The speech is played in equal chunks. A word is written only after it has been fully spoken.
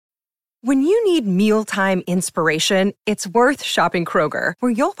When you need mealtime inspiration, it's worth shopping Kroger,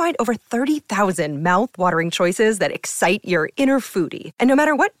 where you'll find over 30,000 mouth-watering choices that excite your inner foodie. And no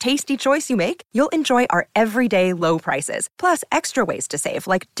matter what tasty choice you make, you'll enjoy our everyday low prices, plus extra ways to save,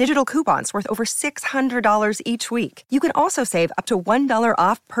 like digital coupons worth over $600 each week. You can also save up to $1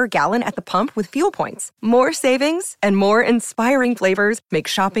 off per gallon at the pump with fuel points. More savings and more inspiring flavors make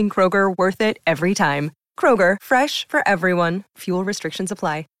shopping Kroger worth it every time. Kroger, fresh for everyone. Fuel restrictions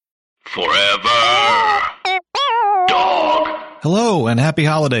apply. Forever Dog. Hello and happy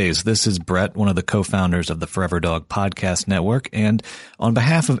holidays. This is Brett, one of the co-founders of the Forever Dog Podcast Network. And on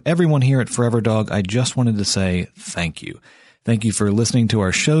behalf of everyone here at Forever Dog, I just wanted to say thank you. Thank you for listening to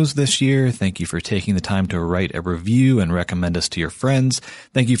our shows this year. Thank you for taking the time to write a review and recommend us to your friends.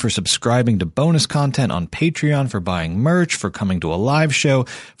 Thank you for subscribing to bonus content on Patreon, for buying merch, for coming to a live show,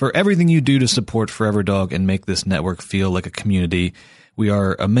 for everything you do to support Forever Dog and make this network feel like a community. We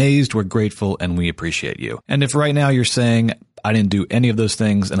are amazed, we're grateful, and we appreciate you. And if right now you're saying, I didn't do any of those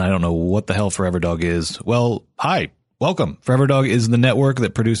things and I don't know what the hell Forever Dog is, well, hi. Welcome. Forever Dog is the network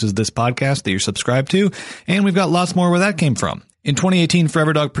that produces this podcast that you're subscribed to, and we've got lots more where that came from. In 2018,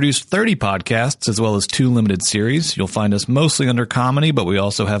 Forever Dog produced 30 podcasts as well as 2 limited series. You'll find us mostly under comedy, but we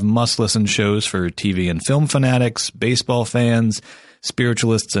also have must-listen shows for TV and film fanatics, baseball fans,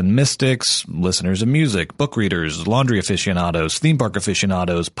 spiritualists and mystics, listeners of music, book readers, laundry aficionados, theme park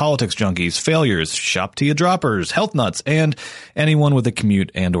aficionados, politics junkies, failures, shop tea droppers, health nuts, and anyone with a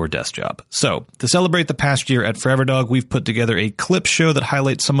commute and or desk job. So, to celebrate the past year at Forever Dog, we've put together a clip show that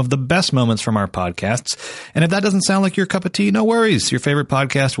highlights some of the best moments from our podcasts. And if that doesn't sound like your cup of tea, no worries. Your favorite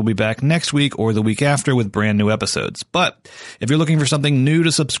podcast will be back next week or the week after with brand new episodes. But if you're looking for something new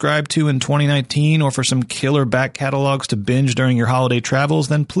to subscribe to in 2019 or for some killer back catalogs to binge during your holiday travels,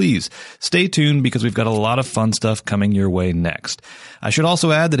 then please stay tuned because we've got a lot of fun stuff coming your way next. I should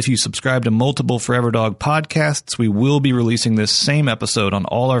also add that if you subscribe to multiple Forever Dog podcasts, we will be releasing this same episode on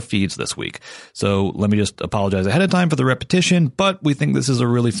all our feeds this week. So let me just apologize ahead of time for the repetition, but we think this is a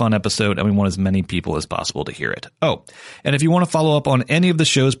really fun episode and we want as many people as possible to hear it. Oh, and if you want to follow up on any of the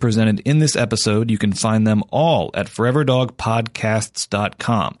shows presented in this episode, you can find them all at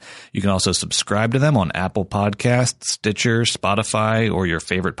foreverdogpodcasts.com. You can also subscribe to them on Apple Podcasts, Stitcher, Spotify, or your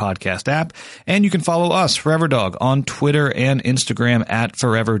favorite podcast app. And you can follow us, Forever Dog, on Twitter and Instagram at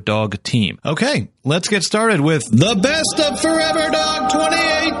Forever Dog Team. Okay, let's get started with the best of Forever Dog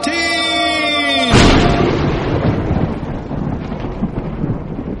 2018!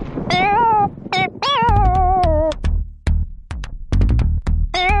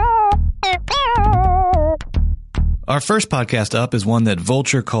 Our first podcast up is one that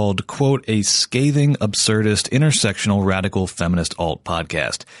Vulture called, quote, a scathing, absurdist, intersectional, radical, feminist alt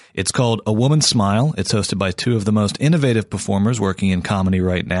podcast. It's called A Woman's Smile. It's hosted by 2 of the most innovative performers working in comedy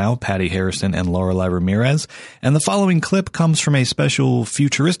right now, Patty Harrison and Lorelei Ramirez. And the following clip comes from a special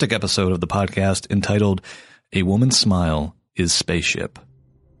futuristic episode of the podcast entitled A Woman's Smile is Spaceship.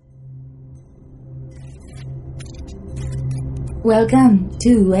 Welcome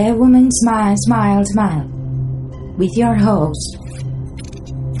to A Woman's Smile, Smile, Smile. With your host,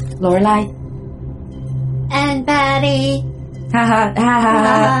 Lorelei and Patty. Ha ha ha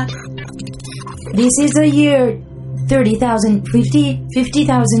ha. This is the year 30,000,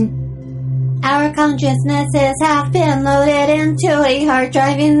 50,000. Our consciousnesses have been loaded into a hard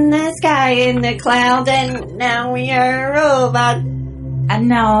drive in the sky in the cloud, and now we are a robot. And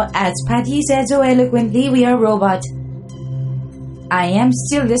now, as Patty said so eloquently, we are robots. I am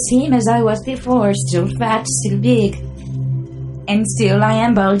still the same as I was before, still fat, still big. And still I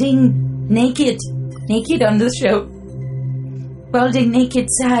am balding, naked on the show. Balding, naked,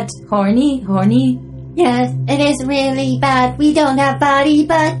 sad, horny. Yes, it is really bad. We don't have body,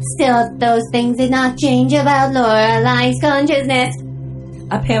 but still those things did not change about Lorelei's consciousness.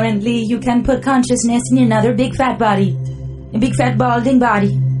 Apparently you can put consciousness in another big fat body. A big fat balding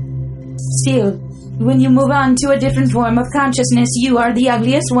body. Still, when you move on to a different form of consciousness, you are the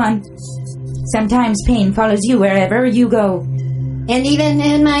ugliest one. Sometimes pain follows you wherever you go. And even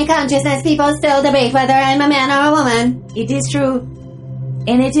in my consciousness, people still debate whether I'm a man or a woman. It is true.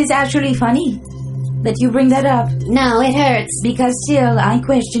 And it is actually funny that you bring that up. No, it hurts. Because still, I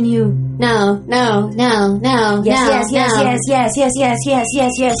question you. No. Yes. Let's get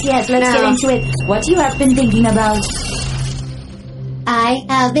into it. What you have been thinking about? I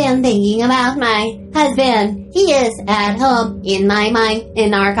have been thinking about my husband. He is at home in my mind,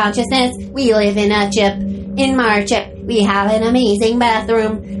 in our consciousness. We live in a chip. In our chip, we have an amazing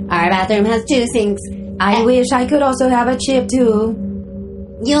bathroom. Our bathroom has 2 sinks. I wish I could also have a chip too.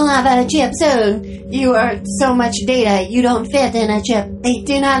 You'll have a chip soon. You are so much data, you don't fit in a chip. They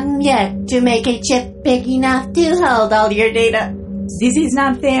do not yet to make a chip big enough to hold all your data. This is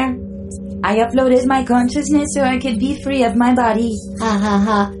not fair. I uploaded my consciousness so I could be free of my body. Ha ha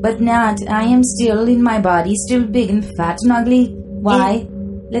ha. But not. I am still in my body, still big and fat and ugly. Why?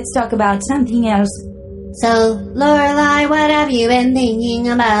 Let's talk about something else. So, Lorelai, what have you been thinking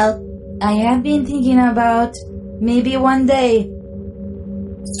about? I have been thinking about maybe one day.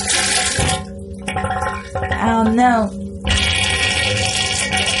 Oh no.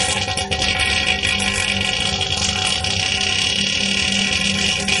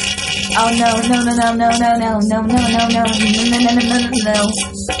 Oh no. Oh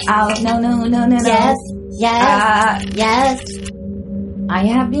no. Yes. I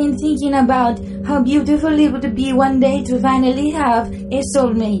have been thinking about how beautiful it would be one day to finally have a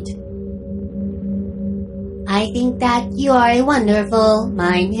soulmate. I think that you are a wonderful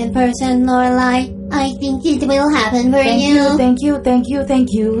mind in person, Lorelai. I think it will happen for you. Thank you.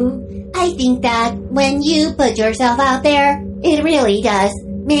 I think that when you put yourself out there, it really does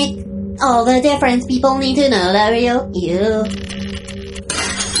make all the difference. People need to know the real you.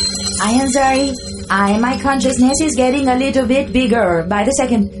 I am sorry. My consciousness is getting a little bit bigger by the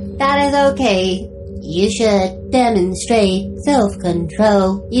second. That is okay. You should demonstrate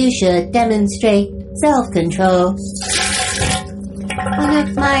self-control. Self-control. One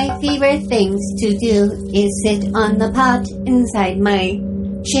of my favorite things to do is sit on the pot inside my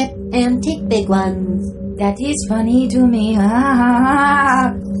ship and take big ones. That is funny to me.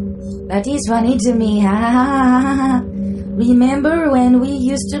 That is funny to me. Remember when we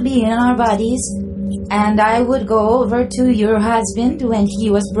used to be in our bodies, and I would go over to your husband when he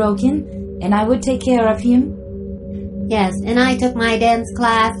was broken, and I would take care of him? Yes, and I took my dance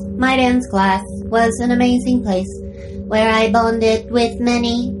class. My dance class was an amazing place where I bonded with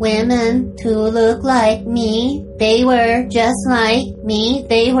many women who looked like me. They were just like me.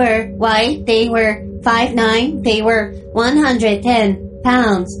 They were white. They were 5'9". They were 110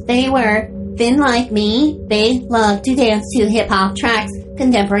 pounds. They were thin like me. They loved to dance to hip-hop tracks,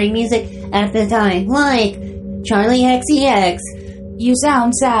 contemporary music at the time, like Charlie XCX. You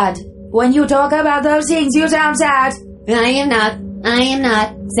sound sad. When you talk about those things, you sound sad. I am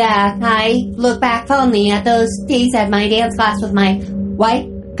not, Zach. I look back fondly at those days at my dance class with my white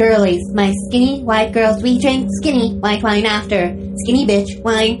girlies, my skinny white girls. We drank skinny white wine after. Skinny bitch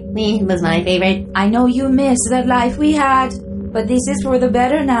wine was my favorite. I know you miss that life we had, but this is for the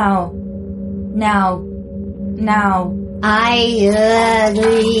better now. Now. I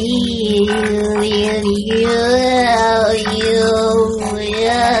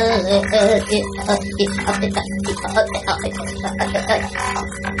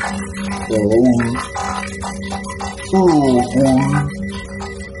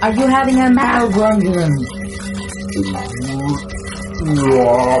Are you having a malfunction?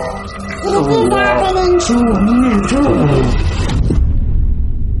 This is happening to me too.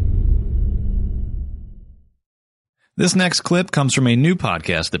 This next clip comes from a new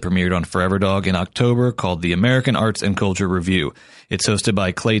podcast that premiered on Forever Dog in October called the American Arts and Culture Review. It's hosted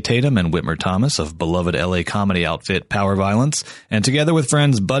by Clay Tatum and Whitmer Thomas of beloved LA comedy outfit Power Violence, and together with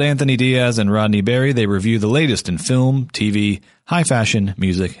friends Bud Anthony Diaz and Rodney Berry, they review the latest in film, TV, high fashion,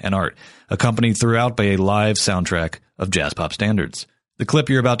 music, and art, accompanied throughout by a live soundtrack of jazz pop standards. The clip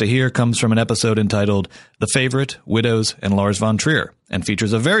you're about to hear comes from an episode entitled The Favorite, Widows, and Lars von Trier, and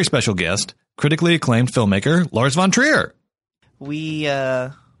features a very special guest, critically acclaimed filmmaker Lars von Trier.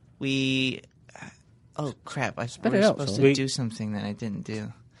 Oh crap! I was supposed to do something that I didn't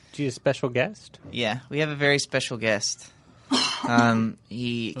do. Do you have a special guest? Yeah, we have a very special guest.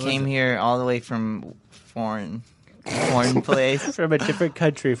 He came here all the way from foreign place. From a different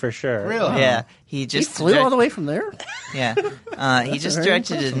country for sure. Really? Yeah. He flew all the way from there? Yeah. He just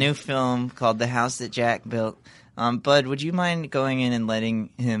directed a new film called The House That Jack Built. Bud, would you mind going in and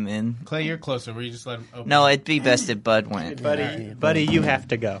letting him in? Clay, you're closer. Will you just let him open? No, it'd be best if Bud went. Buddy, you have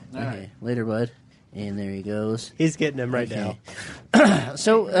to go. Okay, right. Later, Bud. And there he goes. He's getting him right now.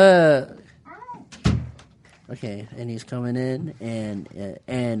 So, okay, and he's coming in,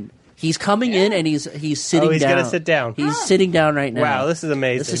 and he's coming in, and he's sitting down. Oh, he's going to sit down. He's sitting down right now. Wow, this is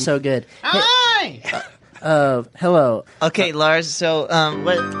amazing. This is so good. Hi! Hello. Okay, Lars, so,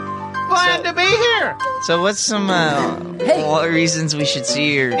 Glad to be here. So what's some what reasons we should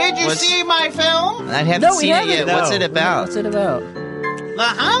see your... Did you see my film? I haven't seen it yet. No. What's it about? What's it about? The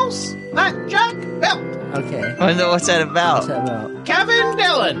House That Jack Built. Okay. What's that about? What's that about? Kevin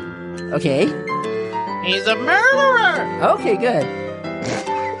Dillon. Okay. He's a murderer. Okay, good.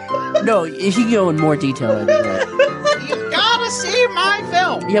 No, you can go in more detail than that. You gotta see my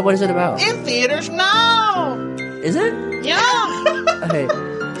film. Yeah, what is it about? In theaters now. Is it? Yeah. Okay,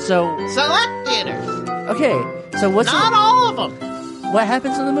 so Select theaters. what's Not all of them. what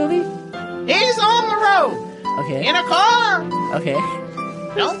happens in the movie? He's on the road. Okay, In a car. okay,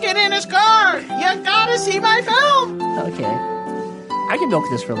 Don't get in his car. You gotta see my film. okay. I can milk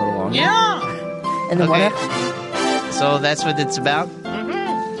this for a little longer. Yeah. And then what Okay. happens? So that's what it's about?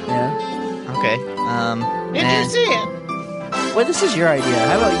 Yeah. Okay. Did and- you see it? Well, this is your idea.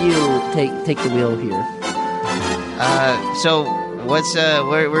 How about you take the wheel here? So what's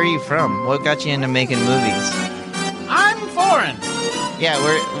where are you from? What got you into making movies? I'm foreign. Yeah,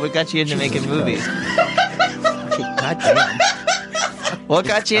 what got you into making movies? God damn. What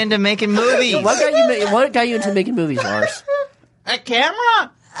got you into making movies? What got you into making movies, Lars? A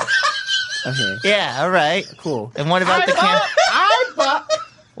camera? Okay, Yeah, all right. cool. And what about the camera? I bought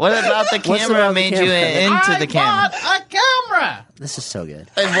What about the What's camera about the made you camera? into the camera? bought a camera. This is so good.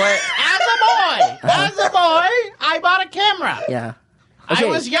 And what? As a boy, I bought a camera. Yeah. I Okay.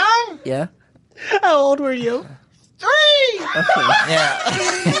 was young. Yeah. How old were you? 3. Yeah.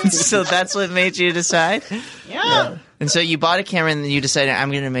 So that's what made you decide? Yeah. And so you bought a camera and then you decided, I'm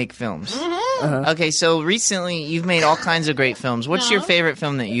going to make films. Okay, so recently you've made all kinds of great films. What's your favorite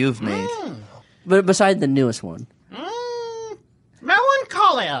film that you've made? But beside the newest one.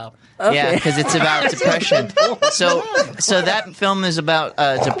 Melancholia. Yeah, because it's about depression. So that film is about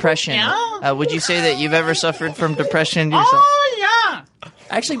depression. Yeah. Would you say that you've ever suffered from depression yourself? Oh, yeah.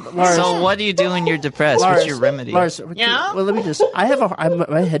 Actually, Lars. So what do you do when you're depressed? Lars, What's your remedy? Lars, Yeah? well, let me just.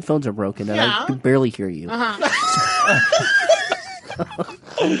 My headphones are broken and I Yeah? can barely hear you.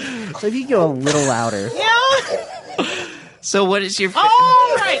 So if you go a little louder. Yeah. So what is your? All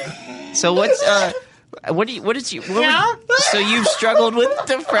right. So what is your? Yeah? So you've struggled with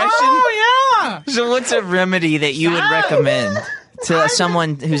depression. Oh, yeah. So what's a remedy that you would recommend to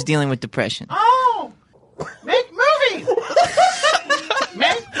someone who's dealing with depression? Oh. Make movies.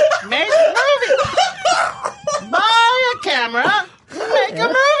 Make movies. Buy a camera. Make a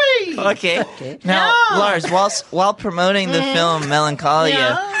movie. Okay. Now, Yeah. Lars, while promoting the film Melancholia,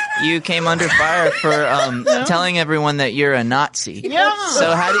 Yeah. you came under fire for telling everyone that you're a Nazi. Yeah.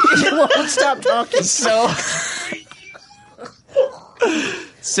 So how do you? Won't stop talking. So,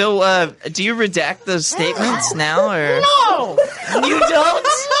 do you redact those statements now, or No. you don't?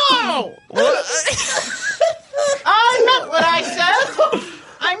 No. I meant what I said.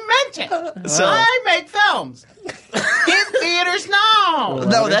 I meant it. So- I make films. In theaters now.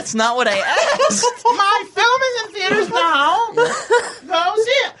 No, that's not what I asked. My film is in theaters now. Go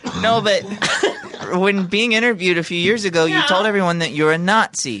see it. No, but when being interviewed a few years ago, you Yeah. told everyone that you're a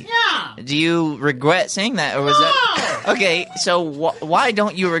Nazi. Yeah. Do you regret saying that, or was that okay? So why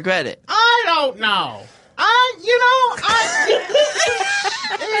don't you regret it? I don't know.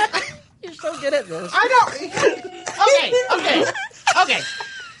 You're so good at this. I don't. Okay.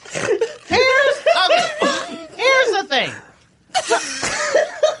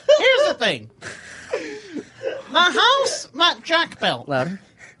 Here's the thing. The house that Jack built. Louder.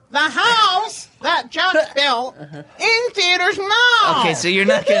 The house that Jack built in theaters now. Okay, so you're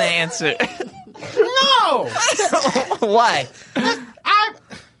not going to answer. No. Why?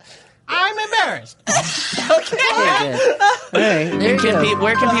 I'm embarrassed. Okay. All right. There you go.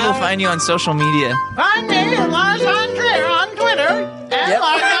 Where can people find you on social media? Find me at Lars Von Trier on Twitter and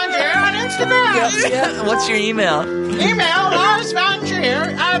Lars Von Trier on Instagram. Yeah. What's your email? Email Lars Von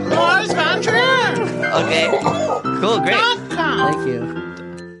Trier at Lars Von Trier. Okay. Cool. Great. Thank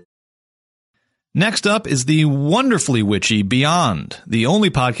you. Next up is the wonderfully witchy Beyond, the only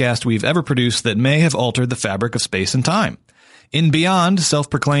podcast we've ever produced that may have altered the fabric of space and time. In Beyond,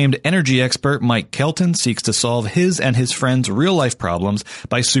 self-proclaimed energy expert Mike Kelton seeks to solve his and his friends' real-life problems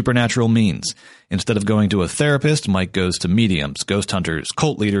by supernatural means. Instead of going to a therapist, Mike goes to mediums, ghost hunters,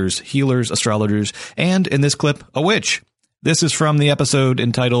 cult leaders, healers, astrologers, and, in this clip, a witch. This is from the episode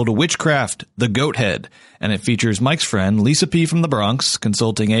entitled Witchcraft, the Goat Head, and it features Mike's friend Lisa P. from the Bronx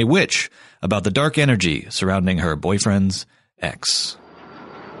consulting a witch about the dark energy surrounding her boyfriend's ex.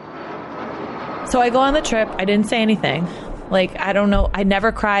 So I go on the trip. I didn't say anything. Like, I don't know. I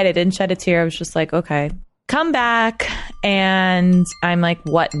never cried. I didn't shed a tear. I was just like, okay. Come back. And I'm like,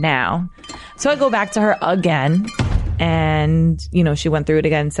 what now? So I go back to her again. And, you know, she went through it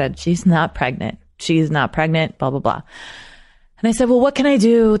again and said, she's not pregnant. She's not pregnant, blah, blah, blah. And I said, well, what can I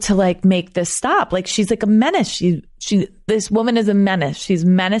do to like make this stop? Like, she's like a menace. This woman is a menace. She's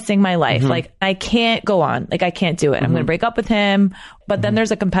menacing my life. Like, I can't go on. Like, I can't do it. I'm going to break up with him. But then there's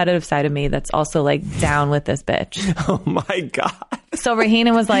a competitive side of me that's also like down with this bitch. Oh my God. So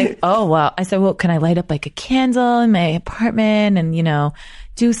Rahina was like, oh, well, I said, well, can I light up like a candle in my apartment and,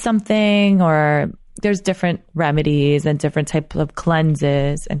 do something? Or there's different remedies and different types of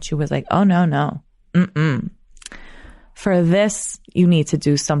cleanses. And she was like, oh, no. Mm-mm. For this, you need to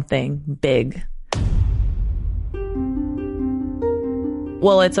do something big.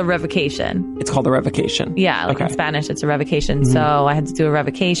 Well, it's a revocation. It's called a revocation. Yeah, in Spanish, it's a revocation. Mm-hmm. So I had to do a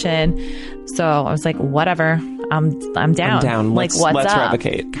revocation. So I was like, whatever, I'm down. I'm down. Like, let's up?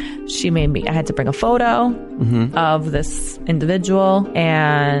 Revocate. She made me. I had to bring a photo of this individual,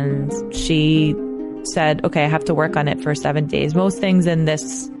 and she said, "Okay, I have to work on it for 7 days." Most things in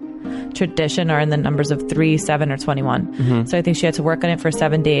this tradition are in the numbers of 3, 7, or 21. Mm-hmm. So I think she had to work on it for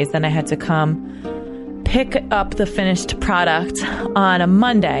 7 days. Then I had to come pick up the finished product on a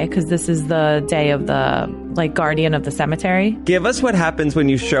Monday, because this is the day of the guardian of the cemetery. Give us what happens when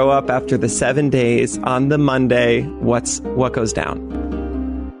you show up after the 7 days on the Monday. What goes down?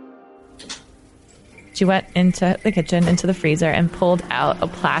 She went into the kitchen, into the freezer, and pulled out a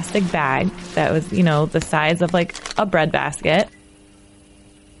plastic bag that was, the size of like a bread basket.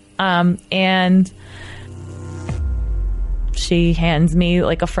 And she hands me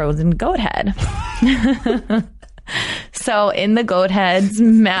like a frozen goat head. So in the goat's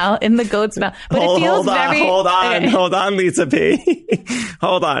mouth, but it feels hold on, Lisa P.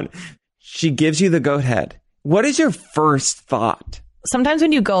 Hold on. She gives you the goat head. What is your first thought? Sometimes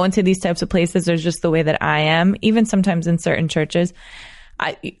when you go into these types of places, there's just the way that I am. Even sometimes in certain churches,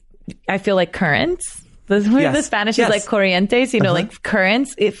 I feel like currents. The Spanish is like corrientes, like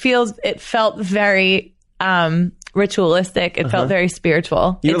currents. It felt very ritualistic. It felt very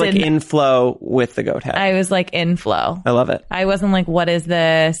spiritual. You were in flow with the goat head. I was like in flow. I love it. I wasn't like, what is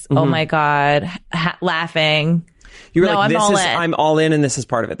this? Mm-hmm. Oh my God. laughing. You were I'm all in, and this is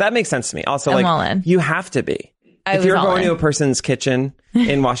part of it. That makes sense to me. Also, I'm all in. You have to be. If you're going to a person's kitchen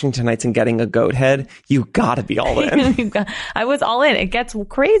in Washington Heights and getting a goat head, you gotta be all in. I was all in. It gets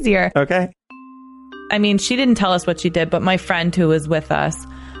crazier. Okay. I mean, she didn't tell us what she did, but my friend who was with us,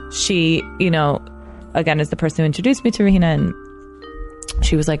 she, again, is the person who introduced me to Rahina, and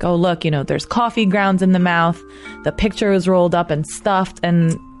she was like, oh, look, there's coffee grounds in the mouth. The picture was rolled up and stuffed.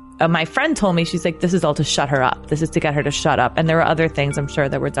 And my friend told me, she's like, this is all to shut her up. This is to get her to shut up. And there were other things, I'm sure,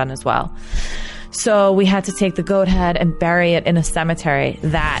 that were done as well. So we had to take the goat head and bury it in a cemetery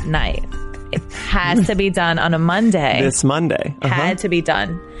that night. It has to be done on a Monday. This Monday. Had to be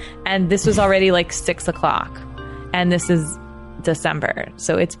done. And this was already like 6 o'clock. And this is December.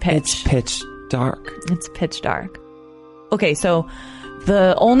 So it's pitch. It's pitch dark. It's pitch dark. Okay, so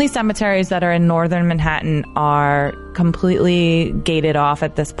the only cemeteries that are in northern Manhattan are completely gated off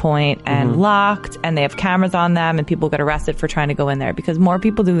at this point and locked, and they have cameras on them, and people get arrested for trying to go in there because more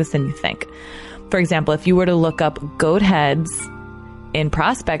people do this than you think. For example, if you were to look up goat heads in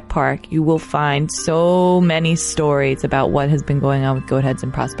Prospect Park, you will find so many stories about what has been going on with goat heads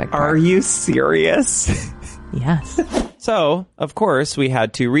in Prospect Park. Are you serious? Yes. So, of course, we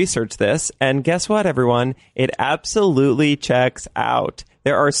had to research this, and guess what, everyone? It absolutely checks out.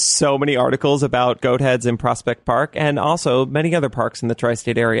 There are so many articles about goat heads in Prospect Park and also many other parks in the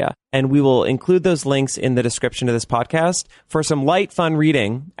tri-state area. And we will include those links in the description of this podcast for some light, fun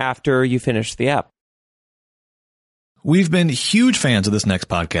reading after you finish the app. We've been huge fans of this next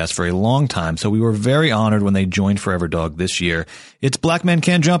podcast for a long time, so we were very honored when they joined Forever Dog this year. It's Black Men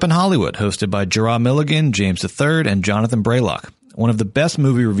Can't Jump in Hollywood, hosted by Gerard Milligan, James III, and Jonathan Braylock. One of the best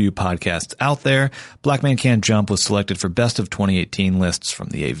movie review podcasts out there, Black Man Can't Jump was selected for Best of 2018 lists from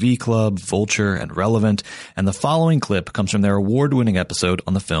the AV Club, Vulture, and Relevant, and the following clip comes from their award-winning episode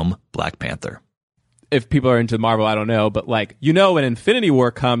on the film Black Panther. If people are into Marvel, I don't know, but when Infinity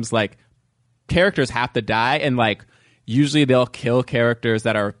War comes, characters have to die, and usually they'll kill characters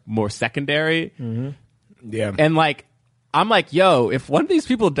that are more secondary. Mm-hmm. Yeah. And I'm like, yo, if one of these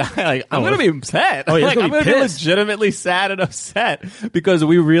people die, I'm going to be upset. Oh, yeah, I'm going to be legitimately sad and upset because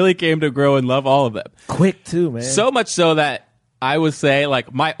we really came to grow and love all of them. Quick, too, man. So much so that I would say,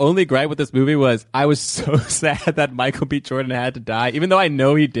 my only gripe with this movie was I was so sad that Michael B. Jordan had to die, even though I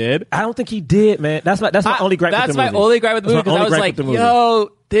know he did. I don't think he did, man. That's my only gripe with the movie. That's my only gripe with the movie, because I was like,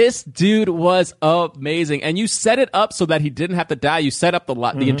 yo, this dude was amazing. And you set it up so that he didn't have to die. You set up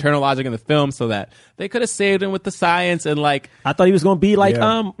the internal logic in the film so that they could have saved him with the science and I thought he was going to be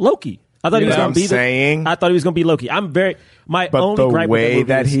Loki. I thought he was going to be I thought he was going to be Loki. But only gripe with the movie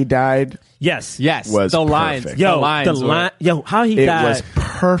that he died, yes, was the lines, perfect. How he died, it was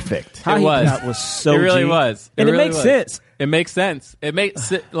perfect. How he died was so. It really was, and it makes sense. It makes sense. It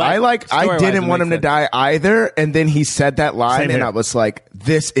makes I didn't want him to die either, and then he said that line, and I was like,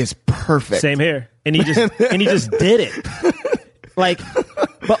 "This is perfect." Same here, and he just did it. Like,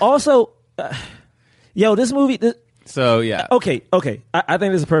 but also, this movie. So yeah. Okay. I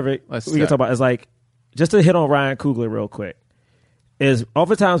think this is perfect. We can talk about. It's like just to hit on Ryan Coogler real quick. Is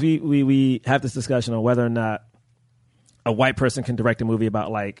oftentimes we have this discussion on whether or not a white person can direct a movie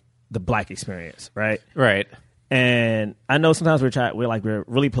about like the black experience, right? Right. And I know sometimes we're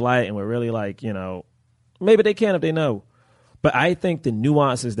really polite and we're really like, maybe they can if they know. But I think the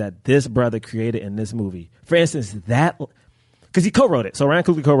nuances that this brother created in this movie, for instance, because he co-wrote it. So Ryan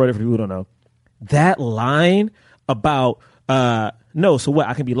Coogler co-wrote it for people who don't know. That line about, no, so what?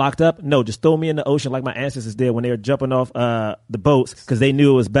 I can be locked up? No, just throw me in the ocean like my ancestors did when they were jumping off the boats because they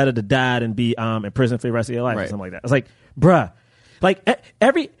knew it was better to die than be in prison for the rest of your life or something like that. It's like, bruh, like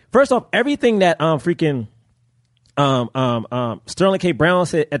first off, everything that Sterling K. Brown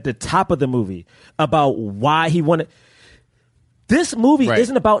said at the top of the movie about why he wanted. This movie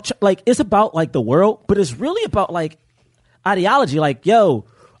isn't about it's about like the world, but it's really about like ideology. Like,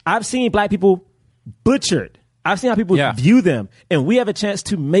 I've seen black people butchered. I've seen how people view them, and we have a chance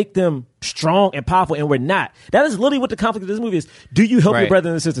to make them strong and powerful, and we're not. That is literally what the conflict of this movie is. Do you help your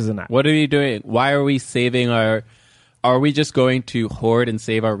brothers and sisters or not? What are you doing? Why are we saving are we just going to hoard and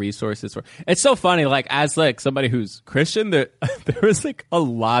save our resources? It's so funny, like as like somebody who's Christian, there was like a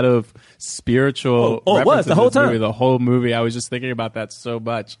lot of spiritual it was the whole time. The whole movie. I was just thinking about that so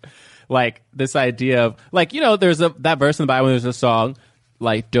much. Like this idea of like, there's that verse in the Bible, there's a song,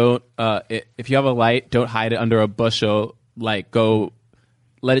 like don't if you have a light, don't hide it under a bushel, like go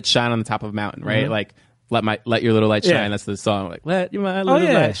let it shine on the top of a mountain, right? Mm-hmm. Like let your little light shine. Yeah. That's the song. Like, let your little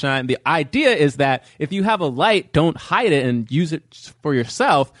light shine. The idea is that if you have a light, don't hide it and use it for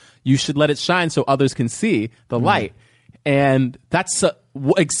yourself. You should let it shine so others can see the light. And that's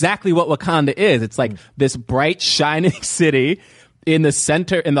exactly what Wakanda is. It's like this bright, shining city in the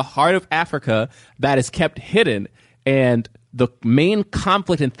center, in the heart of Africa that is kept hidden. And the main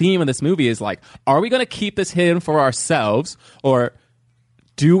conflict and theme of this movie is like, are we going to keep this hidden for ourselves, or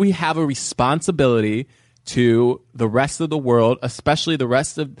do we have a responsibility to the rest of the world, especially the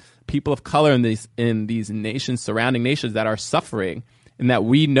rest of people of color in these nations, surrounding nations that are suffering, and that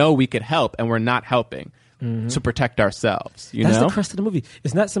we know we could help and we're not helping to protect ourselves? That's the crux of the movie.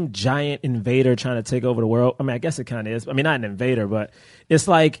 It's not some giant invader trying to take over the world. I mean, I guess it kind of is. I mean, not an invader, but it's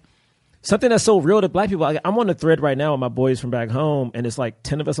like something that's so real to black people. I'm on the thread right now with my boys from back home, and it's like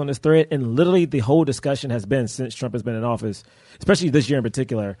 10 of us on this thread, and literally the whole discussion has been since Trump has been in office, especially this year in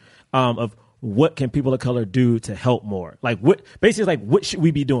particular, of what can people of color do to help more? Like what should we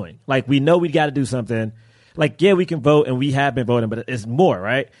be doing? Like we know we got to do something. Like, we can vote and we have been voting, but it's more,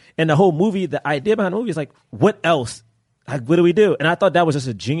 right? And the whole movie, the idea behind the movie is like, what else? Like, what do we do? And I thought that was just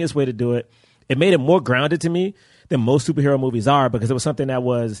a genius way to do it. It made it more grounded to me than most superhero movies are, because it was something that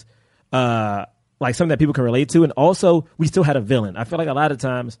was like something that people can relate to. And also we still had a villain. I feel like a lot of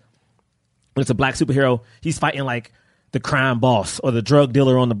times when it's a black superhero, he's fighting like the crime boss or the drug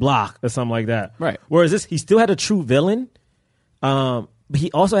dealer on the block or something like that. Right. Whereas he still had a true villain, but he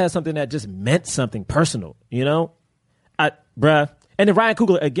also had something that just meant something personal, bruh. And then Ryan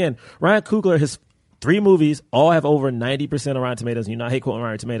Coogler, his 3 movies all have over 90% of Rotten Tomatoes. I hate quoting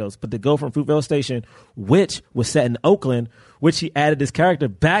Rotten Tomatoes, but to go from Fruitvale Station, which was set in Oakland, which he added his character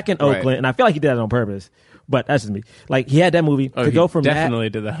back in Oakland, and I feel like he did that on purpose, but that's just me. Like, he had that movie to go from that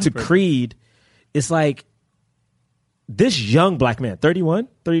to Creed. It's like, this young black man, 31,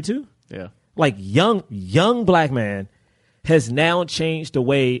 32? Yeah. Like, young black man has now changed the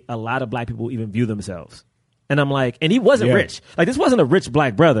way a lot of black people even view themselves. And I'm like, and he wasn't rich. Like, this wasn't a rich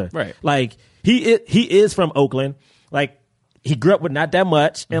black brother. Right. Like, he is from Oakland. Like, he grew up with not that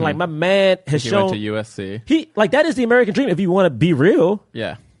much. And like, my man has shown. He went to USC. That is the American dream if you want to be real.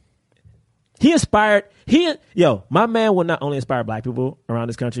 Yeah. He inspired, my man will not only inspire black people around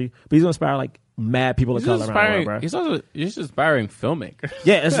this country, but he's going to inspire like mad people of color around the world, bro. He's inspiring filmmakers.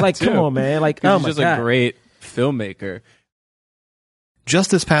 Yeah, it's like, come on, man. Like, oh my God. He's just a great filmmaker.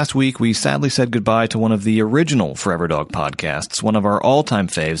 Just this past week, we sadly said goodbye to one of the original Forever Dog podcasts, one of our all-time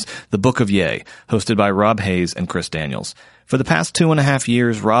faves, The Book of Ye, hosted by Rob Hayes and Chris Daniels. For the past 2.5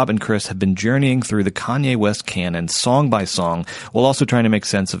 years, Rob and Chris have been journeying through the Kanye West canon song by song, while also trying to make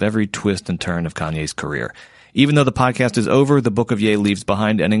sense of every twist and turn of Kanye's career. Even though the podcast is over, The Book of Ye leaves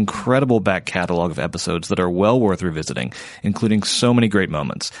behind an incredible back catalog of episodes that are well worth revisiting, including so many great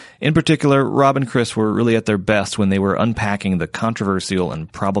moments. In particular, Rob and Chris were really at their best when they were unpacking the controversial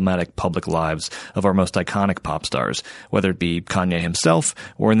and problematic public lives of our most iconic pop stars, whether it be Kanye himself,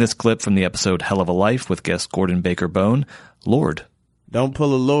 or in this clip from the episode Hell of a Life with guest Gordon Baker Bone, Lorde. Don't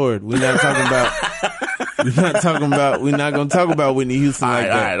pull a Lorde. We're not talking about... We're not going to talk about Whitney Houston like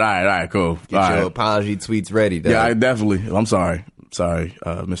that. All right, cool. Get All your right. apology tweets ready, Doug. Yeah, I definitely. I'm sorry. Sorry,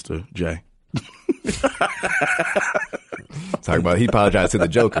 Mr. J. Talk about he apologized to the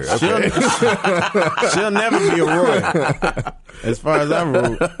Joker. Okay. She'll never be a Roy. As far as I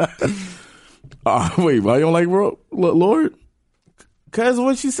rule. Wait, why you don't like Lord? Because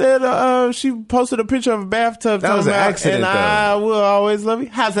what she said, she posted a picture of a bathtub. That was an accident, and I will always love you.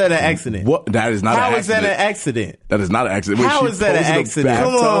 How's that an accident? What? That is not an accident. How is that an accident? That is not an accident. How is that an accident?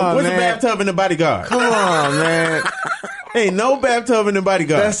 Come on, where's the bathtub in the bodyguard? Come on, man. Ain't no bathtub in the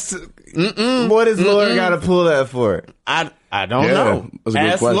bodyguard. What does Lord got to pull that for? I don't know. That's a good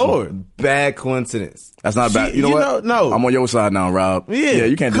Ask question. Lord. Bad coincidence. That's not bad. You know what? No. I'm on your side now, Rob. Yeah,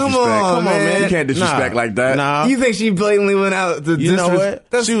 you can't disrespect. Come on, man. You can't disrespect like that. Nah. You think she blatantly went out to You know what?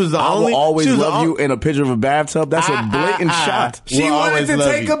 She was the I only. will always she was love you in a picture of a bathtub. That's a blatant shot. She Will wanted always to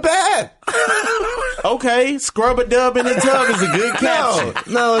love take you. a bath. Okay, scrub a dub in the tub is a good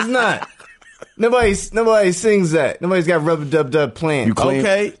caption. No, it's not. Nobody sings that. Nobody's got rubber dub dub planned. You claim,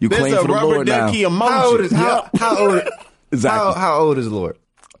 Okay, you there's claim a for the rubber Lord now. ducky emoji. How old? Exactly. How old is Lord?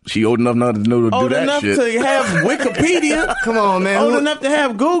 She old enough now to know to do Old that enough shit. to have Wikipedia. Come on, man. Old enough to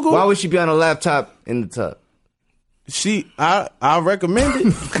have Google. Why would she be on a laptop in the tub? I recommend it.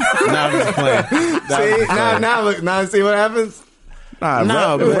 Nah, I'm just playing. See, now see what happens.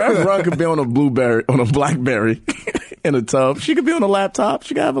 Rev Run could be on a BlackBerry in a tub. She could be on a laptop.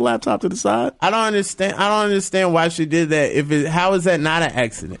 She could have a laptop to the side. I don't understand why she did that. How is that not an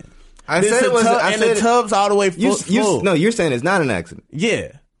accident? I said it was. The tub's all the way full. No, you're saying it's not an accident.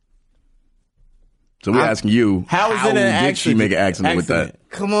 Yeah. So we're asking you, how is it an accident? Did she make an accident with that?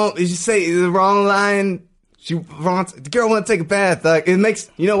 Come on, did you say the wrong line? The girl want to take a bath. Like it makes.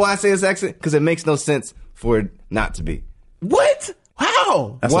 You know why I say it's accident? Because it makes no sense for it not to be. What?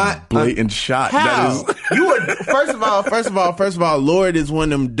 How? That's a blatant shot. How? That is. You would first of all, Lord is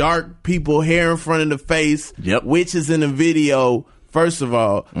one of them dark people, hair in front of the face. Yep. Witches in the video. First of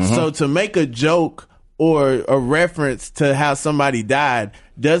all, so to make a joke or a reference to how somebody died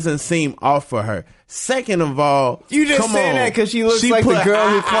doesn't seem off for her. Second of all, you just come saying on. that because she looks like the girl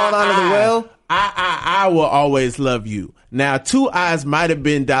who crawled out of the well. I will always love you. Now, Two Eyes might have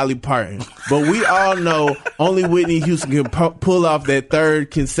been Dolly Parton, but we all know only Whitney Houston can pull off that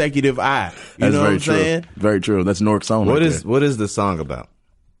third consecutive eye. You know what I'm saying? Very true. That's Nork's song. What is the song about?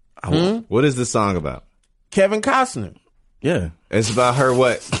 What is the song about? Kevin Costner. Yeah, it's about her.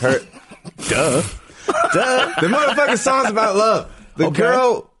 What? Her. Duh. The motherfucking song's about love. The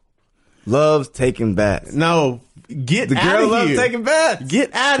girl loves taking baths. No. Get the out girl of loves here. taking baths.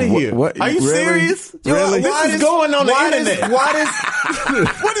 Get out of here. What? Are you serious? Really? This is going on the internet. What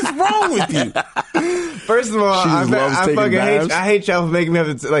is wrong with you? First of all, I fucking hate y'all for making me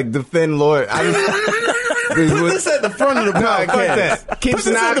have to defend Lord. Put this at the front of the podcast. Fuck that. Keep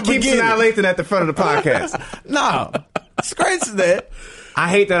Sanaa Lathan at the front of the podcast. No. Scratch that. I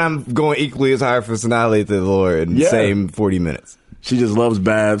hate that I'm going equally as hard for Sanaa Lathan and Lord in the same 40 minutes. She just loves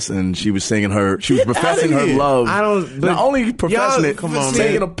baths, and she was singing she was professing her love. I don't. Not only professing it,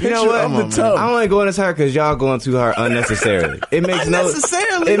 taking a picture of the tub. I'm only going as hard because y'all going too hard unnecessarily. It makes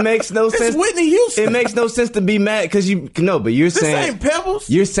It makes no sense. It's Whitney Houston. It makes no sense to be mad because but you're saying this ain't Pebbles.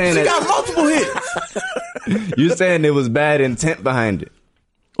 You're saying she that got multiple hits. You're saying there was bad intent behind it.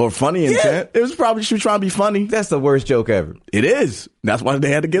 Or funny intent. It was probably she was trying to be funny. That's the worst joke ever. It is. That's why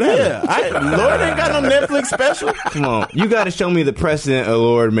they had to get at it. Lord ain't got no Netflix special. Come on. You got to show me the precedent of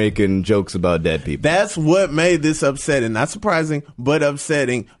Lord making jokes about dead people. That's what made this upsetting. Not surprising, but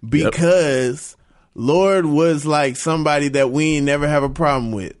upsetting because Lord was like somebody that we ain't never have a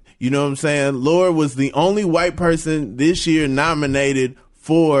problem with. You know what I'm saying? Lord was the only white person this year nominated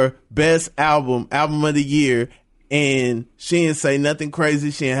for Best Album of the Year. And she didn't say nothing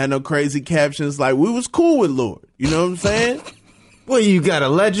crazy. She didn't have no crazy captions. Like, we was cool with Lord. You know what I'm saying? Well, you got a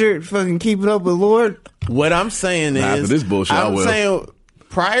ledger fucking keeping up with Lord? What I'm saying is... for this bullshit, I'm saying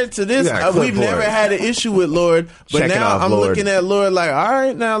prior to this, we've never had an issue with Lord. But Checking now off I'm Lord. looking at Lord like, all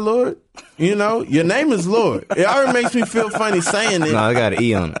right now, Lord. You know, your name is Lord. It already makes me feel funny saying it. No, I got an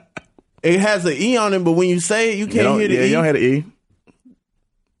E on it. It has an E on it, but when you say it, you can't hear the E. You don't have the E.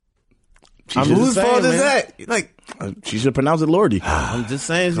 Whose fault is that? Like, she should pronounce it Lordy. I'm just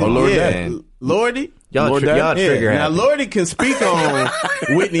saying. Or Lord Lordy? Y'all trigger Now, Lordy can speak on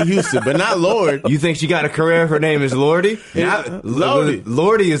Whitney Houston, but not Lord. You think she got a career if her name is Lordy? Lordy.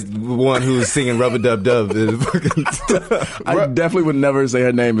 Lordy is the one who's singing Rubber Dub Dub. I definitely would never say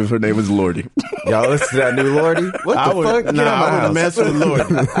her name if her name was Lordy. Y'all listen to that new Lordy? What the fuck? Nah, I wouldn't mess with Lordy.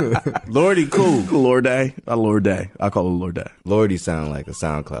 Lordy cool. Lorday. I call her Lorday. Lordy sound like a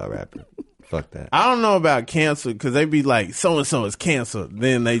SoundCloud rapper. Fuck that. I don't know about canceled because they be like, so-and-so is canceled.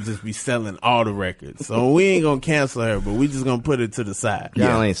 Then they just be selling all the records. So we ain't going to cancel her, but we just going to put it to the side.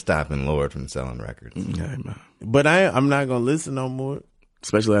 Y'all ain't stopping Lord from selling records. Okay, man. But I'm not going to listen no more.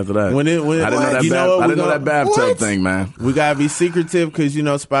 Especially after that. I didn't know that bathtub thing, man. We gotta be secretive because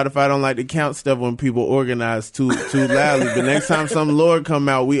Spotify don't like to count stuff when people organize too loudly. But next time some Lord come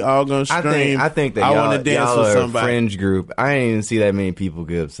out, we all gonna stream. I think that I want to dance y'all with are somebody. a fringe group. I didn't even see that many people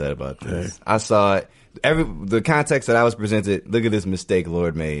get upset about this. I saw it. The context that I was presented. Look at this mistake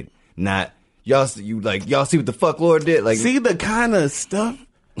Lord made. Not y'all. Y'all see what the fuck Lord did. Like, see the kind of stuff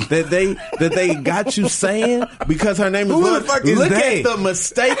that they got you saying because her name is Who Lord. the fuck is Look they? at the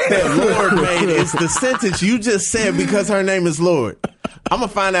mistake that Lord made. It's the sentence you just said because her name is Lord. I'm gonna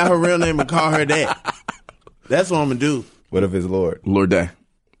find out her real name and call her that. That's what I'm gonna do. What if it's Lord? Lord Day.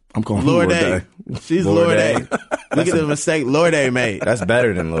 I'm calling Lord Lord A. Day. She's Lord A. Look at the mistake Lord A made. That's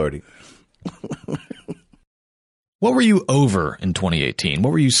better than Lordy. What were you over in 2018?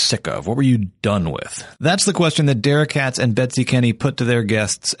 What were you sick of? What were you done with? That's the question that Derek Katz and Betsy Kenny put to their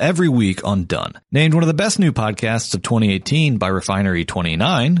guests every week on Done. Named one of the best new podcasts of 2018 by Refinery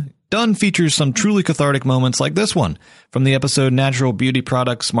 29, Done features some truly cathartic moments like this one from the episode Natural Beauty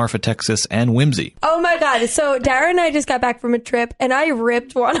Products, Marfa, Texas, and Whimsy. Oh my God. So Dara and I just got back from a trip and I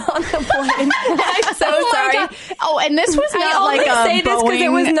ripped one on the plane. I'm so sorry. God. Oh, and this was not like a say this because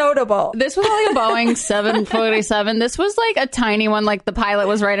it was notable. This was like a Boeing 747. This was like a tiny one. Like the pilot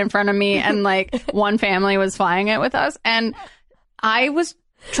was right in front of me and like one family was flying it with us. And I was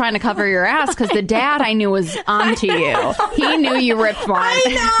trying to cover your ass because the dad I knew was onto you. He knew you ripped one.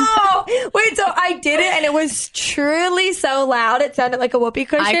 I know. Wait, so I did it, and it was truly so loud. It sounded like a whoopee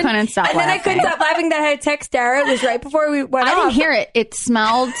cushion. I couldn't stop and laughing. then I couldn't stop laughing. That I had text Dara. It was right before we went off. I didn't hear it. It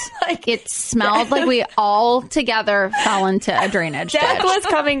smelled like we all together fell into a drainage Death ditch. was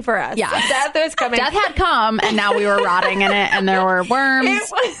coming for us. Yeah, Death was coming. Death had come, and now we were rotting in it, and there were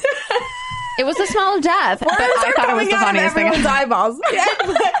worms. It was the smell of death. Worms but I are thought it was coming the out of funniest thing. everyone's eyeballs. Yeah,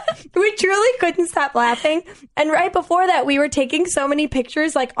 but we truly couldn't stop laughing. And right before that, we were taking so many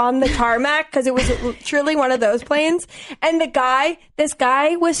pictures like on the tarmac because it was truly one of those planes. And this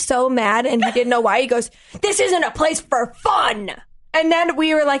guy was so mad and he didn't know why. He goes, "This isn't a place for fun." And then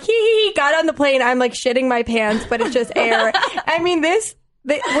we were like, he got on the plane. I'm like shitting my pants, but it's just air. I mean,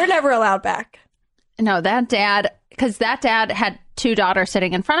 we're never allowed back. No, that dad had two daughters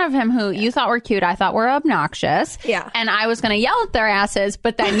sitting in front of him who you thought were cute, I thought were obnoxious. Yeah. And I was going to yell at their asses,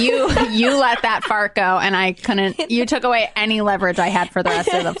 but then you let that fart go and I couldn't. You took away any leverage I had for the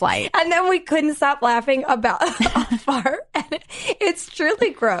rest of the flight. And then we couldn't stop laughing about a fart. And it's truly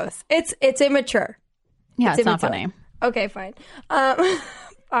gross. It's immature. Yeah, it's not immature. funny. Okay, fine.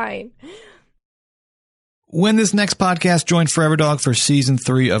 Fine. When this next podcast joined Forever Dog for season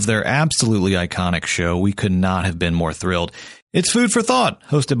 3 of their absolutely iconic show, we could not have been more thrilled. It's Food for Thought,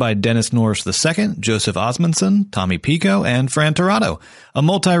 hosted by Dennis Norris II, Joseph Osmondson, Tommy Pico, and Fran Tirado, a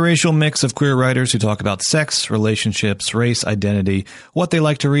multiracial mix of queer writers who talk about sex, relationships, race, identity, what they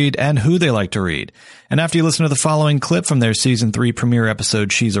like to read, and who they like to read. And after you listen to the following clip from their season 3 premiere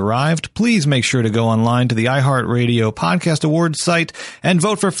episode, She's Arrived, please make sure to go online to the iHeartRadio Podcast Awards site and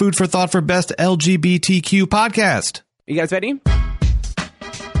vote for Food for Thought for Best LGBTQ Podcast. You guys ready?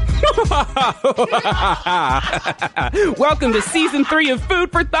 Welcome to season 3 of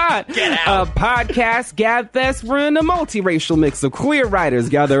Food for Thought, a podcast gabfest wherein a multiracial mix of queer writers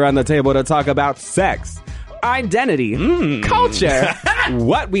gather around the table to talk about sex, identity, culture,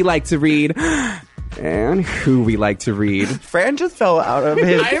 what we like to read, and who we like to read. Fran just fell out of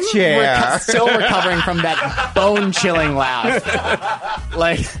his chair. Still recovering from that bone-chilling laugh.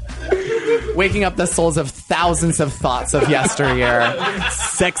 Like, waking up the souls of thousands of thoughts of yesteryear.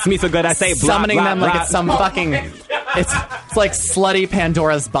 Sex me so good I say blah, summoning blah, them blah. like it's some fucking... It's like slutty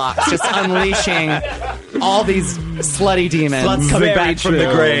Pandora's box, just unleashing all these slutty demons. Sluts coming Very back from the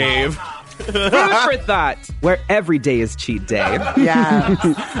true. grave. Food for Thought, where every day is cheat day. Yeah.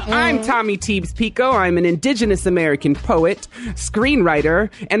 I'm Tommy Teebs Pico. I'm an Indigenous American poet, screenwriter,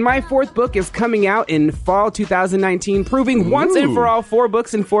 and my 4th book is coming out in fall 2019, proving once and for all 4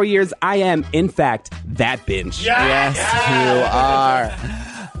 books in 4 years I am, in fact, that bitch. Yes, you are.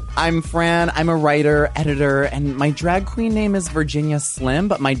 I'm Fran. I'm a writer, editor, and my drag queen name is Virginia Slim,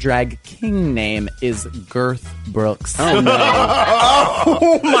 but my drag king name is Girth Brooks. Oh, no.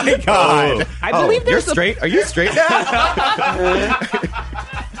 Oh, my God. I believe you're there's straight. Are you straight now?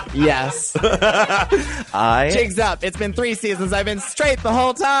 Yes. Jigs up. It's been 3 seasons. I've been straight the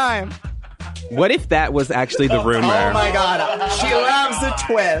whole time. What if that was actually the rumor? Oh my God. She loves the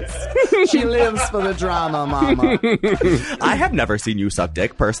twist. She lives for the drama, mama. I have never seen you suck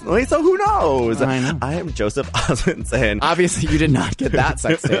dick personally, so who knows? I know. I am Joseph Osmondson. Obviously, you did not get that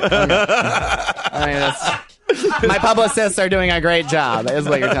sex tape. Okay. I mean, my publicists are doing a great job, is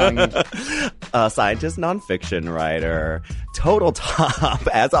what you're telling me. A scientist, nonfiction writer, total top,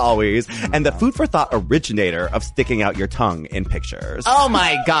 as always, and the food for thought originator of sticking out your tongue in pictures. Oh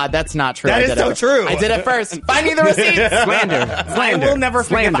my God, that's not true. That is so true. I did it first. Find me the receipts. Slander. I will never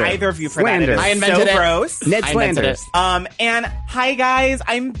forgive either of you for that. It is I invented so it. gross. Ned Slanders. And hi guys,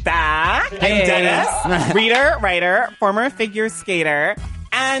 I'm back. Hey. I'm Dennis, reader, writer, former figure skater,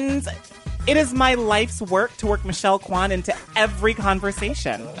 and it is my life's work to work Michelle Kwan into every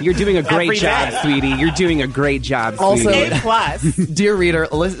conversation. You're doing a great Every job, day. sweetie. You're doing a great job, Also, sweetie. A+. Dear reader,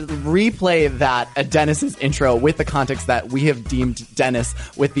 replay that Dennis's intro with the context that we have deemed Dennis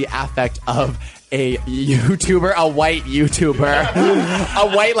with the affect of a YouTuber, a white YouTuber,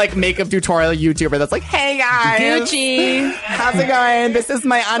 a white like makeup tutorial YouTuber that's like, hey guys, Gucci. how's it going? This is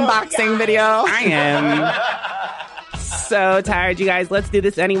my unboxing video. I am so tired, you guys. Let's do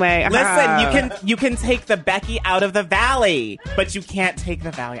this anyway. Listen, you can take the Becky out of the valley, but you can't take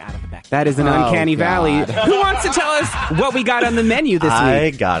the valley out of the Becky. That is an uncanny valley. Who wants to tell us what we got on the menu this week? I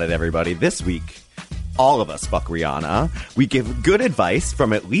got it, everybody. This week, all of us fuck Rihanna. We give good advice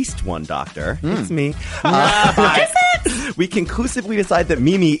from at least one doctor. It's me. We conclusively decide that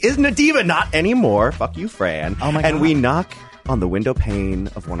Mimi isn't a diva, not anymore. Fuck you, Fran. Oh my God. And we knock on the window pane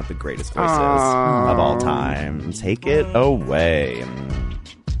of one of the greatest voices of all time. Take it away.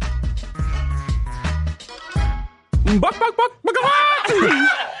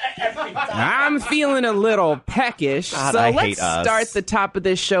 I'm feeling a little peckish, God, so I let's hate us. start the top of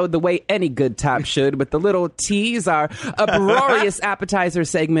this show the way any good top should, with the little tease, our uproarious appetizer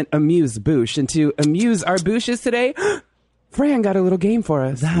segment, Amuse Bouche. And to amuse our bouches today, Fran got a little game for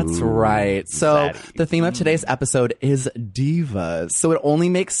us. That's right. So the theme of today's episode is divas. So it only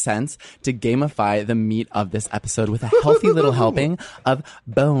makes sense to gamify the meat of this episode with a healthy little helping of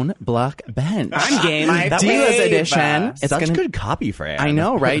Bone Block Bench. I'm game. Divas edition. It's such good copy, Fran. I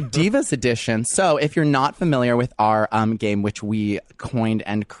know, right? Divas edition. So if you're not familiar with our game, which we coined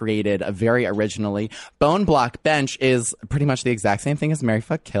and created very originally, Bone Block Bench is pretty much the exact same thing as Marry,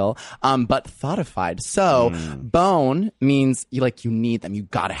 Fuck, Kill, but thoughtified. So bone means you need them, you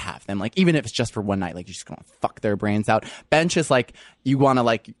gotta have them, like even if it's just for one night, like you're just gonna fuck their brains out. Bench is like you want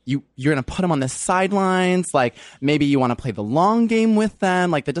to you're gonna put them on the sidelines, like maybe you want to play the long game with them,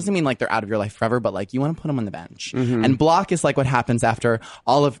 like that doesn't mean like they're out of your life forever, but like you want to put them on the bench. And block is like what happens after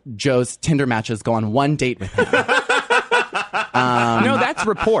all of Joe's Tinder matches go on one date with him. No, that's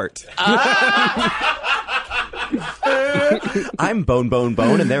report. I'm bone,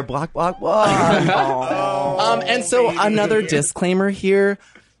 and they're block. And so another disclaimer here,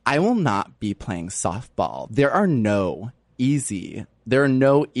 I will not be playing softball. There are no easy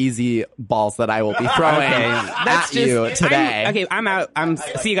balls that I will be throwing at you today. I'm out.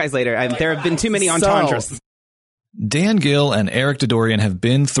 See you guys later. There have been too many entendres. Dan Gill and Eric Dodorian have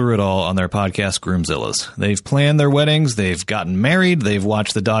been through it all on their podcast, Groomzillas. They've planned their weddings, they've gotten married, they've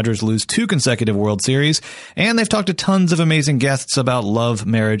watched the Dodgers lose 2 consecutive World Series, and they've talked to tons of amazing guests about love,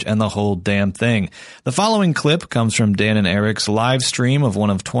 marriage, and the whole damn thing. The following clip comes from Dan and Eric's live stream of one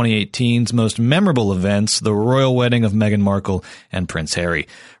of 2018's most memorable events, the royal wedding of Meghan Markle and Prince Harry.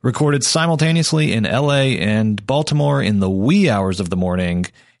 Recorded simultaneously in LA and Baltimore in the wee hours of the morning,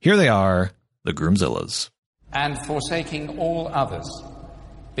 here they are, the Groomzillas. And forsaking all others,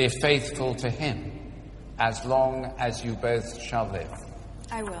 be faithful to him as long as you both shall live.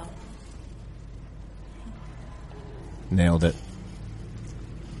 I will. Nailed it.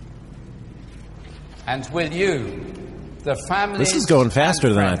 And will you, the family, This is going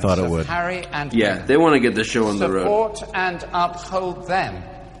faster than I thought it would. Harry and Yeah, Meghan, they want to get the show on the road. support and uphold them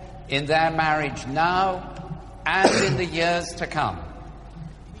in their marriage now and in the years to come.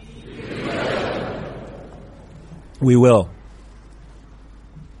 We will.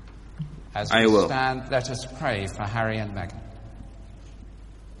 As I we will. stand, let us pray for Harry and Meghan.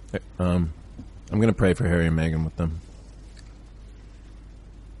 I'm going to pray for Harry and Meghan with them.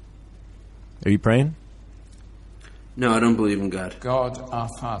 Are you praying? No, I don't believe in God. God our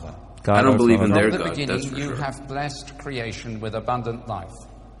Father. God I don't our believe in Father. their From the God, that's beginning, for you sure. have blessed creation with abundant life.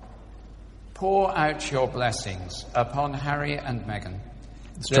 Pour out your blessings upon Harry and Meghan.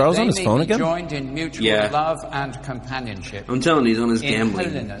 Is Charles on his phone be again? Joined in mutual Yeah. love and companionship. I'm telling you, he's on his in gambling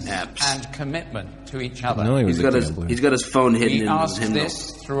holiness apps. and commitment to each other. No, he was He's a got his gambler. phone hidden We in ask his hymnal.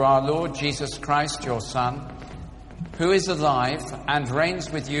 this through our Lord Jesus Christ, your Son, who is alive and reigns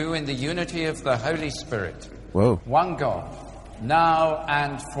with you in the unity of the Holy Spirit. Whoa. One God, now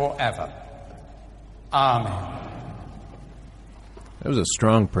and forever. Amen. That was a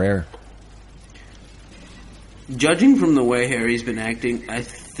strong prayer. Judging from the way Harry's been acting, I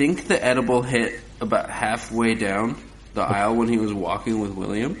think the edible hit about halfway down the aisle when he was walking with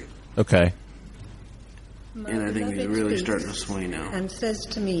William. Okay. And I think he's really starting to sway now. And says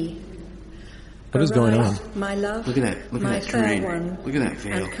to me, What is going on? My love, Look at that. Look my at that fair terrain. one, Look at that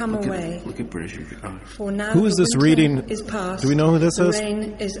veil. and come look away. Look at British. Oh. For now Who is the this winter reading? Is past, Do we know who this the is?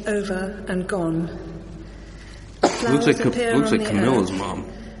 rain is over and gone. Looks like Flowers looks appear like on the Camilla's earth.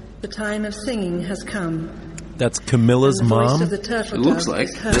 mom. The time of singing has come. That's Camilla's And the voice mom? of the turtle It looks dove like,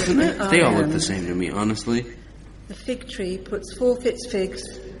 is heard doesn't it? where They I all look am. the same to me, honestly. The fig tree puts forth its figs,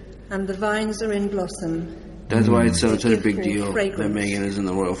 and the vines are in blossom. That's why it's They such a give big forth deal that fragrance. Meghan is in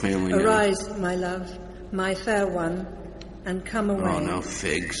the royal family now. Arise, my love, my fair one, and come away. Oh no,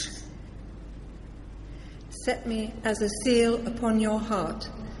 figs. Set me as a seal upon your heart,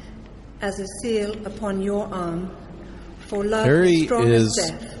 as a seal upon your arm. For love Harry is strong is as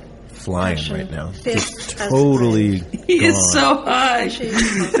death. flying Passion right now. fierce Just as totally flame. He is gone. so high.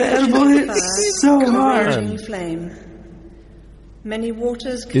 The edible hits so hard. Raging flame. Many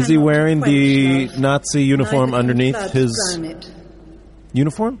waters Is he cannot wearing quench the love, Nazi uniform neither can underneath floods his drown it.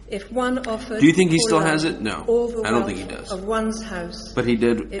 uniform? If one offered Do you think he for still love has it? No, all the I don't think he wealth does. Of one's house, But he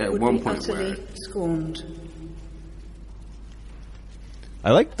did it at would one be point wear utterly it. scorned. I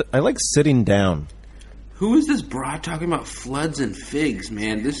like sitting down. Who is this broad talking about floods and figs,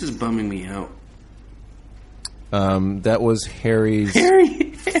 man? This is bumming me out. That was Harry's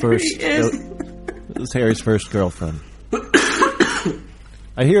Harry first. is. It was Harry's first girlfriend.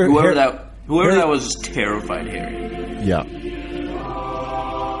 I hear Whoever Harry- that was terrified Harry. Yeah.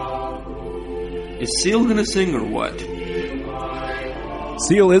 Is Seal gonna sing or what?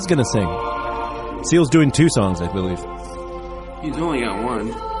 Seal is gonna sing. Seal's doing 2 songs, I believe. He's only got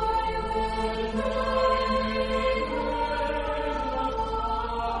one.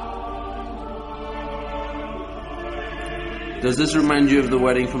 Does this remind you of the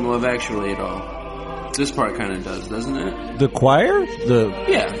wedding from Love Actually at all? This part kind of does, doesn't it? The choir?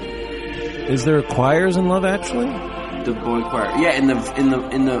 Yeah, Is there choirs in Love Actually? the boy choir. Yeah, in the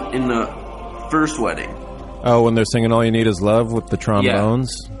first wedding. Oh, when they're singing "All You Need Is Love" with the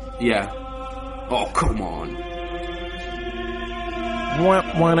trombones. Yeah. Oh, come on. I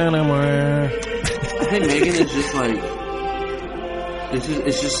I think Megan is just like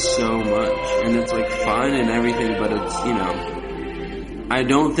it's just so much, and it's like fun and everything, but it's I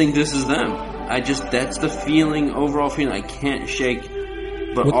don't think this is them. That's the feeling, overall feeling I can't shake.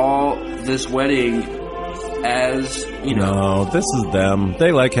 But all this wedding, as No, this is them.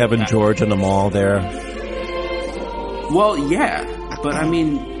 They like having George in the mall there. Well, yeah, but I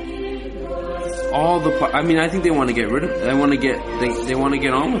mean. I think they want to get rid of it. They want to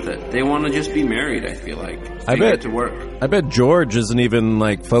get on with it. They want to just be married, I feel like. I Get bet to work. I bet George isn't even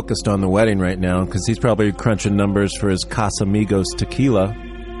focused on the wedding right now because he's probably crunching numbers for his Casamigos tequila.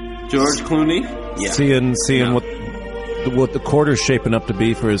 George Clooney? Yeah. Seeing what the quarter's shaping up to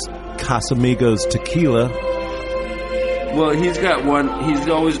be for his Casamigos tequila. Well, he's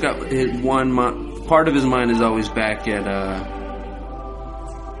always got his part of his mind is always back at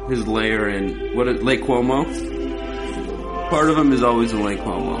his lair in Lake Como. Part of him is always in Lake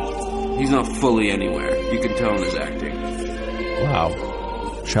Como. He's not fully anywhere. You can tell in his acting.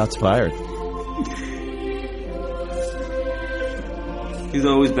 Wow. Shots fired. He's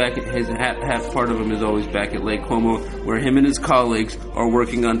always back at his half part of him is always back at Lake Como, where him and his colleagues are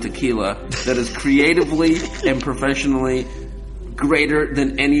working on tequila that is creatively and professionally greater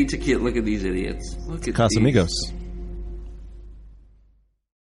than any tequila. Look at these idiots. Look at Casamigos.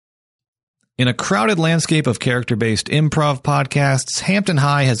 In a crowded landscape of character-based improv podcasts, Hampton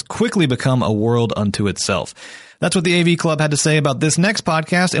High has quickly become a world unto itself. That's what the AV Club had to say about this next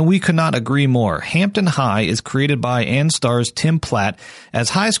podcast, and we could not agree more. Hampton High is created by and stars Tim Platt as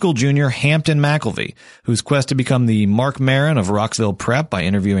high school junior Hampton McElvey, whose quest to become the Mark Maron of Rockville Prep by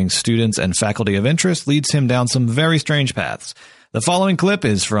interviewing students and faculty of interest leads him down some very strange paths. The following clip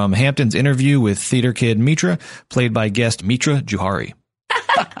is from Hampton's interview with theater kid Mitra, played by guest Mitra Juhari.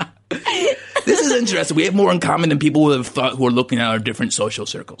 This is interesting. We have more in common than people would have thought who are looking at our different social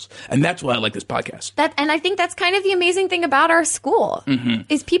circles. And that's why I like this podcast. And I think that's kind of the amazing thing about our school Mm-hmm.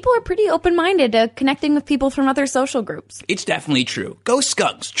 is people are pretty open-minded to connecting with people from other social groups. It's definitely true. Go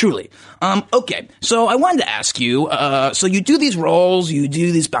Skunks, truly. Okay, so I wanted to ask you, so you do these roles, you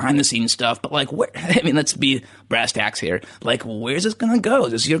do this behind-the-scenes stuff, but where, let's be brass tacks here. Where's this going to go?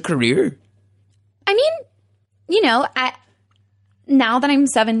 Is this your career? I mean, you know, now that I'm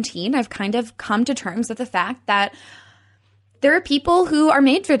 17, I've kind of come to terms with the fact that there are people who are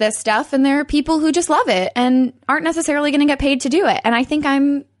made for this stuff and there are people who just love it and aren't necessarily going to get paid to do it. And I think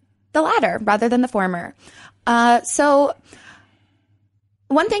I'm the latter rather than the former. So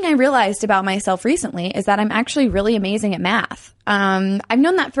one thing I realized about myself recently is that I'm actually really amazing at math. I've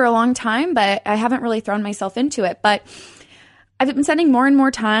known that for a long time, but I haven't really thrown myself into it. But I've been spending more and more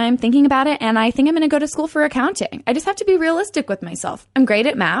time thinking about it, and I think I'm going to go to school for accounting. I just have to be realistic with myself. I'm great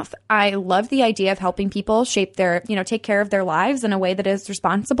at math. I love the idea of helping people shape their, take care of their lives in a way that is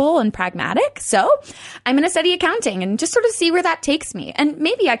responsible and pragmatic. So I'm going to study accounting and just sort of see where that takes me. And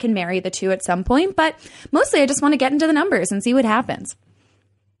maybe I can marry the two at some point, but mostly I just want to get into the numbers and see what happens.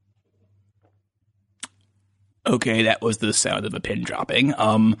 Okay, that was the sound of a pin dropping.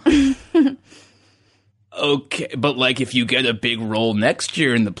 Okay, but like if you get a big role next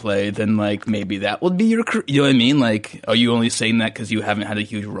year in the play, then like maybe that would be your, you know what I mean? Like, are you only saying that because you haven't had a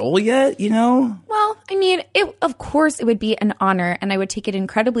huge role yet, Well, I mean, of course it would be an honor and I would take it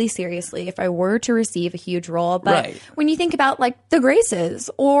incredibly seriously if I were to receive a huge role. But when you think about like the Graces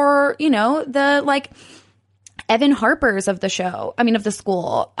or, the like Evan Harpers of the show, of the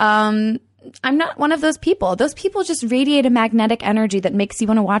school, I'm not one of those people. Those people just radiate a magnetic energy that makes you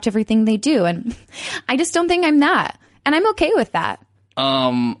want to watch everything they do. And I just don't think I'm that. And I'm okay with that.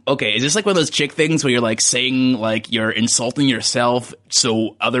 Okay. Is this like one of those chick things where you're like saying like you're insulting yourself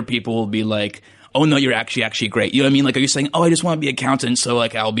so other people will be like, oh no, you're actually great. You know what I mean? Like, are you saying, oh, I just want to be an accountant. So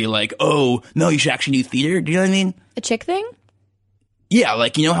like, I'll be like, oh no, you should actually do theater. Do you know what I mean? A chick thing? Yeah.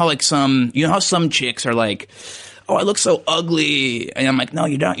 Like, how some chicks are like, oh, I look so ugly. And I'm like, no,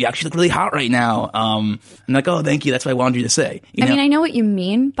 you don't. You actually look really hot right now. I'm like, oh, thank you. That's what I wanted you to say. I know what you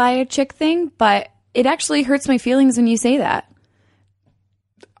mean by a chick thing, but it actually hurts my feelings when you say that.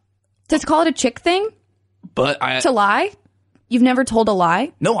 To call it a chick thing? To lie? You've never told a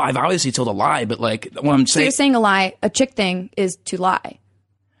lie? No, I've obviously told a lie, but like what I'm saying. So you're saying a lie, a chick thing is to lie.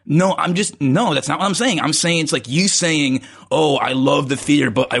 No, that's not what I'm saying. I'm saying it's like you saying, oh, I love the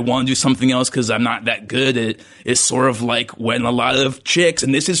theater, but I want to do something else because I'm not that good at it. It's sort of like when a lot of chicks,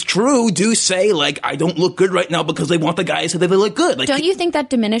 and this is true, do say like, I don't look good right now because they want the guys so they look good. Like, don't you think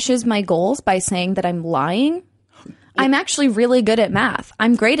that diminishes my goals by saying that I'm lying? I'm actually really good at math.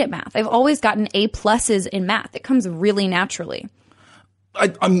 I'm great at math. I've always gotten A+ in math. It comes really naturally.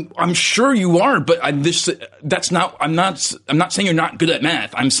 I'm sure you are, but I'm not saying you're not good at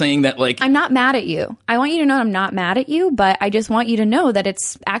math. I'm saying that like I'm not mad at you. I want you to know I'm not mad at you, but I just want you to know that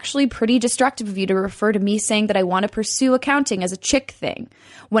it's actually pretty destructive of you to refer to me saying that I want to pursue accounting as a chick thing.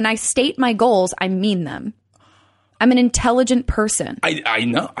 When I state my goals, I mean them. I'm an intelligent person. I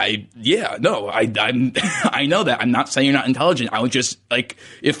know. I know that. I'm not saying you're not intelligent. I would just like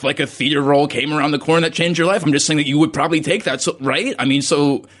if like a theater role came around the corner that changed your life. I'm just saying that you would probably take that. So right?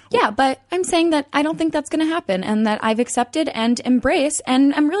 Yeah, but I'm saying that I don't think that's going to happen, and that I've accepted and embraced,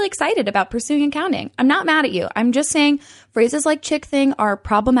 and I'm really excited about pursuing accounting. I'm not mad at you. I'm just saying phrases like chick thing are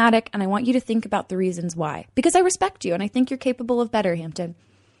problematic, and I want you to think about the reasons why, because I respect you and I think you're capable of better, Hampton.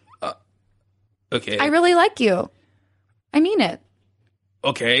 Okay. I really like you. I mean it.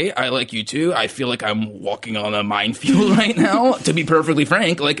 Okay, I like you too. I feel like I'm walking on a minefield right now, to be perfectly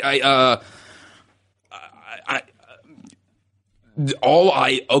frank. Like okay.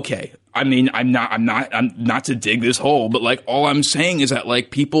 I'm not to dig this hole, but like all I'm saying is that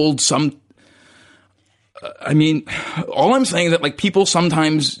like people all I'm saying is that like people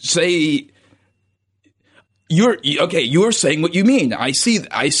sometimes say You're saying what you mean.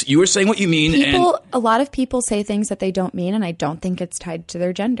 You are saying what you mean. A lot of people say things that they don't mean, and I don't think it's tied to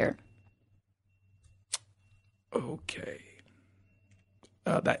their gender. Okay.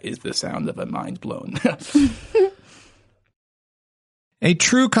 That is the sound of a mind blown. A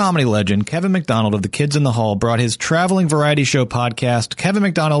true comedy legend, Kevin McDonald of The Kids in the Hall, brought his traveling variety show podcast, Kevin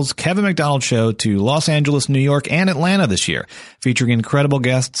McDonald's Kevin McDonald Show, to Los Angeles, New York, and Atlanta this year, featuring incredible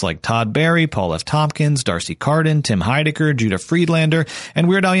guests like Todd Barry, Paul F. Tompkins, Darcy Carden, Tim Heidecker, Judah Friedlander, and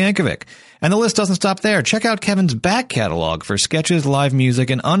Weird Al Yankovic. And the list doesn't stop there. Check out Kevin's back catalog for sketches, live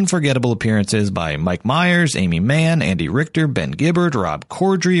music, and unforgettable appearances by Mike Myers, Amy Mann, Andy Richter, Ben Gibbard, Rob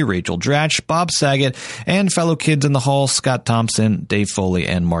Corddry, Rachel Dratch, Bob Saget, and fellow Kids in the Hall, Scott Thompson, Dave Foley,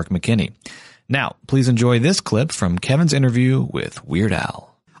 and Mark McKinney. Now, please enjoy this clip from Kevin's interview with Weird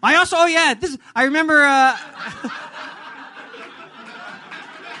Al. I remember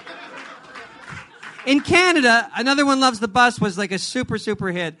in Canada, Another One Loves the Bus was like a super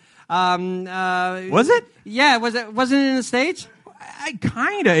hit. Was it? Yeah, wasn't it in the States?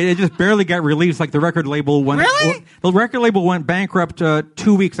 Kinda. It just barely got released. Like the record label went. Really? The record label went bankrupt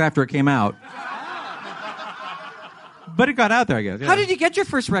 2 weeks after it came out. But it got out there, I guess. Yeah. How did you get your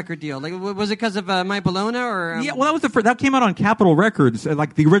first record deal? Like, was it because of My Bologna or? Yeah, well, that was the first. That came out on Capitol Records,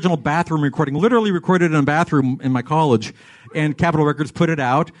 like the original bathroom recording. Literally recorded in a bathroom in my college, and Capitol Records put it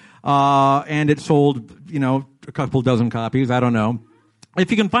out, and it sold, a couple dozen copies. I don't know. If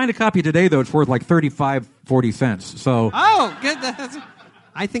you can find a copy today, though, it's worth like 35-40 cents. So. Oh, good.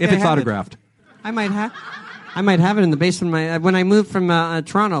 I think if I it's have autographed. It. I might have it in the basement. When I moved from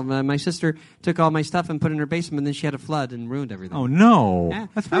Toronto, my sister took all my stuff and put it in her basement, and then she had a flood and ruined everything. Oh, no. Yeah,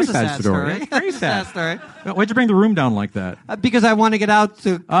 That's a that very was a sad story. story. Very sad. story. Why'd you bring the room down like that? Because I want to get out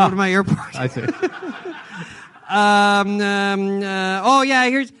to go to my airport. I see.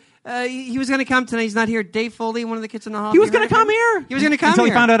 Here's... he was going to come tonight. He's not here. Dave Foley, one of the kids in the hall. He was going to come here? He was going to come Until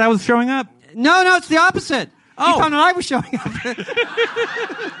here. he found out I was showing up? No, it's the opposite. Oh. He found out I was showing up.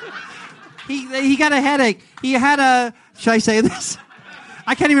 He got a headache. He had a... Should I say this?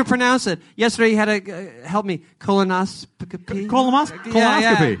 I can't even pronounce it. Yesterday he had a... help me. Colonoscopy? Colonoscopy?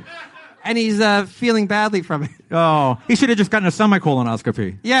 Yeah. And he's feeling badly from it. Oh, he should have just gotten a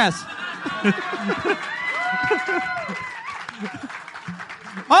semi-colonoscopy. Yes.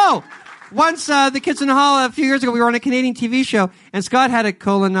 Oh, once the kids in the hall a few years ago, we were on a Canadian TV show, and Scott had a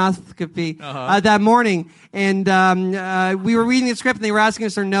colonoscopy that morning, and we were reading the script, and they were asking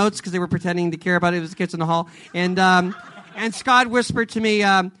us our notes because they were pretending to care about it. It was the kids in the hall, and Scott whispered to me,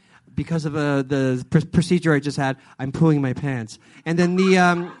 because of the procedure I just had, I'm pooing my pants, and then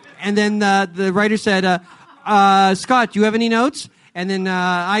the writer said, Scott, do you have any notes? And then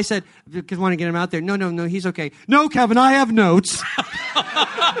I said, because I want to get him out there, no, he's okay. No, Kevin, I have notes.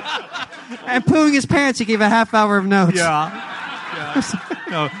 And pooing his pants, he gave a half hour of notes. Yeah.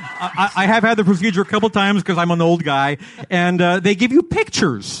 No, I have had the procedure a couple times because I'm an old guy, and they give you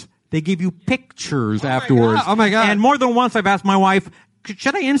pictures. Afterwards. Oh, my God. And more than once I've asked my wife,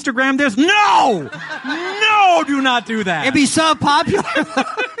 should I Instagram this? No! No, do not do that. It'd be so popular.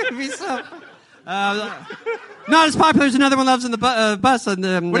 It'd be so... not as popular as Another One Loves on the Bus. What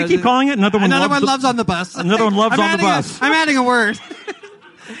do you keep calling it? Another One Loves on the Bus. Another One Loves on the Bus. I'm adding a word.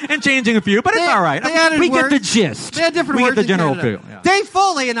 And changing a few, but it's all right. We get the gist. They had different we words. Get the general feel. Yeah. Dave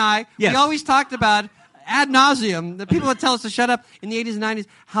Foley and I, yes. we always talked about ad nauseum. The people would tell us to shut up in the 80s and 90s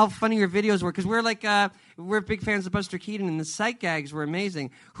how funny your videos were, because we're big fans of Buster Keaton, and the sight gags were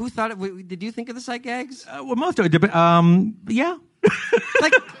amazing. Who thought it? Did you think of the sight gags? Well, most of it. Yeah.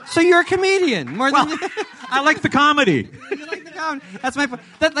 So you're a comedian more than I like the comedy. You like the comedy. That's my point.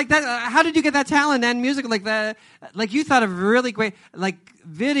 How did you get that talent and music like that? Like you thought of really great, like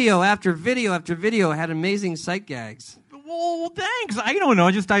video after video after video had amazing sight gags. Well, thanks. I don't know.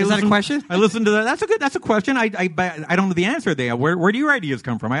 Is that a question? I listened to that. That's a question. I don't know the answer there. Where do your ideas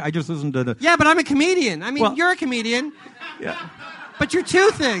come from? I just listened to the. Yeah, but I'm a comedian. I mean, you're a comedian. Yeah. But you're two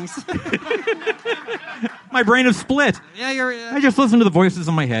things. My brain is split. Yeah, I just listen to the voices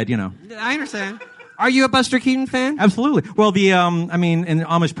in my head, I understand. Are you a Buster Keaton fan? Absolutely. Well, in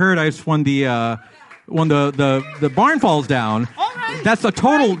Amish Paradise, when the barn falls down, that's a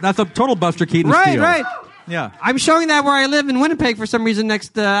total Buster Keaton steal. Right. Yeah. I'm showing that where I live in Winnipeg for some reason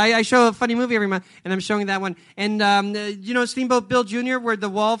next... I show a funny movie every month, and I'm showing that one. And Steamboat Bill Jr., where the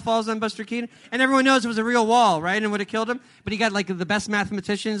wall falls on Buster Keaton? And everyone knows it was a real wall, right? And would have killed him. But he got, the best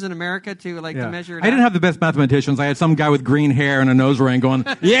mathematicans in America to measure it out. I didn't have the best mathematicians. I had some guy with green hair and a nose ring going,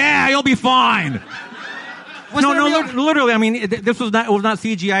 yeah, you'll be fine. Literally. I mean, this was not. It was not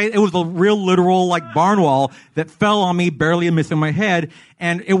CGI. It was a real, literal, barn wall that fell on me, barely missing my head.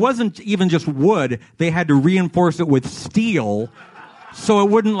 And it wasn't even just wood. They had to reinforce it with steel, so it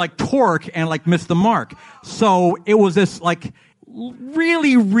wouldn't torque and miss the mark. So it was this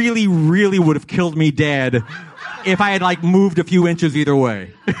really, really, really would have killed me dead if I had moved a few inches either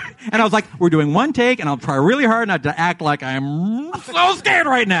way. And I was like, we're doing one take, and I'll try really hard not to act like I'm so scared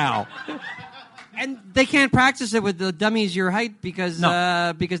right now. And they can't practice it with the dummies your height because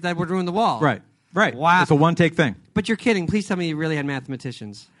that would ruin the wall. Right. Wow. It's a one-take thing. But you're kidding. Please tell me you really had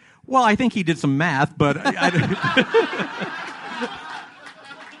mathematicians. Well, I think he did some math, but...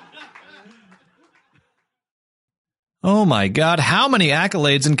 Oh my God, how many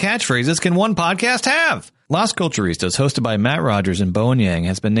accolades and catchphrases can one podcast have? Las Culturistas, hosted by Matt Rogers and Bowen Yang,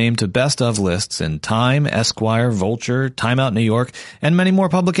 has been named to best of lists in Time, Esquire, Vulture, Time Out New York, and many more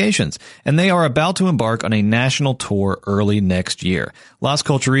publications. And they are about to embark on a national tour early next year. Las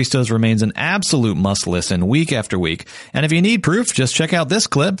Culturistas remains an absolute must-listen week after week. And if you need proof, just check out this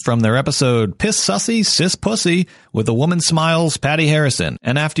clip from their episode Piss Sussy, Sis Pussy with A Woman Smiles, Patty Harrison.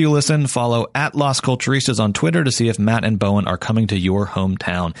 And after you listen, follow at Las Culturistas on Twitter to see if Matt and Bowen are coming to your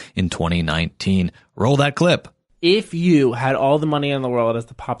hometown in 2019. Roll that clip. If you had all the money in the world as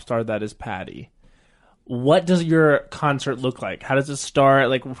the pop star that is Patty, what does your concert look like? How does it start?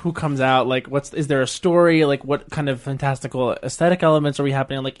 Like, who comes out? Like, is there a story? Like, what kind of fantastical aesthetic elements are we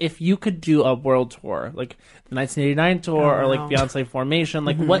happening? Like, if you could do a world tour, like the 1989 tour or like Beyonce Formation,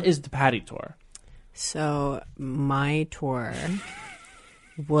 like what is the Patty tour? So my tour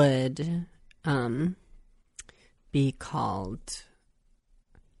would be called...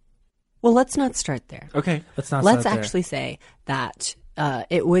 Well, let's not start there. Okay, let's actually say that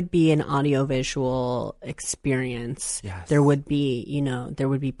it would be an audiovisual experience. Yes. There would be, there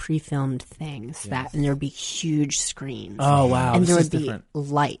would be pre-filmed things and there would be huge screens. Oh wow! And there would be different.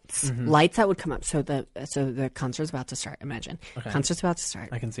 Lights that would come up. So the concert's about to start. Imagine concert's about to start.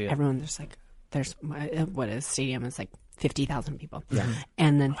 I can see it. Everyone there's what is stadium is like 50,000 people. Yeah.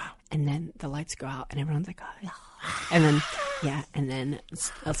 And then the lights go out and everyone's like, oh. And then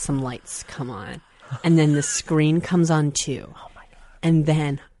some lights come on, and then the screen comes on too. Oh my god! And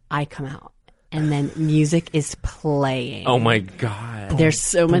then I come out, and then music is playing. Oh my god! There's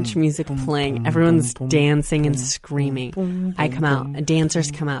so much music playing. Everyone's dancing and screaming. I come out.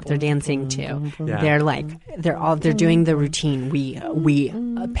 Dancers come out. They're dancing too. Yeah. They're doing the routine. We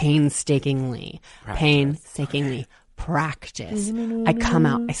painstakingly practice. I come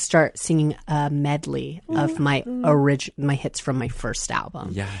out. I start singing a medley of my hits from my first album.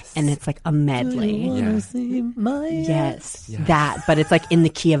 Yes, and it's like a medley. Yes, that. But it's like in the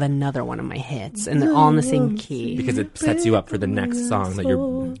key of another one of my hits, and they're all in the same key because it sets you up for the next song that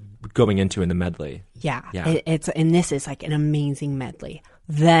you're going into in the medley. Yeah. And this is like an amazing medley.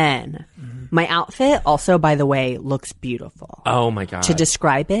 Then my outfit also, by the way, looks beautiful. Oh my god! To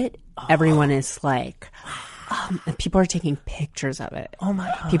describe it, everyone is like. People are taking pictures of it. Oh my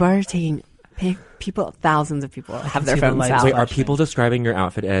god! People are taking thousands of people have their phones out. Wait, are people describing your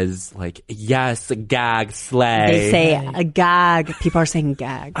outfit as like, yes, a gag, slay? They say a gag. People are saying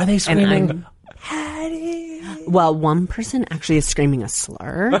gag. Are they screaming? Patty. Well, one person actually is screaming a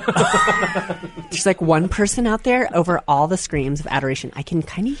slur. There's like one person out there over all the screams of adoration. I can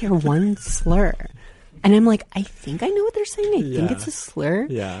kind of hear one slur. And I'm like, I think I know what they're saying. I think it's a slur.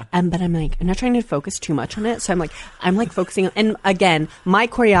 Yeah. But I'm like, I'm not trying to focus too much on it. So I'm like focusing on, and again, my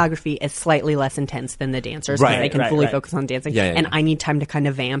choreography is slightly less intense than the dancers. Right. I can fully focus on dancing. Yeah. And I need time to kind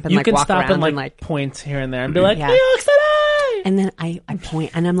of vamp and you like can walk stop around and like point here and there and be like, New York City! And then I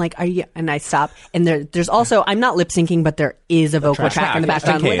point and I'm like, are you? And I stop. And there's also, I'm not lip syncing, but there is a vocal track in the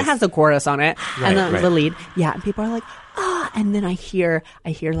background. It has the chorus on it and the lead. Yeah. And people are like, ah. And then I hear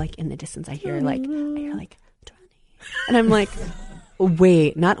like in the distance, I hear like, and I'm like,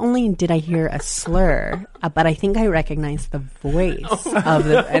 wait, not only did I hear a slur, but I think I recognize the voice of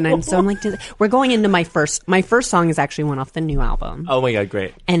the, and I'm like, we're going into my first song is actually one off the new album. Oh my god,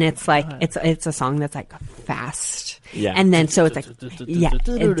 great. And it's like, it's a song that's like fast. Yeah. And then, so it's like, yeah.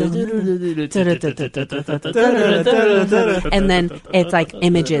 And then it's like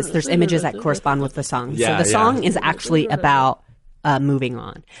images. There's images that correspond with the song. Yeah, so the song is actually about moving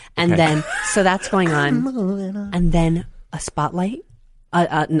on. And then, so that's going on. And then a spotlight,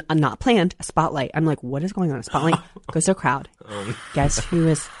 not planned, a spotlight. I'm like, what is going on? A spotlight goes to a crowd. Guess who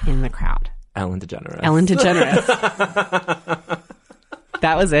is in the crowd? Ellen DeGeneres.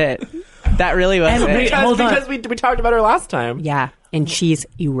 That was it. That really was it. Because we talked about her last time. Yeah. And she's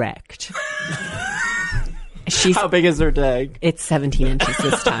erect. How big is her tag? It's 17 inches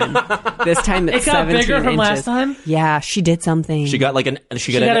this time. This time it's 17 inches. It got bigger from last time? Yeah, she did something. She got like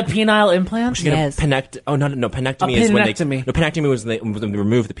she got a penile implant? She got a penectomy is when penectomy was when they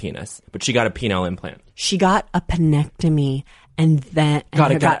removed the penis, but she got a penile implant. She got a penectomy and then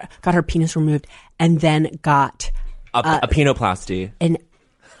got her penis removed and then got a penoplasty.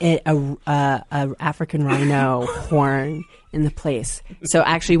 A African rhino horn in the place. So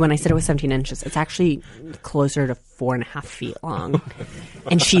actually, when I said it was 17 inches, it's actually closer to 4.5 feet long.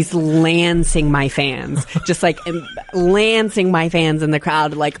 And she's lancing my fans, just like lancing my fans in the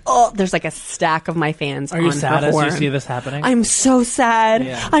crowd. Like, oh, there's like a stack of my fans. Are you sad as horn. you see this happening? I'm so sad.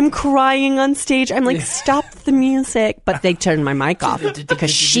 Yeah. I'm crying on stage. I'm like, stop the music. But they turned my mic off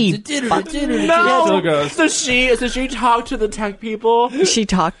because she. No. So she talked to the tech people. She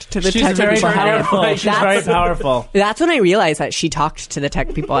talked to the She's tech very people. powerful. She's very powerful. That's when I realized that she talked to the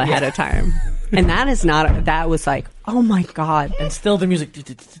tech people ahead of time. And that was like, oh my God. And still the music.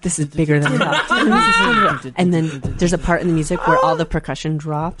 This is bigger than that. And then there's a part in the music where all the percussion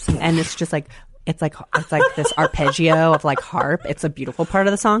drops and it's just like, it's like this arpeggio of like harp. It's a beautiful part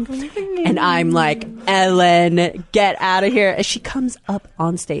of the song. And I'm like, Ellen, get out of here. And she comes up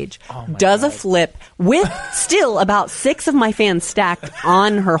on stage, does a flip with still about 6 of my fans stacked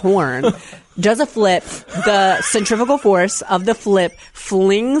on her horn. Does a flip, the centrifugal force of the flip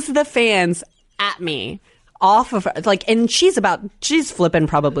flings the fans at me. Off of her, like, and she's flipping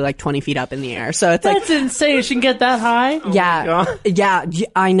probably like 20 feet up in the air. So it's That's insane. She can get that high? yeah,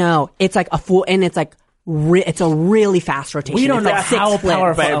 I know. It's like a full, and it's like, it's a really fast rotation. We don't it's know like how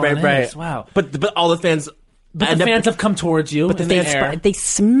powerful Right. Ellen is. Wow. But all the fans. But the fans have come towards you in the air. They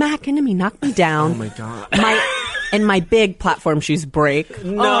smack into me, knock me down. Oh my God. My big platform shoes break.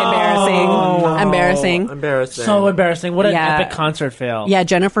 No. Embarrassing. So embarrassing. What an epic concert fail. Yeah,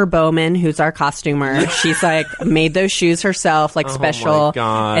 Jennifer Bowman, who's our costumer, she's like made those shoes herself, like special. my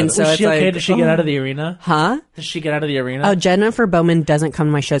God. And so Was it's she okay? like, Does she get out of the arena? Huh? Does she get out of the arena? Oh, Jennifer Bowman doesn't come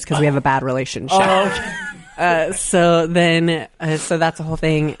to my shows because we have a bad relationship. So that's the whole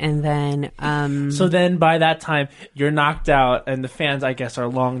thing, and then so then by that time you're knocked out, and the fans, I guess, are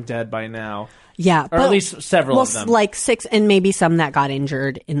long dead by now. Yeah, or at least several of them, like 6, and maybe some that got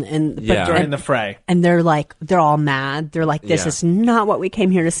injured during the fray. And they're all mad. They're like, "This is not what we came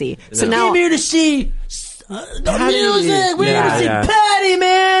here to see." So now came here to see the music. We're here to see Patty,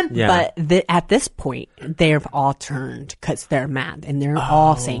 man. Yeah. But at this point, they've all turned because they're mad, and they're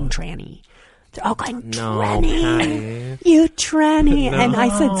all saying tranny. They're all going, tranny, you tranny. And I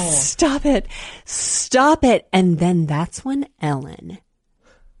said, stop it. And then that's when Ellen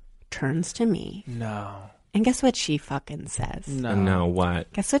turns to me. No. And guess what she fucking says? No,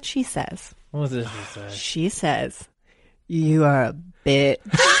 what? Guess what she says? What was it she said? She says, you are a bitch.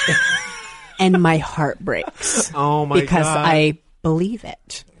 And my heart breaks. Oh my because God. I believe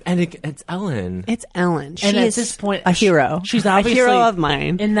it. And it's Ellen. It's Ellen. She And at is this point, a hero. She's a obviously hero of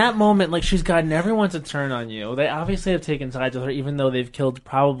mine. In that moment, like, she's gotten everyone to turn on you. They obviously have taken sides with her, even though they've killed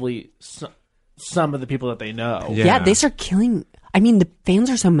probably some of the people that they know. Yeah, they start killing. I mean, the fans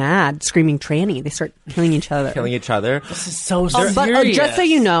are so mad, screaming tranny. They start killing each other. This is so serious. But just so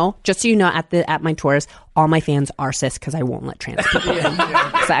you know, at my tours, all my fans are cis because I won't let trans people in.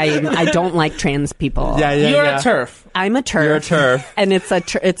 'Cause I don't like trans people. You're a TERF. I'm a TERF. You're a TERF. And it's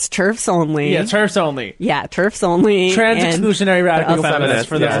TERFs only. Yeah, TERFs only. Yeah, TERFs only. Trans and exclusionary radical they're feminists,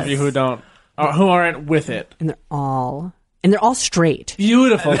 for those of you who aren't with it. And they're all straight.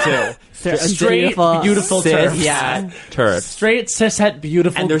 Beautiful too. Straight, beautiful cis, TERFs. yeah. TERFs. Straight, cishet,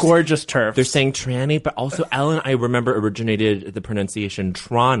 beautiful, gorgeous TERFs. They're saying tranny, but also Ellen, I remember, originated the pronunciation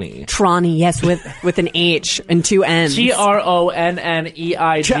Tronny. Tronny, yes, with an H and 2 N's. TRONNEIGH.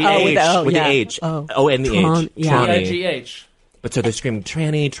 With the H. O and the H. T-I-G-H. But so they're screaming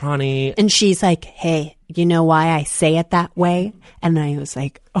tranny, Tronny. And she's like, hey, you know why I say it that way? And I was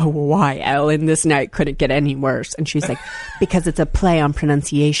like, oh, why, Ellen? This night couldn't get any worse. And she's like, because it's a play on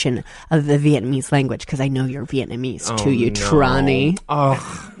pronunciation of the Vietnamese language, because I know you're Vietnamese too, you Tronny.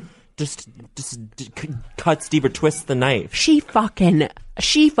 Oh, just cuts deeper, twists the knife. She fucking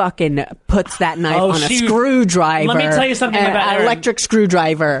puts that knife on a screwdriver. Let me tell you something about an Ellen. electric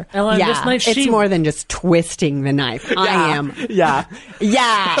screwdriver. Ellen, yeah, this night it's more than just twisting the knife. I am. Yeah.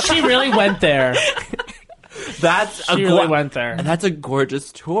 She really went there. She really went there. And that's a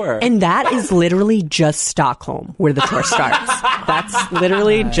gorgeous tour. And that is literally just Stockholm, where the tour starts. That's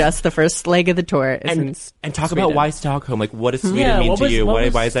literally just the first leg of the tour. And talk about why Stockholm. Like, what does Sweden mean to you?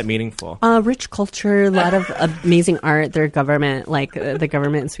 Why is that meaningful? Rich culture, a lot of amazing art. Their government, like the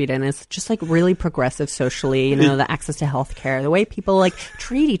government in Sweden, is just like really progressive socially. You know, the access to healthcare, the way people like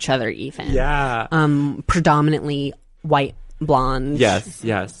treat each other, even. Yeah. Predominantly white, blonde. Yes.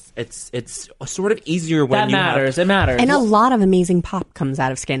 It's sort of easier when It matters. And a lot of amazing pop comes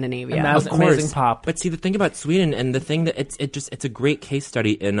out of Scandinavia. Of course. Amazing pop. But see, the thing about Sweden, and the thing that it's a great case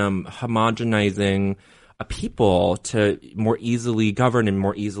study in homogenizing a people to more easily govern and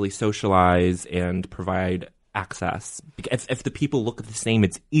more easily socialize and provide access. If the people look the same,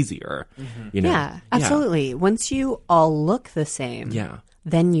 it's easier. You know? Yeah, absolutely. Yeah. Once you all look the same,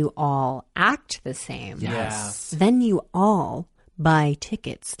 then you all act the same. Yes. Then you all buy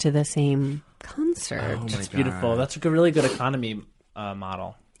tickets to the same concert. Oh, It's beautiful. That's a really good economy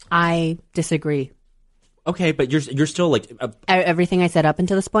model. I disagree. Okay, but you're still like everything I said up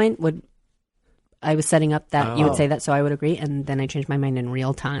until this point I was setting up that you would say that, so I would agree, and then I changed my mind in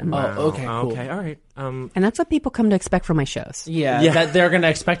real time. Wow. Oh, okay, cool. Okay, all right. And that's what people come to expect from my shows. Yeah. That they're going to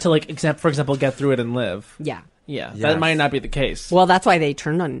expect to, like, for example, get through it and live. Yeah. Yeah, that might not be the case. Well, that's why they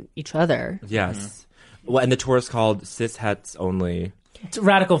turned on each other. Yes. Well, and the tour is called Cishets Only. It's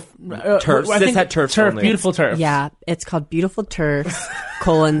radical turf. Cishet turfs turf, only. Beautiful turf. Yeah, it's called Beautiful Turfs,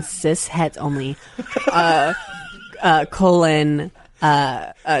 Cishets Only,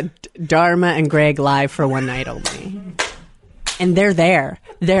 Dharma and Greg live for one night only. And they're there.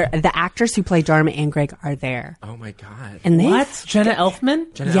 The actors who play Dharma and Greg are there. Oh my god! And what? Jenna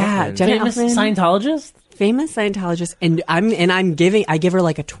Elfman? Jenna Elfman. Famous Scientologist? famous Scientologist, and I give her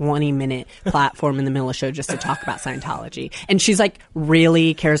like a 20-minute platform in the middle of the show just to talk about Scientology. And she's like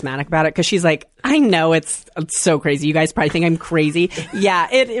really charismatic about it because she's like, I know it's so crazy. You guys probably think I'm crazy. Yeah,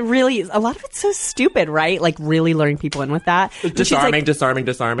 it really is. A lot of it's so stupid, right? Like really luring people in with that. Disarming.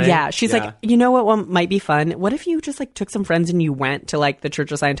 Yeah, she's like, you know what might be fun? What if you just like took some friends and you went to like the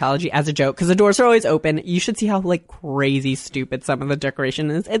Church of Scientology as a joke? Because the doors are always open. You should see how like crazy stupid some of the decoration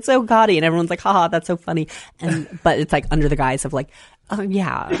is. It's so gaudy, and everyone's like, haha, that's so funny. But it's like under the guise of like, oh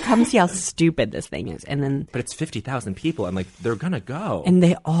yeah, come see how stupid this thing is. And then, but it's 50,000 people. I'm like, they're gonna go, and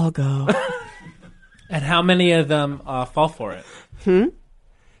they all go. And how many of them fall for it?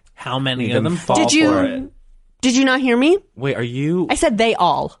 How many of them fall for it? Did you not hear me? Wait, are you? I said they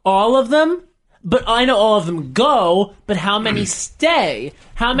all. All of them? But I know all of them go, but how many stay?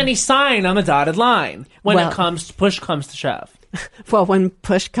 How many sign on the dotted line when push comes to shove? Well, when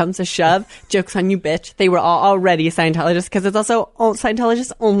push comes to shove, joke's on you, bitch. They were all already Scientologists because it's also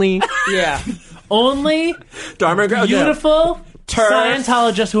Scientologists only. Yeah. Only beautiful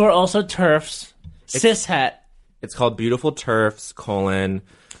Scientologists who are also TERFs. Cishet. It's called Beautiful TERFs, Cishet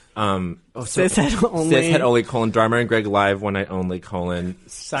only. Cishet only, Dharma and Greg live one night only,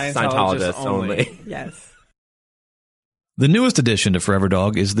 Scientologists only. Yes. The newest addition to Forever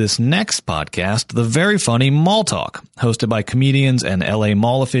Dog is this next podcast, The Very Funny Mall Talk, hosted by comedians and LA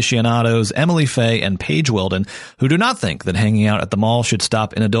mall aficionados Emily Faye and Paige Weldon, who do not think that hanging out at the mall should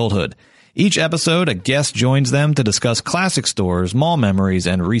stop in adulthood. Each episode, a guest joins them to discuss classic stores, mall memories,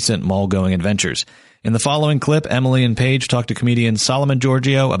 and recent mall-going adventures. In the following clip, Emily and Paige talk to comedian Solomon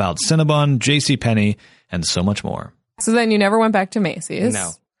Giorgio about Cinnabon, JCPenney, and so much more. So then you never went back to Macy's?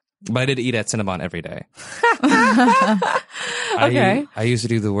 No. But I did eat at Cinnabon every day. Okay. I used to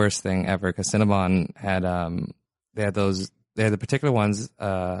do the worst thing ever because Cinnabon had, they had the particular ones,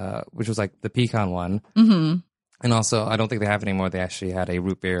 which was like the pecan one. Mm-hmm. And also, I don't think they have it anymore. They actually had a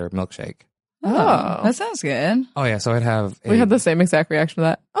root beer milkshake. Oh, that sounds good. Oh, yeah. So I'd have... We had the same exact reaction to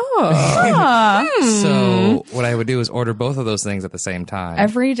that. Oh. So what I would do is order both of those things at the same time.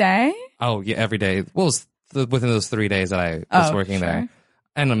 Every day? Oh, yeah, every day. Well, it was within those 3 days that I was working there.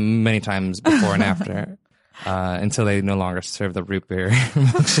 And many times before and after. Until they no longer serve the root beer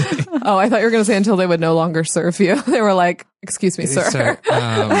milkshake. Oh, I thought you were going to say until they would no longer serve you. They were like, excuse me, sir.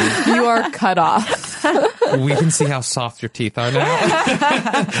 You are cut off. We can see how soft your teeth are now.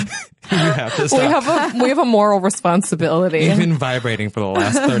 You have to stop. We have a moral responsibility. You've been vibrating for the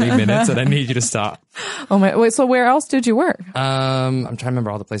last 30 minutes and I need you to stop. Oh my, wait, so where else did you work? I'm trying to remember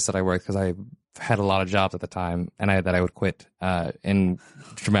all the places that I worked because I had a lot of jobs at the time and that I would quit in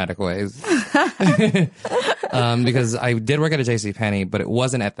dramatic ways. Because I did work at a JCPenney, but it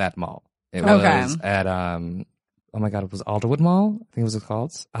wasn't at that mall. It was at oh my god, it was Alderwood Mall, I think it was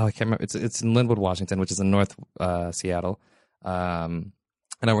called. Oh, I can't remember. It's in Linwood, Washington, which is in North Seattle.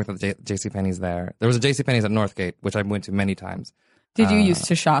 And I worked at the JCPenney's there. There was a JCPenney's at Northgate, which I went to many times. Did you used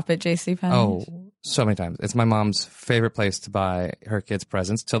to shop at JCPenney? Oh, so many times. It's my mom's favorite place to buy her kids'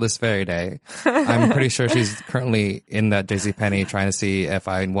 presents till this very day. I'm pretty sure she's currently in that JCPenney trying to see if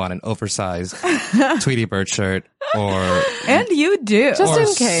I want an oversized Tweety Bird shirt and you do. Just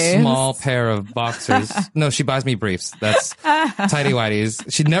in case. Small pair of boxers. No, she buys me briefs. That's tighty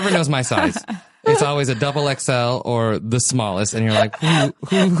whities. She never knows my size. It's always a double XL or the smallest, and you're like, who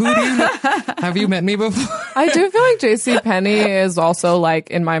do you know? Have you met me before? I do feel like JCPenney is also like,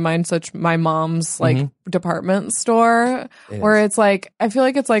 in my mind, such my mom's like department store, where it's like, I feel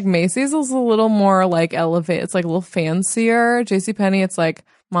like it's like Macy's is a little more like elevated. It's like a little fancier. JCPenney, it's like,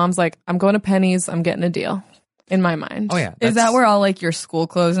 mom's like, I'm going to Penny's, I'm getting a deal. In my mind. Oh yeah. Is that where all like your school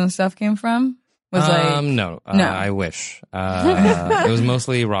clothes and stuff came from? No. I wish. It was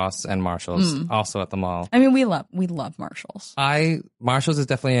mostly Ross and Marshalls, also at the mall. I mean, we love Marshalls. Marshalls is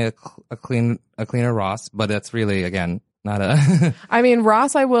definitely a cleaner Ross, but that's really, again, not a. I mean,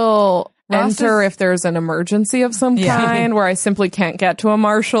 Ross, I will enter if there's an emergency of some kind where I simply can't get to a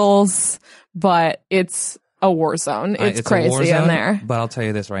Marshalls, but it's a war zone. It's crazy in there. But I'll tell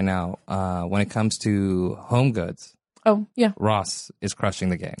you this right now: when it comes to home goods, oh yeah, Ross is crushing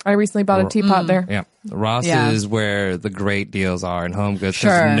the game. I recently bought a teapot there. Yeah, Ross is where the great deals are in home goods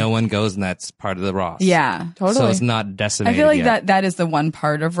because no one goes, and that's part of the Ross. Yeah, totally. So it's not decimated. I feel like yet. that is the one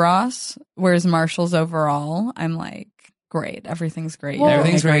part of Ross, whereas Marshalls overall, I'm like, great, everything's great. Well,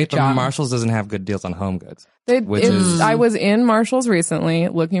 everything's great, but Marshalls doesn't have good deals on home goods. I was in Marshalls recently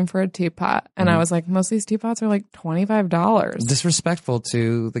looking for a teapot, and I was like, most of these teapots are like $25. Disrespectful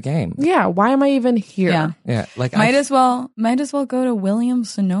to the game. Yeah, why am I even here? Yeah, like might as well go to Williams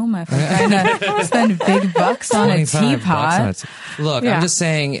Sonoma if we're going to spend big bucks on a teapot. Look, I'm just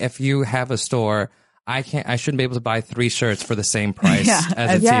saying, if you have a store, I shouldn't be able to buy 3 shirts for the same price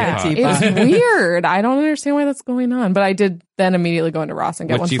as a teapot. It's weird. I don't understand why that's going on. But I did then immediately go into Ross and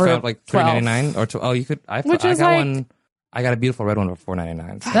get one for $3.99 or you could. I got one. I got a beautiful red one for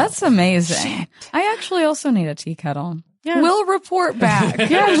 $4.99. That's amazing. Shit. I actually also need a tea kettle. Yeah. We'll report back.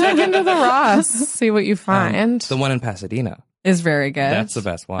 Yeah, check into the Ross. See what you find. The one in Pasadena is very good. That's the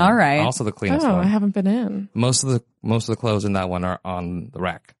best one. All right. Also the cleanest one. I haven't been in. Most of the clothes in that one are on the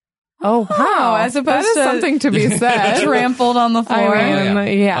rack. Oh, wow. As opposed to something to be said. Trampled on the floor.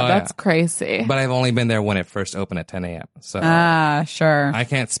 That's crazy. But I've only been there when it first opened at 10 a.m. So sure. I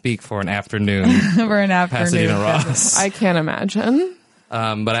can't speak for an afternoon. For an afternoon. Pasadena Ross. I can't imagine.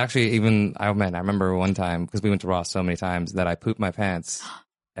 But actually, I remember one time, because we went to Ross so many times, that I pooped my pants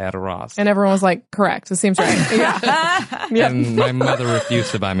at a Ross. And everyone was like, correct. It seems right. Yeah. And my mother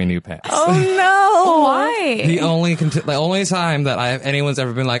refused to buy me new pants. Oh, no. Why? The only time that anyone's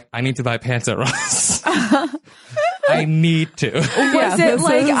ever been like, I need to buy pants at Ross. I need to. Was it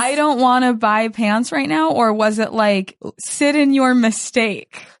like, I don't want to buy pants right now? Or was it like, sit in your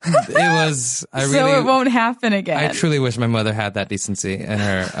mistake? It was, so it won't happen again. I truly wish my mother had that decency in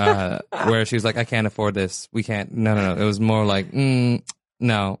her, where she was like, I can't afford this. We can't. No. It was more like,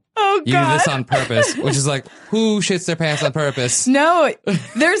 no. Oh, you God. do this on purpose, which is like, who shits their pants on purpose? No,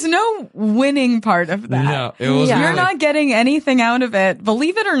 there's no winning part of that. No, it was. You're not getting anything out of it,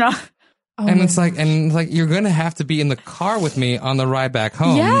 believe it or not. And it's like, you're going to have to be in the car with me on the ride back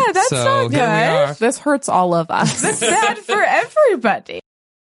home. Yeah, that's so not good. Here we are. This hurts all of us. That's bad for everybody.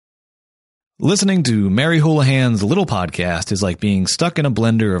 Listening to Mary Houlihan's Little Podcast is like being stuck in a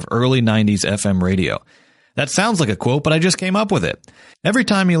blender of early 90s FM radio. That sounds like a quote, but I just came up with it. Every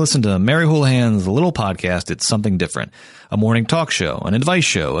time you listen to Mary Houlihan's Little Podcast, it's something different. A morning talk show, an advice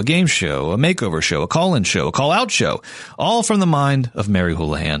show, a game show, a makeover show, a call-in show, a call-out show, all from the mind of Mary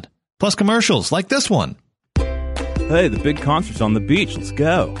Houlihan. Plus commercials like this one. Hey, the big concert's on the beach. Let's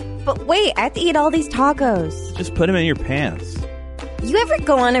go. But wait, I have to eat all these tacos. Just put them in your pants. You ever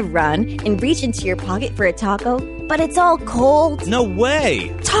go on a run and reach into your pocket for a taco, but it's all cold? No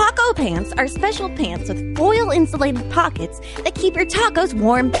way! Taco pants are special pants with foil-insulated pockets that keep your tacos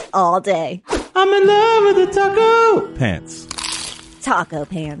warm all day. I'm in love with the taco pants. Taco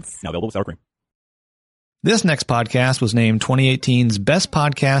pants. Now available with sour cream. This next podcast was named 2018's Best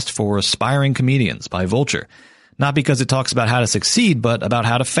Podcast for Aspiring Comedians by Vulture. Not because it talks about how to succeed, but about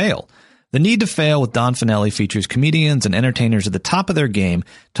how to fail. The Need to Fail with Don Finelli features comedians and entertainers at the top of their game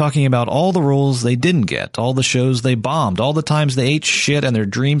talking about all the roles they didn't get, all the shows they bombed, all the times they ate shit and their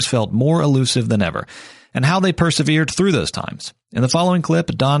dreams felt more elusive than ever, and how they persevered through those times. In the following clip,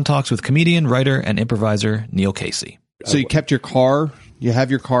 Don talks with comedian, writer, and improviser Neil Casey. So you kept your car? You have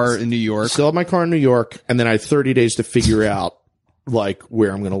your car in New York? Still have my car in New York, and then I had 30 days to figure out like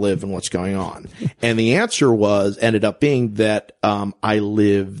where I'm going to live and what's going on. And the answer ended up being that I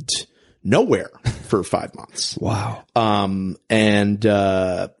lived nowhere for 5 months. Wow. I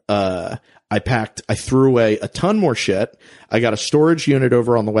threw away a ton more shit. I got a storage unit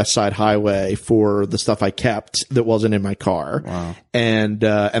over on the West Side Highway for the stuff I kept that wasn't in my car. Wow. And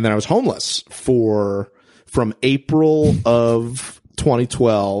then I was homeless from April of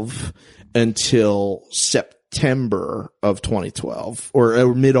 2012 until September of 2012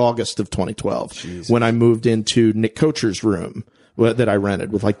 or mid-August of 2012. Jeez. When I moved into Nick Kocher's room that I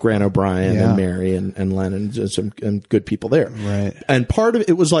rented with like Grant O'Brien and Mary and Len and some good people there. Right. And part of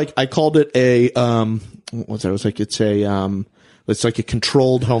it was like, I called it it's like a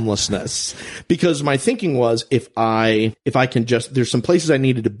controlled homelessness, because my thinking was if I can just, there's some places I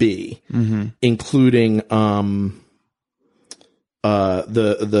needed to be, including,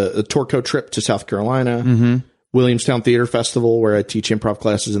 the Torco trip to South Carolina, Williamstown Theater Festival, where I teach improv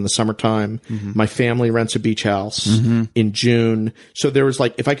classes in the summertime. My family rents a beach house in June. So there was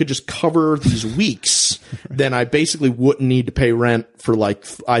like, if I could just cover these weeks, then I basically wouldn't need to pay rent for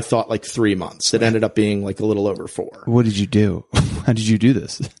I thought 3 months. It ended up being like a little over 4. What did you do? How did you do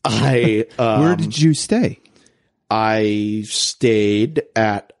this? Where did you stay? I stayed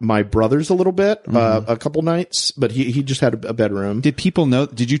at my brother's a little bit, a couple nights, but he just had a bedroom. Did people know?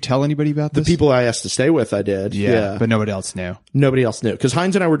 Did you tell anybody about this? The people I asked to stay with, I did. Yeah. But nobody else knew. Nobody else knew. Because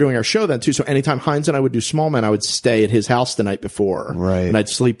Heinz and I were doing our show then too. So anytime Heinz and I would do Small Men, I would stay at his house the night before. Right. And I'd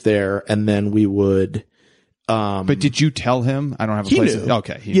sleep there, and then we would. But did you tell him? I don't have a place. Knew.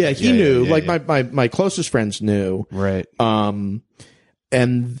 Okay. He knew. My closest friends knew. Right.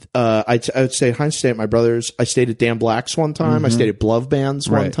 I would say Heinz stay at my brother's. I stayed at Dan Black's one time. I stayed at Glove Band's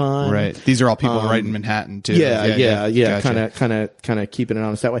one time. Right. These are all people right in Manhattan too. Yeah. Gotcha. Kind of keeping it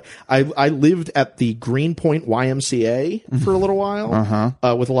honest that way. I lived at the Greenpoint YMCA for a little while.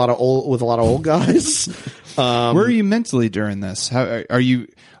 With a lot of old guys. Where are you mentally during this? How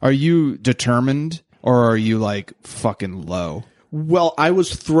are you determined, or are you like fucking low? Well, I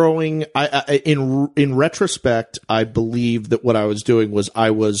was throwing. In retrospect, I believe that what I was doing was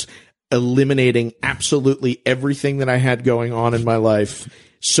I was eliminating absolutely everything that I had going on in my life,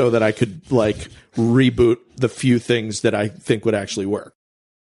 so that I could like reboot the few things that I think would actually work.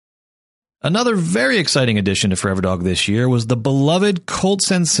 Another very exciting addition to Forever Dog this year was the beloved cult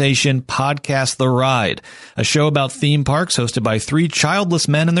sensation Podcast The Ride, a show about theme parks hosted by 3 childless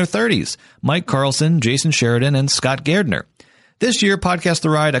men in their 30s, Mike Carlson, Jason Sheridan, and Scott Gardner. This year, Podcast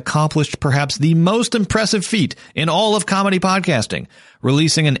The Ride accomplished perhaps the most impressive feat in all of comedy podcasting,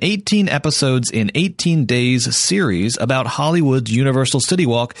 releasing an 18 episodes in 18 days series about Hollywood's Universal City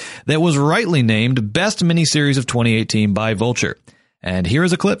Walk that was rightly named Best Miniseries of 2018 by Vulture. And here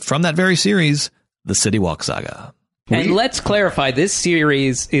is a clip from that very series, The City Walk Saga. And let's clarify, this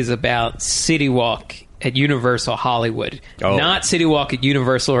series is about City Walk at Universal Hollywood, not City Walk at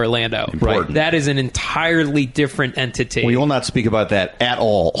Universal Orlando. Important. Right. That is an entirely different entity. We will not speak about that at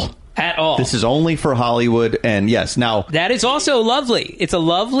all. At all. This is only for Hollywood, and yes, now... That is also lovely. It's a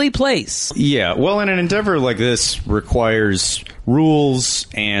lovely place. Yeah, well, and an endeavor like this requires rules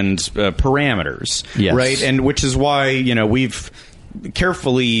and parameters, yes. Right? And which is why, we've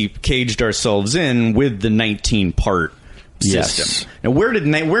carefully caged ourselves in with the 19-part system. Yes. Now, where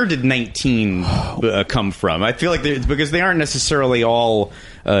did 19 come from? I feel like because they aren't necessarily all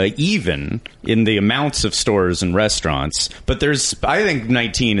even in the amounts of stores and restaurants, but I think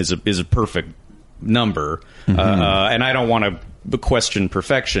 19 is a perfect number, and I don't want to question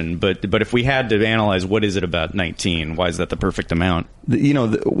perfection, but if we had to analyze what is it about 19, why is that the perfect amount?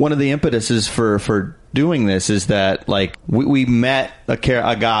 One of the impetuses for doing this is that like we met a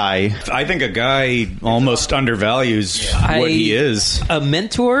guy. I think a guy almost undervalues what he is. A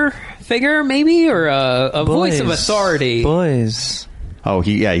mentor figure, maybe, or a voice of authority. Boys. Oh,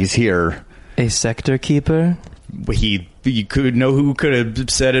 he's here. A sector keeper. You could know who could have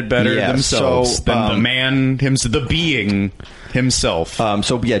said it better themselves than the man, the being himself.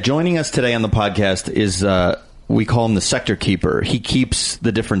 Joining us today on the podcast is we call him the sector keeper. He keeps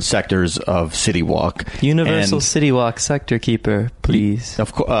the different sectors of City Walk. Universal City Walk sector keeper, please.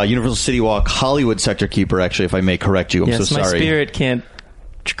 Of course, Universal City Walk Hollywood sector keeper. Actually, if I may correct you, I'm so sorry. My spirit can't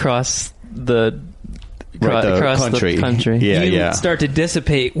cross the country. You start to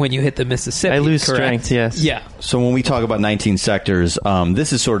dissipate when you hit the Mississippi. I lose correct? strength, yes. Yeah. So when we talk about 19 sectors,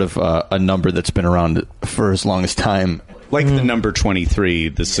 this is sort of a number that's been around for as long as time. Like the number 23,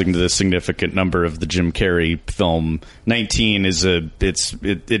 the significant number of the Jim Carrey film, 19 is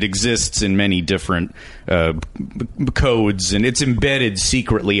it exists in many different codes, and it's embedded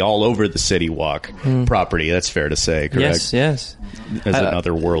secretly all over the City Walk property. That's fair to say, correct? Yes. As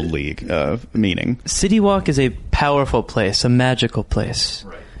another worldly meaning. City Walk is a powerful place, a magical place.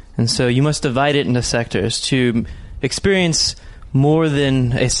 Right. And so you must divide it into sectors. To experience more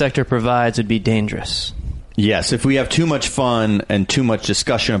than a sector provides would be dangerous. Yes, if we have too much fun and too much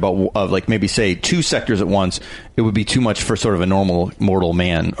discussion about, like maybe say 2 sectors at once, it would be too much for sort of a normal mortal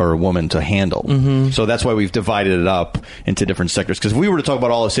man or woman to handle. So that's why we've divided it up into different sectors. Because if we were to talk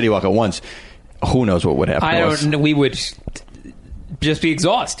about all of City Walk at once, who knows what would happen to us. We would just be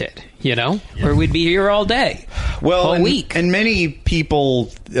exhausted, or we'd be here all day. Well, all week. And many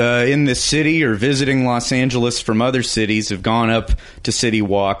people in this city or visiting Los Angeles from other cities have gone up to City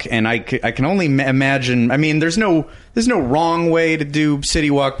Walk, and I can only imagine. I mean, there's no wrong way to do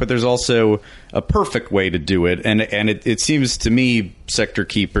City Walk, but there's also a perfect way to do it, and it seems to me, Sector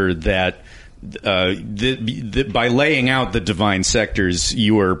Keeper, that by laying out the divine sectors,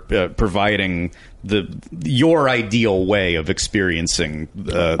 you are providing your ideal way of experiencing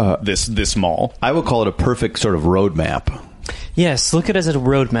this mall. I would call it a perfect sort of roadmap. Yes, look at it as a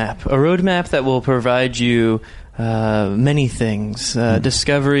roadmap. A roadmap that will provide you many things.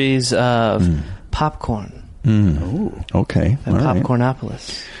 Discoveries of popcorn. Oh, okay. At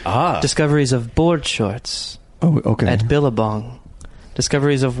Popcornopolis. Discoveries of board shorts. Oh, okay. At Billabong.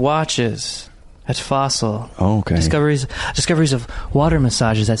 Discoveries of watches at Fossil. Oh, okay. Discoveries of water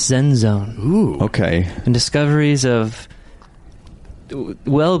massages at Zen Zone. Ooh. Okay. And discoveries of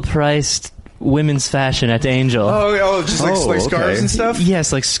well-priced women's fashion at Angel. Just like scarves and stuff?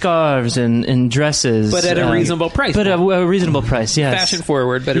 Yes, like scarves and dresses. But at a reasonable price. But a reasonable price, yes. Fashion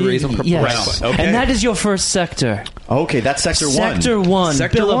forward, but a reasonable price. Okay. And that is your first sector. Okay, that's Sector 1. Sector 1,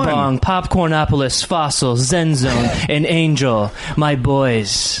 Billabong, Popcornopolis, Fossil, Zen Zone, and Angel, my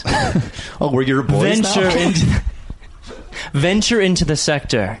boys. We're your boys Venture into the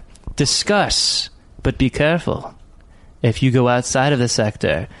sector. Discuss, but be careful. If you go outside of the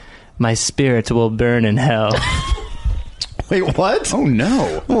sector, my spirit will burn in hell. Wait, what? Oh,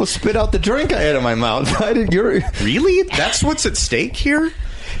 no. Well, spit out the drink I had in my mouth. Really? That's what's at stake here?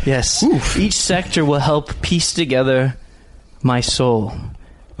 Yes. Oof. Each sector will help piece together my soul.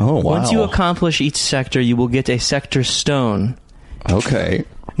 Oh, wow. Once you accomplish each sector, you will get a sector stone. Okay.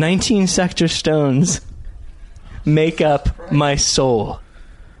 19 sector stones make up my soul.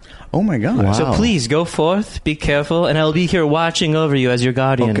 Oh my God! Wow. So please go forth, be careful, and I'll be here watching over you as your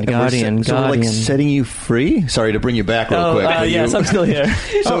guardian. Okay, guardian. So we're like setting you free. Sorry to bring you back real quick. Yes, I'm still here.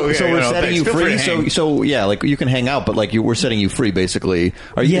 So we're setting you free. So yeah, like you can hang out, but like we're setting you free basically.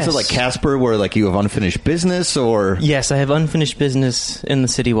 Are you is it like Casper, where like you have unfinished business, or? Yes, I have unfinished business in the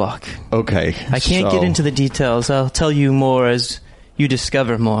City Walk. Okay, I can't get into the details. I'll tell you more as you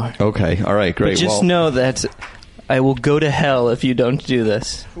discover more. Okay, all right, great. But just know that I will go to hell if you don't do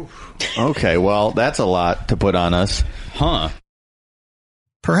this. Okay, well, that's a lot to put on us. Huh.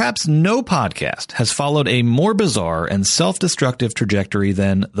 Perhaps no podcast has followed a more bizarre and self-destructive trajectory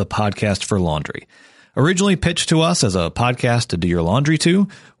than the podcast for laundry. Originally pitched to us as a podcast to do your laundry to,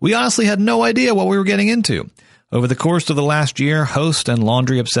 we honestly had no idea what we were getting into. Over the course of the last year, host and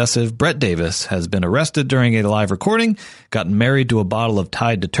laundry obsessive Brett Davis has been arrested during a live recording, gotten married to a bottle of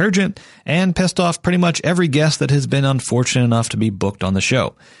Tide detergent, and pissed off pretty much every guest that has been unfortunate enough to be booked on the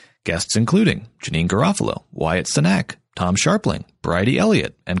show. Guests including Janine Garofalo, Wyatt Cenac, Tom Sharpling, Bridie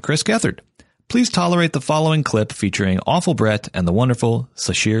Elliott, and Chris Gethard. Please tolerate the following clip featuring Awful Brett and the wonderful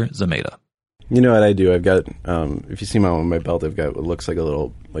Sashir Zameda. You know what I do? I've got, if you see my belt, I've got what looks like a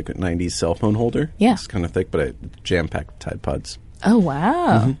little, like a 90s cell phone holder. Yeah. It's kind of thick, but I jam-packed Tide Pods. Oh,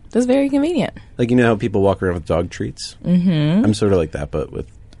 wow. Mm-hmm. That's very convenient. Like, you know how people walk around with dog treats? Mm-hmm. I'm sort of like that, but with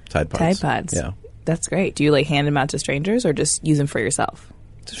Tide Pods. Tide Pods. Yeah. That's great. Do you, like, hand them out to strangers or just use them for yourself?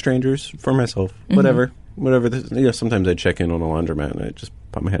 To strangers, for myself, whatever. Sometimes I check in on a laundromat and I just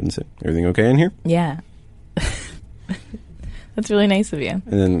pop my head and say, everything okay in here? Yeah. That's really nice of you. And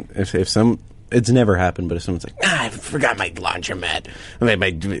then if it's never happened, but if someone's like, I forgot my laundromat,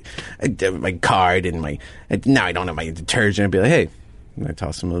 my card, and now I don't have my detergent, I'd be like, hey, and I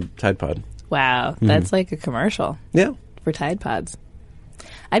toss them a Tide Pod. Wow, that's like a commercial. Yeah. For Tide Pods.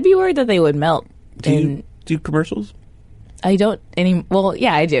 I'd be worried that they would melt. Do you do commercials? I don't well,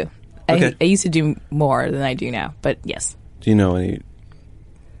 yeah, I do. Okay. I used to do more than I do now, but yes. Do you know any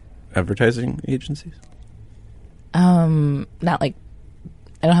advertising agencies? Not like,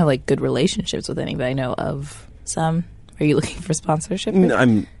 I don't have like good relationships with any, but I know of some. Are you looking for sponsorship?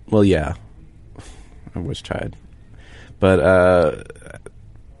 Yeah. I wish Tide. But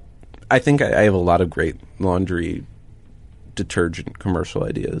I think I have a lot of great laundry detergent commercial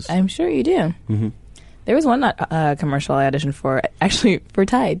ideas. I'm sure you do. Mm-hmm. There was one commercial I auditioned for, actually for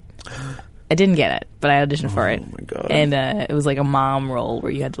Tide. I didn't get it, but I auditioned for it. Oh my God. And it was like a mom role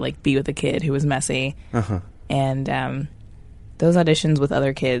where you had to like be with a kid who was messy. Uh-huh. And those auditions with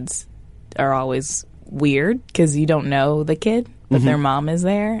other kids are always weird because you don't know the kid, but their mom is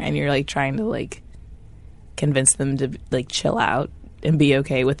there, and you're like trying to like convince them to like chill out and be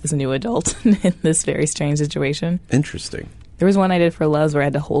okay with this new adult in this very strange situation. Interesting. There was one I did for Loves where I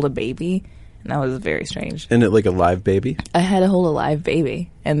had to hold a baby, and that was very strange. And it like a live baby? I had to hold a live baby,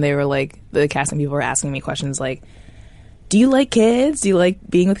 and they were like, the casting people were asking me questions like, do you like kids? Do you like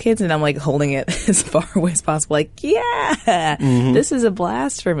being with kids? And I'm like holding it as far away as possible. Like, yeah, this is a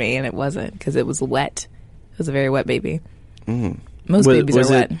blast for me. And it wasn't because it was wet. It was a very wet baby. Most babies are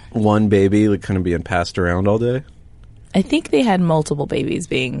wet. Was it one baby like kind of being passed around all day? I think they had multiple babies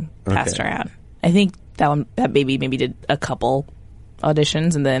being passed around. I think that baby maybe did a couple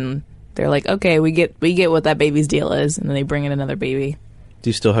auditions, and then they're like, okay, we get what that baby's deal is, and then they bring in another baby. Do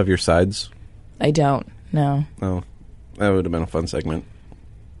you still have your sides? I don't. No. Oh. That would have been a fun segment.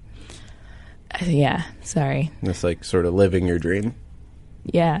 Yeah, sorry. It's like sort of living your dream.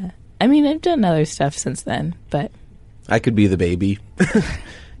 Yeah. I mean, I've done other stuff since then, but... I could be the baby.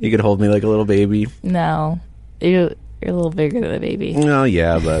 You could hold me like a little baby. No. You're a little bigger than a baby. No,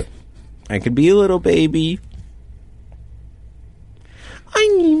 yeah, but I could be a little baby. I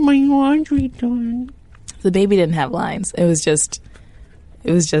need my laundry done. The baby didn't have lines. It was just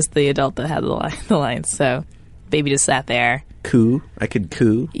the adult that had the lines, so... Baby just sat there. Coo. I could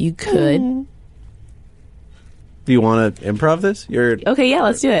coo. You could. Do you want to improv this? Okay, yeah,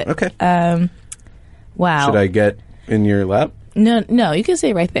 let's do it. Okay. Wow. Should I get in your lap? No, you can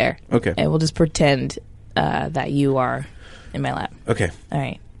stay right there. Okay. And we'll just pretend that you are in my lap. Okay. All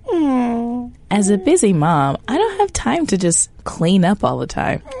right. As a busy mom, I don't have time to just clean up all the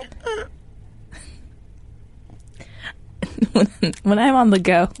time. When I'm on the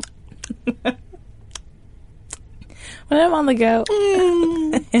go.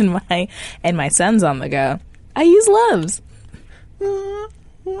 and my son's on the go, I use Loves.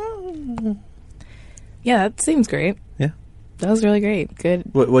 Yeah, that seems great. Yeah. That was really great. Good.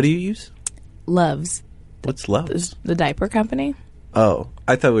 What do you use? Loves. What's Loves? The diaper company. Oh,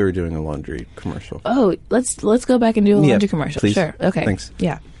 I thought we were doing a laundry commercial. Oh, let's go back and do a laundry commercial. Please. Sure. Okay. Thanks.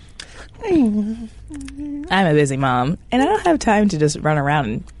 Yeah. I'm a busy mom, and I don't have time to just run around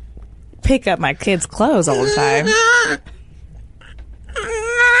and pick up my kids' clothes all the time.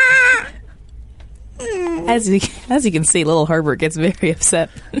 As you can see, little Herbert gets very upset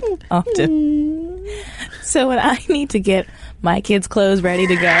often. So when I need to get my kids' clothes ready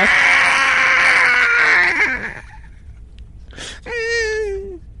to go,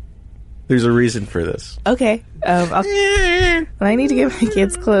 there's a reason for this. okay, when I need to get my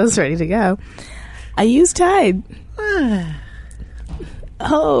kids' clothes ready to go, I use Tide.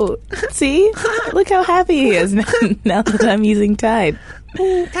 Oh, see? Look how happy he is now that I'm using Tide.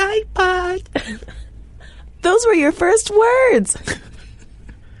 Tide Pod. Those were your first words.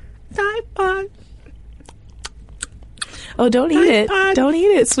 Tide Pod. Oh, don't eat it. Don't eat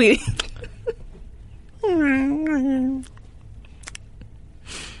it, sweetie.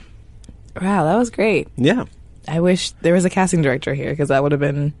 Wow, that was great. Yeah. I wish there was a casting director here because that would have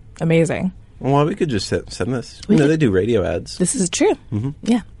been amazing. Well, we could just send this. They do radio ads. This is true. Mm-hmm.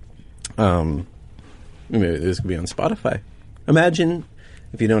 Yeah. Maybe this could be on Spotify. Imagine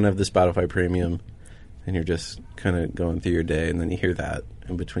if you don't have the Spotify Premium and you're just kind of going through your day and then you hear that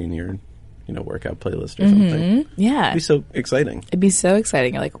in between your, workout playlist or something. Yeah. It'd be so exciting. It'd be so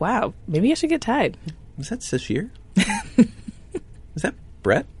exciting. You're like, wow, maybe I should get Tide. Was that Sashir? Is that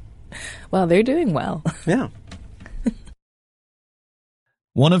Brett? Well, they're doing well. Yeah.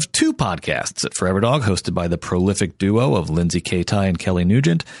 One of two podcasts at Forever Dog, hosted by the prolific duo of Lindsay Katai and Kelly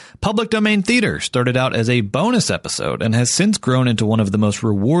Nugent, Public Domain Theater started out as a bonus episode and has since grown into one of the most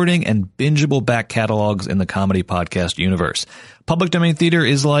rewarding and bingeable back catalogs in the comedy podcast universe. Public Domain Theater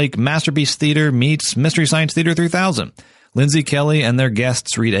is like Masterpiece Theater meets Mystery Science Theater 3000. Lindsay, Kelly, and their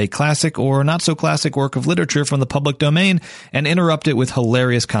guests read a classic or not-so-classic work of literature from the public domain and interrupt it with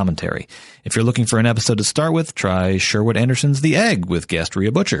hilarious commentary. If you're looking for an episode to start with, try Sherwood Anderson's The Egg with guest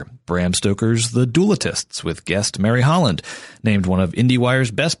Rhea Butcher, Bram Stoker's The Duellists with guest Mary Holland, named one of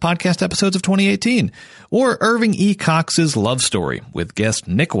IndieWire's best podcast episodes of 2018, or Irving E. Cox's Love Story with guest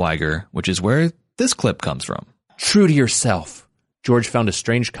Nick Weiger, which is where this clip comes from. True to yourself. George found a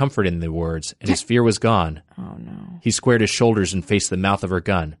strange comfort in the words, and his fear was gone. Oh, no. He squared his shoulders and faced the mouth of her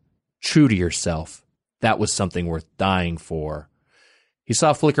gun. True to yourself. That was something worth dying for. He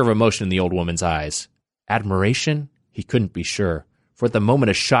saw a flicker of emotion in the old woman's eyes. Admiration? He couldn't be sure. For at the moment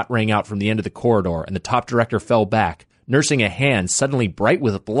a shot rang out from the end of the corridor, and the top director fell back, nursing a hand suddenly bright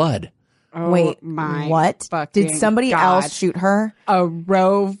with blood. Oh, wait, my what? Did somebody God. else shoot her? A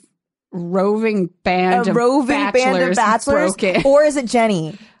roving band of bachelors broke in. Or is it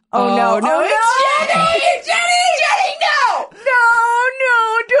Jenny? Oh, no. It's Jenny! Jenny, no!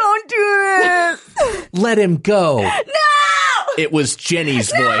 No, don't do this. Let him go. No! It was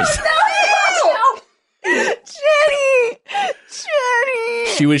Jenny's voice. No! Jenny!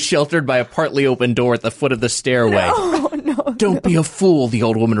 She was sheltered by a partly open door at the foot of the stairway. No. Don't be a fool, the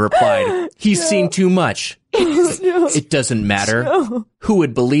old woman replied. He's seen too much. It doesn't matter. No. Who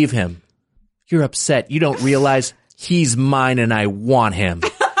would believe him? You're upset. You don't realize he's mine and I want him.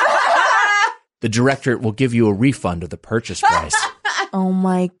 The directorate will give you a refund of the purchase price. Oh,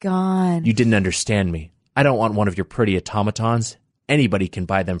 my God. You didn't understand me. I don't want one of your pretty automatons. Anybody can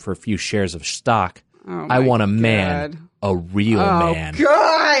buy them for a few shares of stock. Oh, I want a God. man. A real man.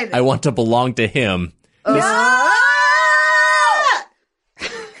 God. I want to belong to him.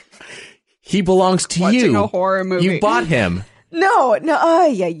 He belongs to Watching you. a horror movie. You bought him. No.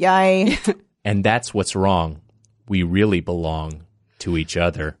 Ay. And that's what's wrong. We really belong to each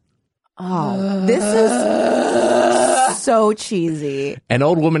other. Oh, this is so cheesy. An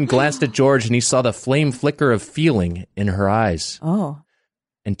old woman glanced at George and he saw the flame flicker of feeling in her eyes. Oh.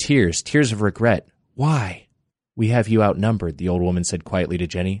 And tears of regret. Why? We have you outnumbered, the old woman said quietly to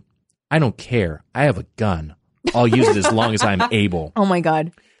Jenny. I don't care. I have a gun. I'll use it as long as I'm able. Oh, my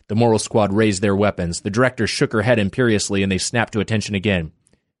God. The moral squad raised their weapons. The director shook her head imperiously and they snapped to attention again.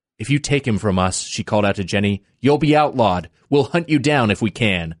 If you take him from us, she called out to Jenny, you'll be outlawed. We'll hunt you down if we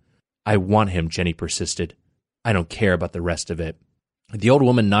can. I want him, Jenny persisted. I don't care about the rest of it. The old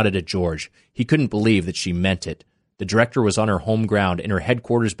woman nodded at George. He couldn't believe that she meant it. The director was on her home ground in her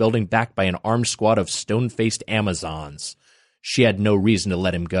headquarters building backed by an armed squad of stone-faced Amazons. She had no reason to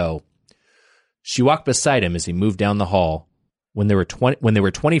let him go. She walked beside him as he moved down the hall. When they were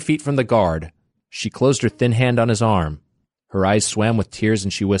 20 feet from the guard, she closed her thin hand on his arm. Her eyes swam with tears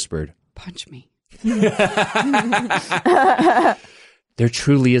and she whispered, "Punch me." There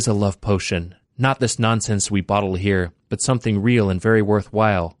truly is a love potion. Not this nonsense we bottle here, but something real and very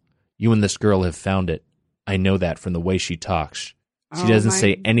worthwhile. You and this girl have found it. I know that from the way she talks. She doesn't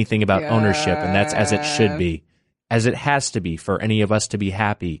say anything about ownership, and that's as it should be. As it has to be for any of us to be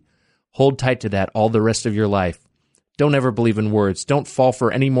happy. Hold tight to that all the rest of your life. Don't ever believe in words. Don't fall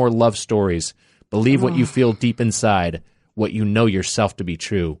for any more love stories. Believe what you feel deep inside, what you know yourself to be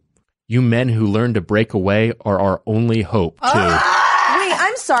true. You men who learn to break away are our only hope, too. Wait,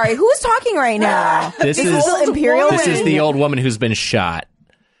 I'm sorry. Who's talking right now? This is the Imperial. This is the old woman who's been shot.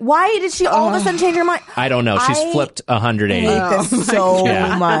 Why did she all of a sudden change her mind? I don't know. She's flipped 180. I hate this so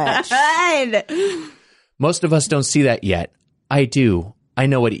much. Most of us don't see that yet. I do. I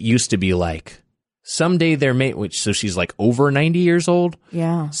know what it used to be like. Someday there may, so she's like over 90 years old?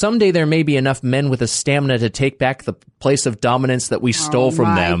 Yeah. Someday there may be enough men with a stamina to take back the place of dominance that we stole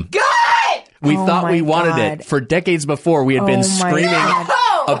from them. God! We thought we wanted it. For decades before, we had been screaming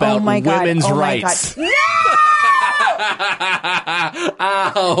about women's rights. No!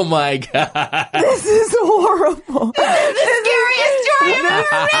 Oh my God. This is horrible. This is the scariest story I've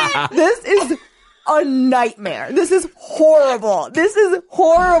ever read. This is a nightmare. This is horrible. This is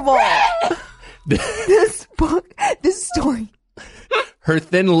horrible. This book, this story. Her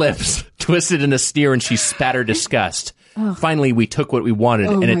thin lips twisted in a sneer and she spat her disgust. Finally, we took what we wanted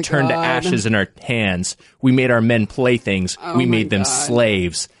and it turned to ashes in our hands. We made our men playthings. We made them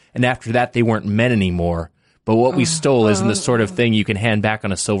slaves. And after that, they weren't men anymore. But what we stole isn't the sort of thing you can hand back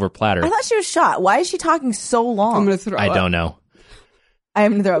on a silver platter. I thought she was shot. Why is she talking so long? I'm going to throw up. I don't know. I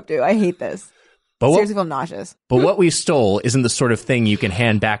am going to throw up, too. I hate this. But Seriously feel nauseous. But what we stole isn't the sort of thing you can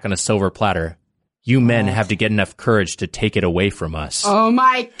hand back on a silver platter. You men have to get enough courage to take it away from us. Oh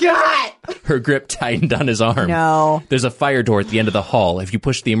my God! Her grip tightened on his arm. No. There's a fire door at the end of the hall. If you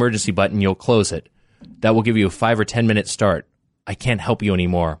push the emergency button, you'll close it. That will give you a 5 or 10 minute start. I can't help you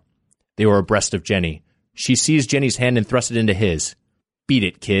anymore. They were abreast of Jenny. She seized Jenny's hand and thrust it into his. Beat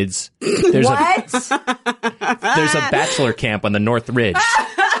it, kids. There's What? There's a bachelor camp on the North Ridge.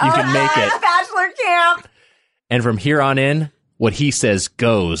 You can make it. Bachelor camp. And from here on in, what he says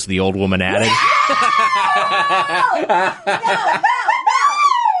goes, the old woman added. No.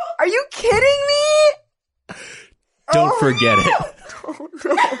 Are you kidding me? Don't forget it.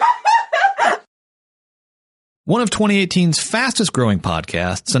 One of 2018's fastest growing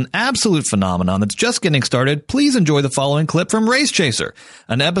podcasts, an absolute phenomenon that's just getting started, please enjoy the following clip from Race Chaser,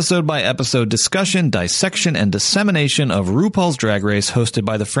 an episode-by-episode discussion, dissection, and dissemination of RuPaul's Drag Race hosted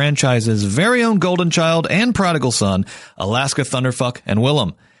by the franchise's very own golden child and prodigal son, Alaska Thunderfuck and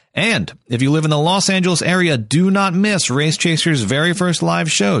Willem. And if you live in the Los Angeles area, do not miss Race Chaser's very first live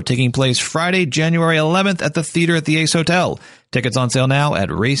show taking place Friday, January 11th at the Theater at the Ace Hotel. Tickets on sale now at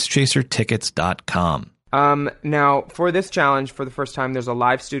racechasertickets.com. Now, for this challenge, for the first time, there's a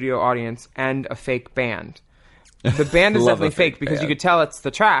live studio audience and a fake band. The band is definitely fake because you could tell it's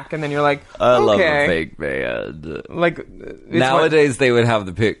the track, and then you're like, I okay. love a fake band. Like nowadays, they would have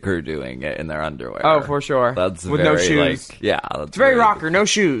the pit crew doing it in their underwear. Oh, for sure. That's with very, no shoes. Like, yeah, it's very rocker. No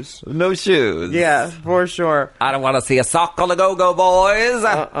shoes. No shoes. Yeah, for sure. I don't want to see a sock on the Go-Go Boys.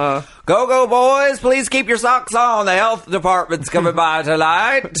 Go-Go Boys, please keep your socks on. The health department's coming by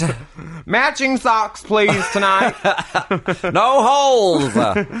tonight. Matching socks, please, tonight. No holes.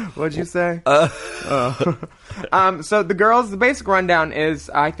 What'd you say? So the girls, the basic rundown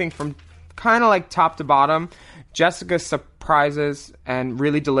is, I think, from kind of like top to bottom, Jessica surprises and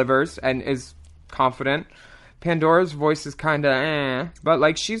really delivers and is confident. Pandora's voice is kind of but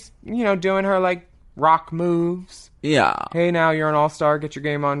like she's, doing her like rock moves. Yeah. Hey, now you're an all-star. Get your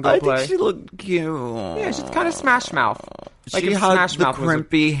game on. Go play. I think she looked cute. Yeah, she's kind of Smash Mouth. Like she has the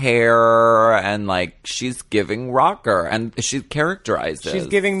crimpy hair, and like she's giving rocker, and she characterizes. She's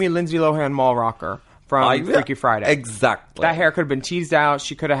giving me Lindsay Lohan mall rocker from Freaky Friday. Exactly. That hair could have been teased out.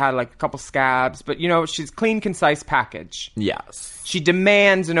 She could have had like a couple scabs, but she's clean, concise package. Yes. She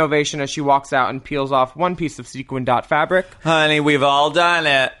demands an ovation as she walks out and peels off one piece of sequin dot fabric. Honey, we've all done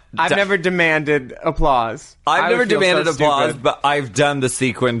it. I've never demanded applause. I've never demanded applause, but I've done the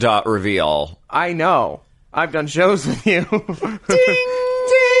sequin dot reveal. I know. I've done shows with you. Ding,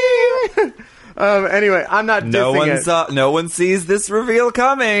 ding. Anyway, I'm not dissing it. No one sees this reveal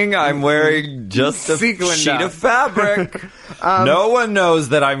coming. I'm wearing just a sheet of fabric. No one knows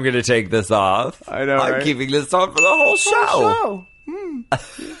that I'm going to take this off. I know, I'm right? keeping this on for the whole show.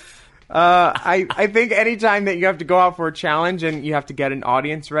 I think anytime that you have to go out for a challenge and you have to get an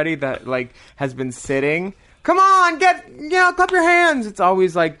audience ready that like has been sitting, come on, clap your hands. It's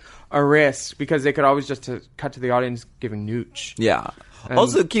always like a risk because they could always just cut to the audience giving nooch. Yeah.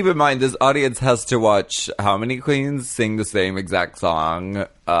 Also, keep in mind, this audience has to watch how many queens sing the same exact song?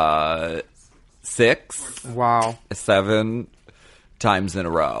 6? Wow. 7 times in a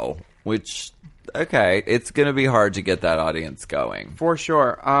row. Which, okay, it's going to be hard to get that audience going. For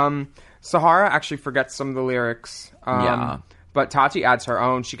sure. Sahara actually forgets some of the lyrics. Yeah. But Tati adds her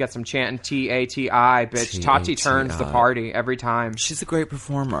own. She gets some chanting T-A-T-I, bitch. Tati turns the party every time. She's a great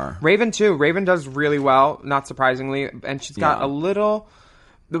performer. Raven, too. Raven does really well, not surprisingly. And she's got a little...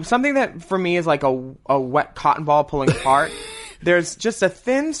 Something that, for me, is like a wet cotton ball pulling apart. There's just a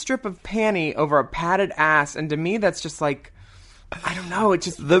thin strip of panty over a padded ass. And to me, that's just like... I don't know. It's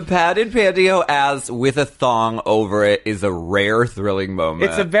just... The padded pantyhose ass with a thong over it is a rare, thrilling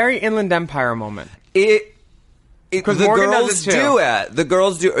moment. It's a very Inland Empire moment. Because the girls do it. The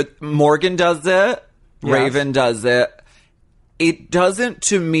girls do it. Morgan does it. Yes. Raven does it. It doesn't,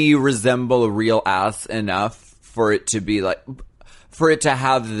 to me, resemble a real ass enough for it to be like... For it to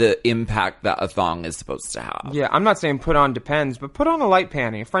have the impact that a thong is supposed to have. Yeah, I'm not saying put on depends, but put on a light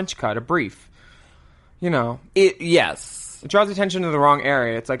panty, a French cut, a brief. You know. Yes. It draws attention to the wrong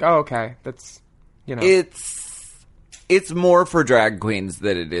area. It's like, oh, okay. That's, you know. It's more for drag queens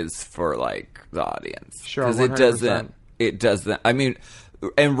than it is for, like, the audience. Sure, because 100%. it doesn't, I mean,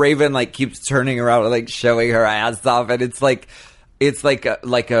 and Raven, like, keeps turning around and, like, showing her ass off, and it's like a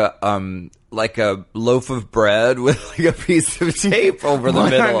loaf of bread with, like, a piece of tape over the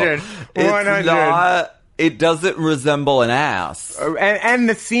middle. 100. It doesn't resemble an ass. And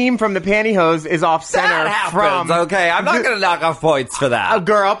the seam from the pantyhose is off center that happens, okay, I'm not going to knock off points for that. A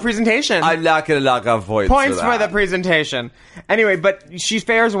girl presentation. I'm not going to knock off points for the presentation. Anyway, but she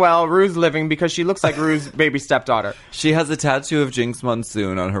fares well. Rue's living because she looks like Rue's baby stepdaughter. She has a tattoo of Jinx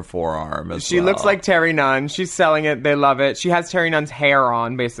Monsoon on her forearm as She looks like Terry Nunn. She's selling it. They love it. She has Terry Nunn's hair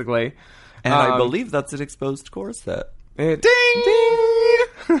on, basically. And I believe that's an exposed corset. Ding!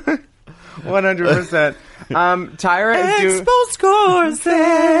 100%. Tyra is exposed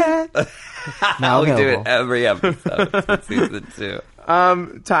corset. Now we do it every episode for season 2.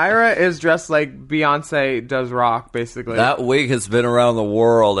 Tyra is dressed like Beyonce does rock, basically. That wig has been around the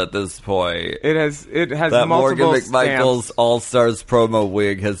world at this point. It has that multiple Morgan McMichael's stamps. All-Stars promo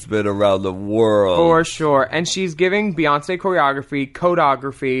wig has been around the world. For sure. And she's giving Beyonce choreography,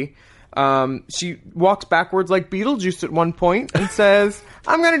 codography. She walks backwards like Beetlejuice at one point and says,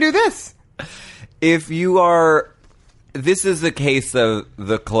 I'm going to do this. This is a case of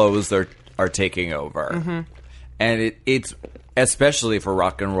the clothes are taking over. Mm-hmm. And it's, especially for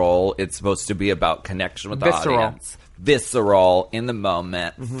rock and roll, it's supposed to be about connection with the audience. Visceral, in the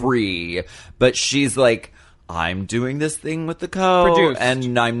moment, free. But she's like, I'm doing this thing with the code,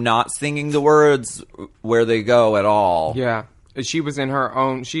 and I'm not singing the words where they go at all. Yeah. She was in her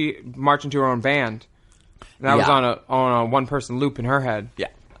own, she marched into her own band. That was on a one-person loop in her head. Yeah.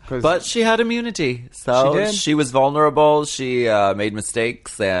 But she had immunity, so she was vulnerable. She made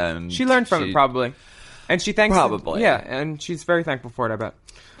mistakes, and she learned from it probably. And she thanks probably, and she's very thankful for it. I bet.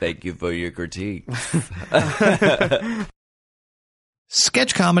 Thank you for your critique.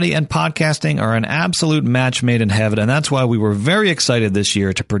 Sketch comedy and podcasting are an absolute match made in heaven, and that's why we were very excited this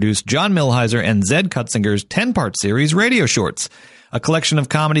year to produce John Milheiser and Zed Kutzinger's 10-part series, Radio Shorts, a collection of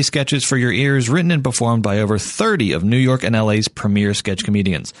comedy sketches for your ears written and performed by over 30 of New York and LA's premier sketch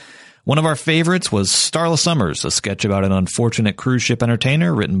comedians. One of our favorites was Starla Summers, a sketch about an unfortunate cruise ship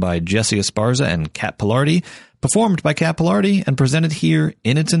entertainer written by Jesse Esparza and Kat Pilardi, performed by Kat Pilardi, and presented here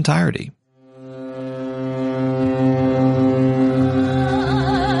in its entirety.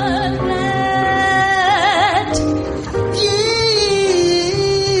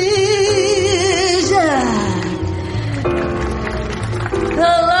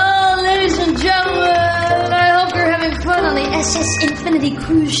 SS Infinity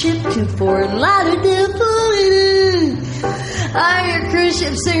cruise ship to Fort Lauderdale, Florida. I'm your cruise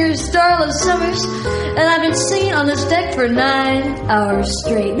ship singer, Starla Summers, and I've been singing on this deck for 9 hours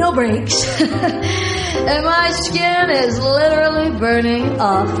straight, no breaks. And my skin is literally burning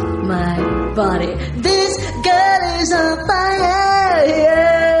off my body. This girl is on fire.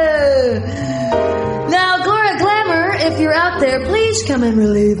 Yeah. Now, Gloria Glamour, if you're out there, please come and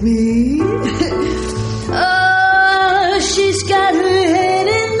relieve me. She's got her head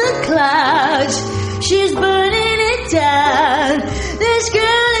in the clouds. She's burning it down. This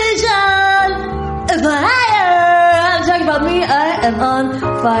girl is on fire. I'm talking about me. I am on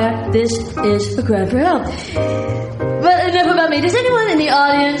fire. This is a cry for help. But enough about me. Does anyone in the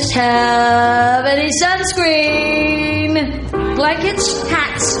audience have any sunscreen? Blankets?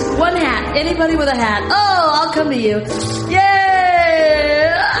 Hats? One hat. Anybody with a hat? Oh, I'll come to you.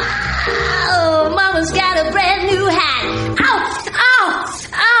 Yeah! Oh, Mama's got a brand new hat. Ow! Ow!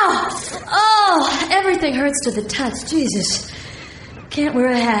 Ow! Oh, everything hurts to the touch. Jesus. Can't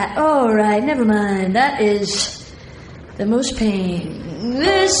wear a hat. All right, never mind. That is the most pain.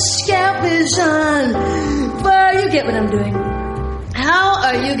 This scalp is on fire. You get what I'm doing. How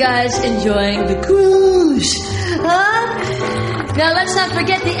are you guys enjoying the cruise? Huh? Now, let's not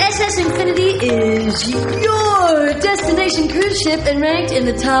forget the SS Infinity is your destination cruise ship and ranked in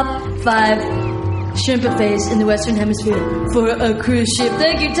the top 5 shrimp buffets in the Western Hemisphere for a cruise ship.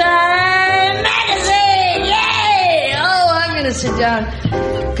 Thank you, Time Magazine! Yay! Oh, I'm going to sit down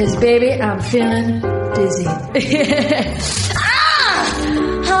because, baby, I'm feeling dizzy. Ah!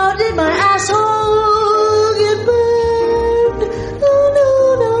 How did my asshole get burned? Oh, no,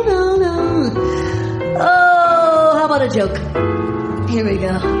 no, no, no. Oh, how about a joke? Here we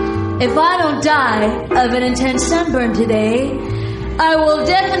go. If I don't die of an intense sunburn today, I will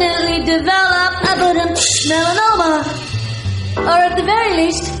definitely develop a melanoma. Or at the very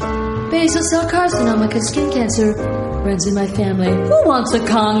least, basal cell carcinoma, because skin cancer runs in my family. Who wants a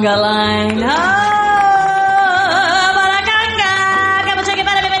conga line?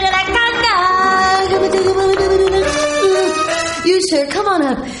 You, sir, come on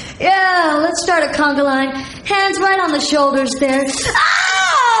up. Yeah, let's start a conga line. Hands right on the shoulders there.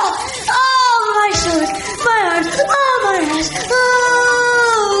 Oh! Oh, my shoulders, my arms, oh, my ass. Oh,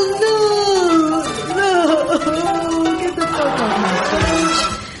 no. Get the fuck off my stage.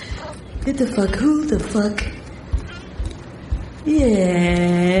 Get the fuck, who the fuck?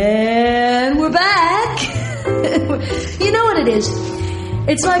 Yeah, and we're back. You know what it is?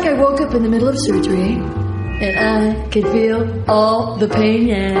 It's like I woke up in the middle of surgery and I could feel all the pain,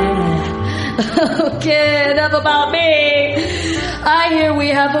 yeah. Okay, enough about me. I hear we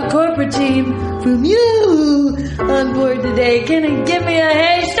have a corporate team from you on board today. Can you give me a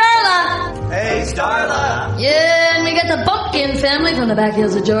hey, Starla? Hey, Starla. Yeah, and we got the Bumpkin family from the back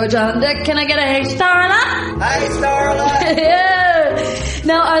hills of Georgia on deck. Can I get a hey, Starla? Hey, Starla. Yeah.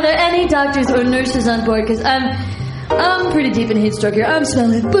 Now, are there any doctors or nurses on board? Because I'm pretty deep in heat stroke here. I'm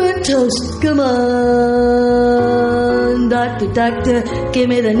smelling burnt toast. Come on, doctor, give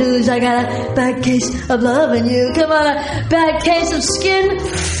me the news. I got a bad case of loving you. Come on, a bad case of skin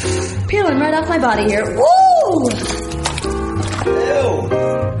peeling right off my body here. Woo! Ew.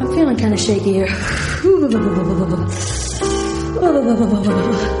 I'm feeling kind of shaky here. I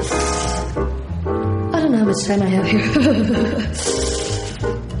don't know how much time I have here.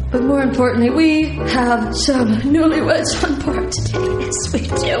 But more importantly, we have some newlyweds on board today. Yes, we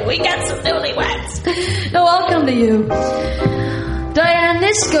do. We got some newlyweds. No, I'll come to you. Diane,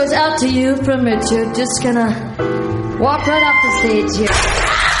 this goes out to you from Richard. Just gonna walk right off the stage here.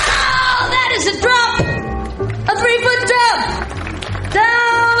 Oh, that is a drop! A 3-foot drop!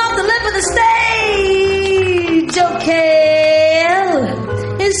 Down off the lip of the stage! Okay.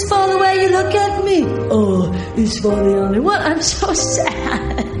 Is for the way you look at me. Oh, is for the only one. I'm so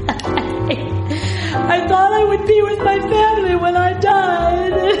sad. I thought I would be with my family when I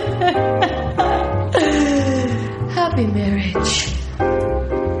died. Happy marriage.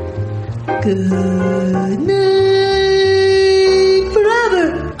 Good night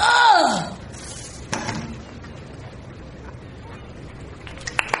forever. Oh!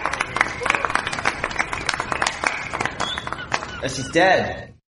 She's dead.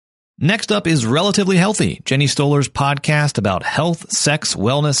 Next up is Relatively Healthy, Jenny Stoller's podcast about health, sex,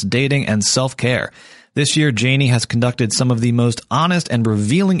 wellness, dating, and self-care. This year, Janie has conducted some of the most honest and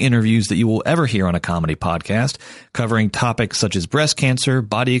revealing interviews that you will ever hear on a comedy podcast, covering topics such as breast cancer,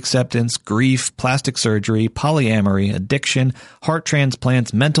 body acceptance, grief, plastic surgery, polyamory, addiction, heart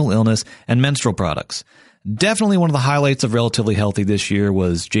transplants, mental illness, and menstrual products. Definitely one of the highlights of Relatively Healthy this year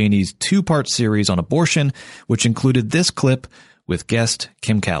was Janie's 2-part series on abortion, which included this clip with guest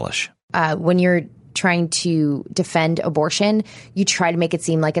Kim Kalish. When you're trying to defend abortion, you try to make it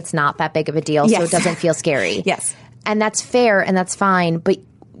seem like it's not that big of a deal, so it doesn't feel scary. Yes. And that's fair and that's fine. But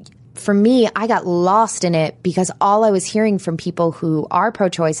for me, I got lost in it because all I was hearing from people who are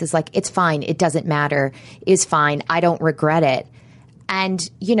pro-choice is like, it's fine, it doesn't matter, it's fine, I don't regret it. And,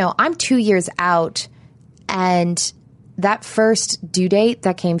 you know, I'm 2 years out, and that first due date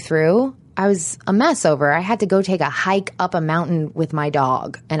that came through, I was a mess over. I had to go take a hike up a mountain with my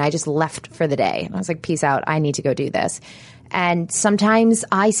dog, and I just left for the day. And I was like, peace out. I need to go do this. And sometimes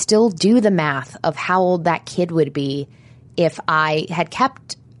I still do the math of how old that kid would be if I had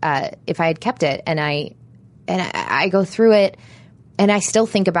kept it. And I go through it, and I still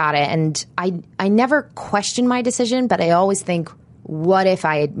think about it. And I never question my decision, but I always think, what if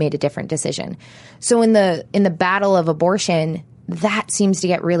I had made a different decision? So in the battle of abortion, that seems to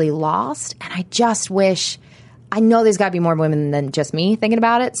get really lost. And I just wish, I know there's got to be more women than just me thinking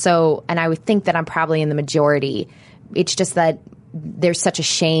about it. So, and I would think that I'm probably in the majority. It's just that there's such a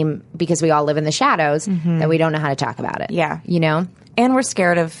shame because we all live in the shadows that we don't know how to talk about it. Yeah. You know? And we're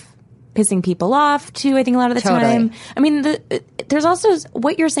scared of pissing people off too, I think a lot of the time. I mean, there's also,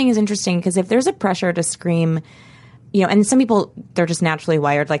 what you're saying is interesting because if there's a pressure to scream, you know, and some people, they're just naturally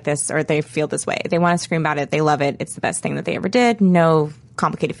wired like this or they feel this way. They want to scream about it. They love it. It's the best thing that they ever did. No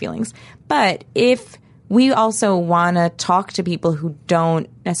complicated feelings. But if we also want to talk to people who don't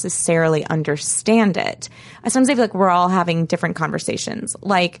necessarily understand it, sometimes I feel like we're all having different conversations.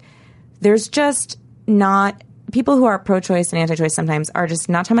 Like, there's just not, people who are pro-choice and anti-choice sometimes are just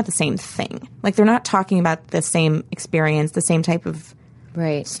not talking about the same thing. Like, they're not talking about the same experience, the same type of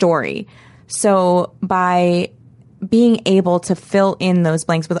story. So by being able to fill in those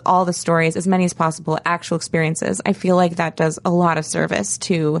blanks with all the stories, as many as possible, actual experiences, I feel like that does a lot of service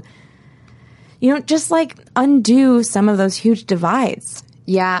to, you know, just like undo some of those huge divides.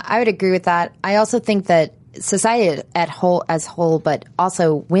 Yeah, I would agree with that. I also think that society as whole, but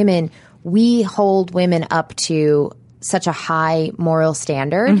also women, we hold women up to such a high moral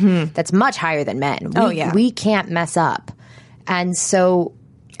standard that's much higher than men. We can't mess up. And so...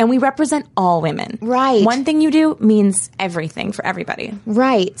 And we represent all women. Right. One thing you do means everything for everybody.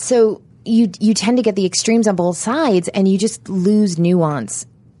 Right. So you tend to get the extremes on both sides and you just lose nuance.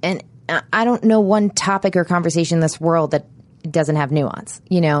 And I don't know one topic or conversation in this world that doesn't have nuance,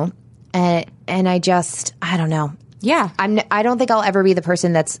 you know? And I don't know. Yeah. I don't think I'll ever be the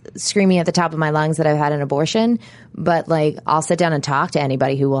person that's screaming at the top of my lungs that I've had an abortion, but like I'll sit down and talk to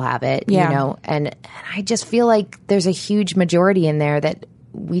anybody who will have it, you know? And I just feel like there's a huge majority in there that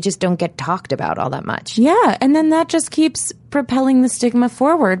we just don't get talked about all that much. Yeah, and then that just keeps propelling the stigma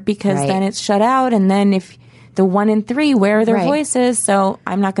forward because then it's shut out, and then if the 1 in 3, where are their voices? So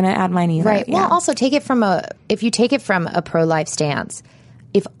I'm not going to add mine either. Right. Well, also if you take it from a pro-life stance,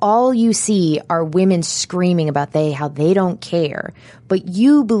 if all you see are women screaming about how they don't care, but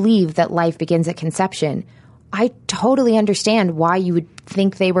you believe that life begins at conception, I totally understand why you would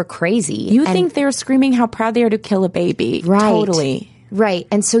think they were crazy. You think they're screaming how proud they are to kill a baby. Right. Totally. Right.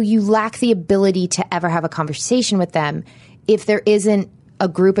 And so you lack the ability to ever have a conversation with them if there isn't a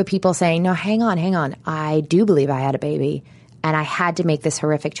group of people saying, no, hang on. I do believe I had a baby and I had to make this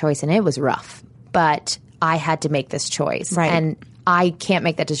horrific choice and it was rough, but I had to make this choice. Right. And I can't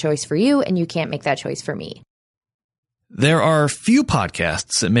make that choice for you and you can't make that choice for me. There are few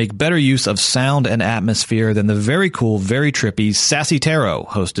podcasts that make better use of sound and atmosphere than the very cool, very trippy Sassy Tarot,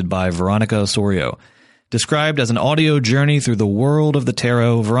 hosted by Veronica Osorio. Described as an audio journey through the world of the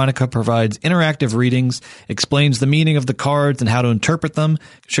tarot, Veronica provides interactive readings, explains the meaning of the cards and how to interpret them,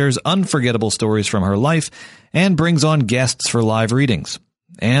 shares unforgettable stories from her life, and brings on guests for live readings.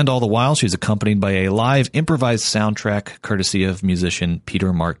 And all the while, she's accompanied by a live improvised soundtrack courtesy of musician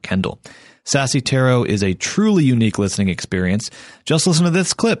Peter Mark Kendall. Sassy Tarot is a truly unique listening experience. Just listen to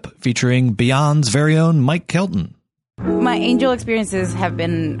this clip featuring Beyond's very own Mike Kelton. My angel experiences have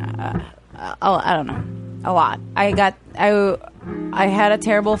been, I don't know, a lot. I had a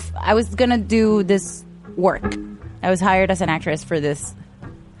terrible, I was going to do this work. I was hired as an actress for this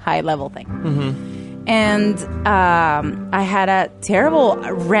high level thing. Mm-hmm. And I had a terrible,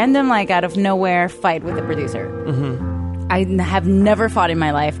 random, like out of nowhere fight with the producer. Mm-hmm. I have never fought in my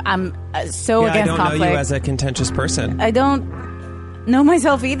life. I'm so against conflict. I don't know you as a contentious person. I don't know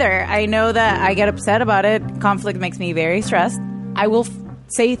myself either. I know that I get upset about it. Conflict makes me very stressed. I will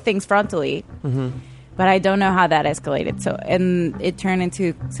say things frontally, but I don't know how that escalated. So, and it turned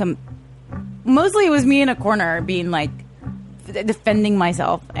into mostly it was me in a corner being like defending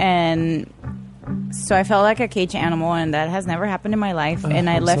myself. And so I felt like a caged animal, and that has never happened in my life. And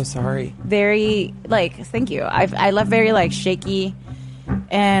I left so sorry. Very, thank you. I left very, shaky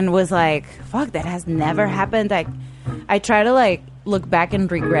and was like, fuck, that has never happened. I try to, look back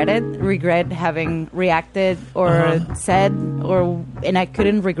and regret having reacted or said, and I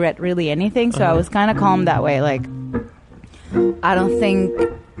couldn't regret really anything. So I was kind of calm that way. I don't think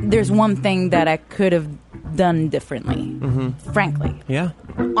there's one thing that I could have done differently, frankly. Yeah.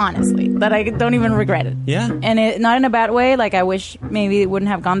 honestly, that I don't even regret it. Yeah. And not in a bad way. Like, I wish maybe it wouldn't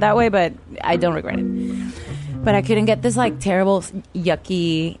have gone that way, but I don't regret it. But I couldn't get this, like, terrible,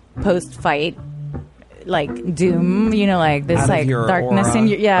 yucky post-fight, like, doom, you know, like, this, like, darkness aura. in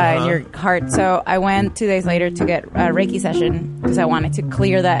your, in your heart. So I went 2 days later to get a Reiki session because I wanted to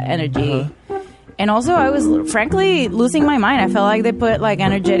clear that energy. And also, I was, frankly, losing my mind. I felt like they put, like,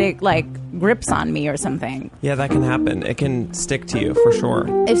 energetic, like, grips on me or something. Yeah, that can happen. It can stick to you for sure.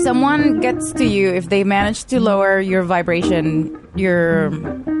 If someone gets to you, if they manage to lower your vibration,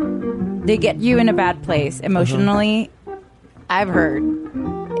 they get you in a bad place emotionally, I've heard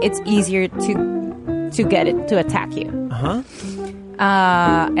it's easier to get it to attack you. And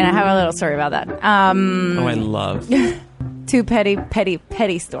I have a little story about that. I love 2 petty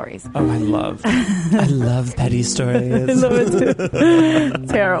stories. Oh, I love petty stories. I love it too.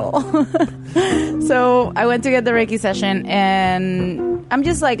 Terrible. So I went to get the Reiki session, and I'm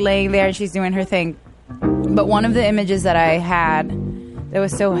just like laying there, and she's doing her thing. But one of the images that I had that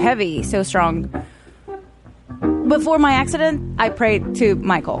was so heavy, so strong, before my accident, I prayed to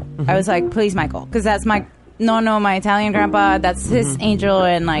Michael. I was like, please, Michael, because that's my Italian grandpa, that's his angel,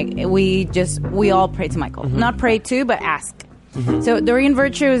 and like we all pray to Michael. Not pray to, but ask. So Doreen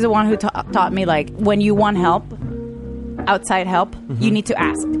Virtue is the one who taught me, like, when you want help, outside help, you need to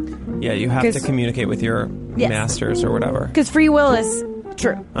ask. Yeah, you have to communicate with your masters or whatever. Because free will is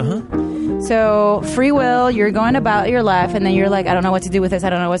true. So free will, you're going about your life, and then you're like, I don't know what to do with this, I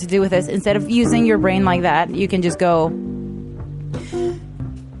don't know what to do with this. Instead of using your brain like that, you can just go,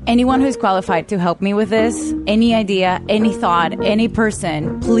 anyone who's qualified to help me with this, any idea, any thought, any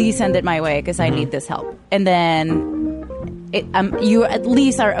person, please send it my way because I need this help. And then you at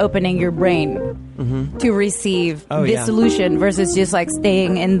least are opening your brain to receive this solution versus just like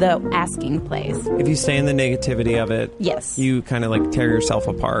staying in the asking place. If you stay in the negativity of it, you kind of like tear yourself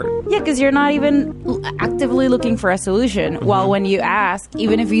apart. Yeah, because you're not even actively looking for a solution. While when you ask,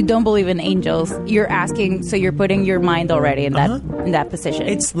 even if you don't believe in angels, you're asking, so you're putting your mind already in that position.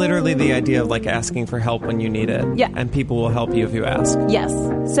 It's literally the idea of like asking for help when you need it. Yeah. And people will help you if you ask. Yes.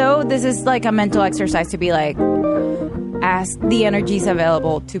 So this is like a mental exercise to be like, ask the energies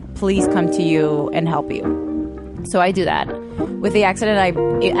available to please come to you and help you. So I do that. With the accident,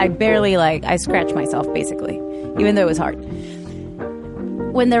 I barely, like, I scratched myself, basically, even though it was hard.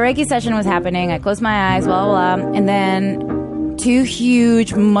 When the Reiki session was happening, I closed my eyes, blah, blah, blah, and then 2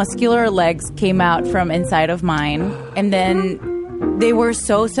 huge muscular legs came out from inside of mine, and then they were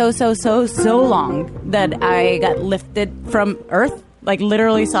so long that I got lifted from Earth. Like,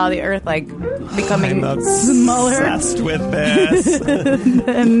 literally saw the Earth, like, becoming smaller. I'm obsessed with this.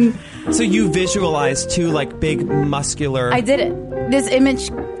 So you visualized 2, like, big muscular... I did it. This image,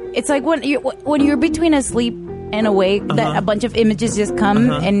 it's like when you're between asleep and awake, that a bunch of images just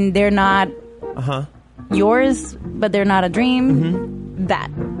come, and they're not yours, but they're not a dream. That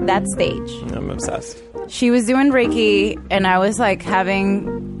stage. I'm obsessed. She was doing Reiki, and I was, like,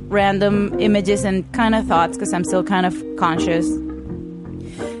 having random images and kind of thoughts, because I'm still kind of conscious.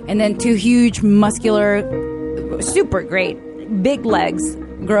 And then 2 huge, muscular, super great, big legs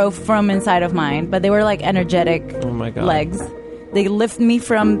grow from inside of mine. But they were like energetic legs. They lift me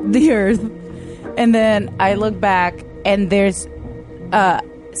from the earth. And then I look back, and there's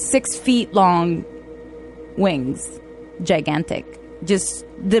 6 feet long wings. Gigantic. Just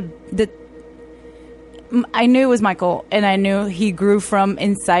I knew it was Michael, and I knew he grew from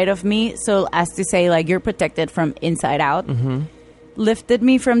inside of me. So as to say, like, you're protected from inside out. Lifted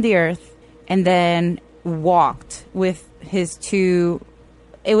me from the earth, and then walked with his 2,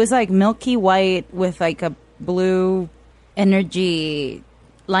 it was like milky white with like a blue energy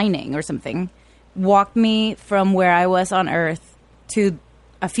lining or something, walked me from where I was on earth to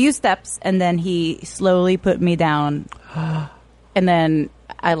a few steps, and then he slowly put me down, and then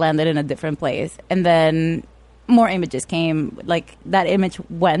I landed in a different place, and then more images came, like that image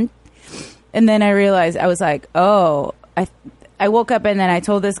went, and then I realized, I was like, oh, I woke up, and then I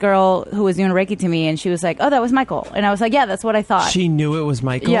told this girl who was doing Reiki to me, and she was like, oh, that was Michael. And I was like, yeah, that's what I thought. She knew it was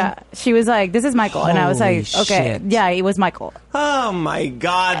Michael? Yeah. She was like, this is Michael. And I was like, okay, shit. yeah, it was Michael. Oh, my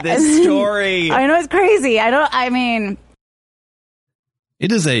God, this story. I know, it's crazy.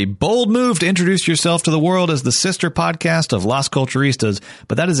 It is a bold move to introduce yourself to the world as the sister podcast of Las Culturistas,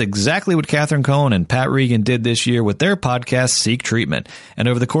 but that is exactly what Catherine Cohen and Pat Regan did this year with their podcast, Seek Treatment. And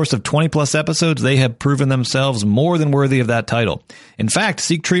over the course of 20-plus episodes, they have proven themselves more than worthy of that title. In fact,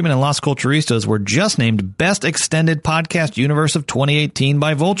 Seek Treatment and Las Culturistas were just named Best Extended Podcast Universe of 2018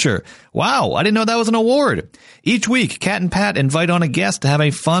 by Vulture. Wow, I didn't know that was an award. Each week, Kat and Pat invite on a guest to have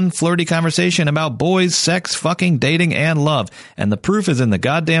a fun, flirty conversation about boys, sex, fucking, dating, and love. And the proof is in in the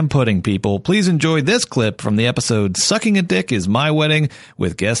goddamn pudding, people. Please enjoy this clip from the episode Sucking a Dick is My Wedding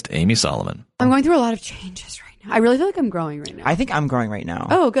with guest Amy Solomon. I'm going through a lot of changes right now. I really feel like I'm growing right now. I think I'm growing right now.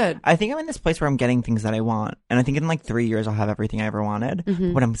 Oh, good. I think I'm in this place where I'm getting things that I want. And I think in like 3 years I'll have everything I ever wanted.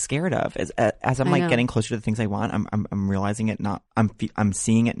 Mhm. What I'm scared of is as I'm I like know. getting closer to the things I want, I'm realizing it not, I'm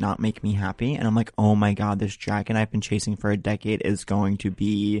seeing it not make me happy. And I'm like, oh my God, this dragon I've been chasing for a decade is going to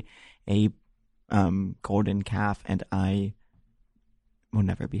be a golden calf, and I will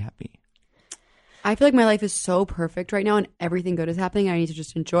never be happy. I feel like my life is so perfect right now and everything good is happening. I need to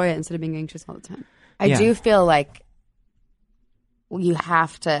just enjoy it instead of being anxious all the time. I do feel like you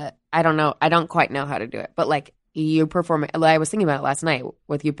have to, I don't know, I don't quite know how to do it, but like you perform, I was thinking about it last night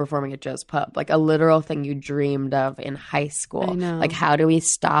with you performing at Joe's Pub, like a literal thing you dreamed of in high school. I know. Like, how do we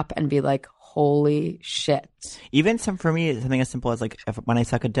stop and be like, holy shit? Even for me, something as simple as like when I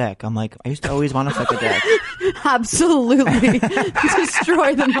suck a dick, I'm like, I used to always want to suck a dick. Absolutely.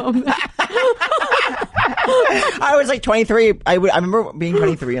 Destroy the moment. I was like 23. I remember being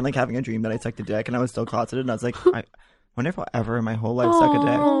 23 and like having a dream that I sucked a dick, and I was still closeted, and I was like, I wonder if I'll ever in my whole life suck a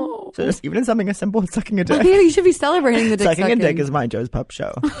dick. So just even in something as simple as sucking a dick. Yeah, you should be celebrating the dick Sucking a dick is my Joe's Pub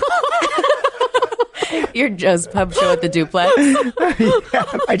show. Your Joe's Pub show at the Duplex.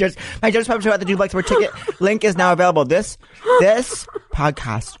 my Joe's Pub show at the Duplex, where ticket link is now available. This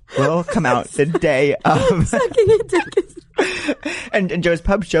podcast will come out the day of Sucking a dick is and Joe's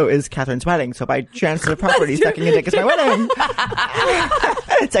Pub show is Catherine's wedding. So by transitive property, sucking a dick is my wedding.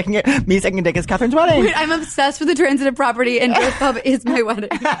 sucking a dick is Catherine's wedding. Wait, I'm obsessed with the transitive property, and Joe's Pub is my wedding.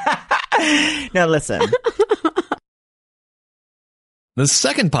 Now listen. The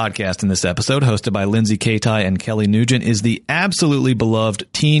second podcast in this episode, hosted by Lindsay Katai and Kelly Nugent, is the absolutely beloved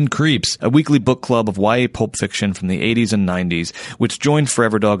Teen Creeps, a weekly book club of YA pulp fiction from the 80s and 90s, which joined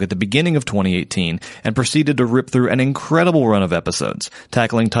Forever Dog at the beginning of 2018 and proceeded to rip through an incredible run of episodes,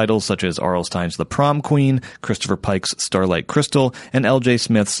 tackling titles such as R.L. Stine's The Prom Queen, Christopher Pike's Starlight Crystal, and L.J.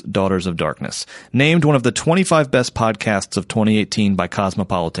 Smith's Daughters of Darkness. Named one of the 25 best podcasts of 2018 by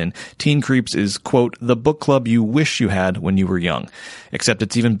Cosmopolitan, Teen Creeps is, quote, the book club you wish you had when you were young. Except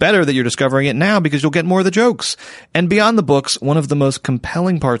it's even better that you're discovering it now because you'll get more of the jokes. And beyond the books, one of the most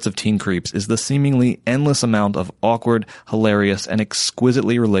compelling parts of Teen Creeps is the seemingly endless amount of awkward, hilarious, and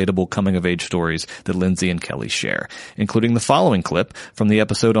exquisitely relatable coming-of-age stories that Lindsay and Kelly share, including the following clip from the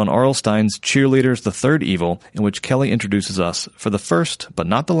episode on R.L. Stine's Cheerleaders, the Third Evil, in which Kelly introduces us, for the first but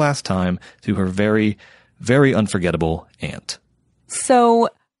not the last time, to her very, very unforgettable aunt. So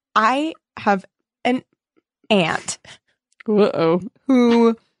I have an aunt.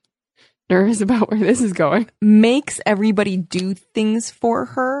 Who nervous about where this is going. Makes everybody do things for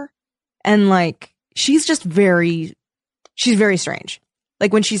her, and like she's very strange.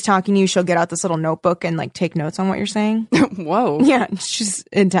 Like when she's talking to you, she'll get out this little notebook and like take notes on what you're saying. Whoa. Yeah, she's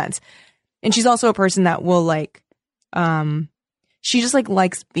intense. And she's also a person that will like she just like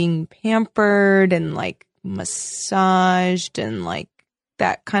likes being pampered and like massaged and like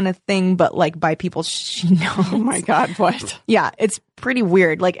that kind of thing, but like by people she knows. Oh my God, what? Yeah, it's pretty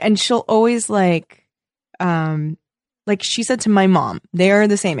weird. Like, and she'll always like she said to my mom, they're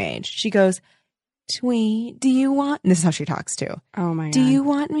the same age. She goes, Twee, do you want, and this is how she talks too. Oh my God. Do you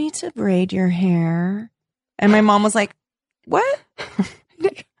want me to braid your hair? And my mom was like, what?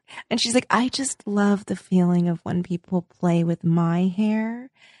 And she's like, I just love the feeling of when people play with my hair,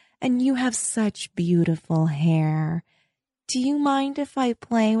 and you have such beautiful hair. Do you mind if I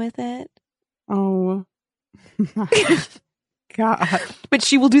play with it? Oh my God. But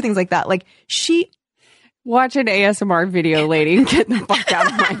she will do things like that. Like watch an ASMR video, lady, and get the fuck out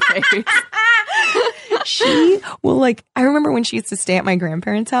of my face. She will like, I remember when she used to stay at my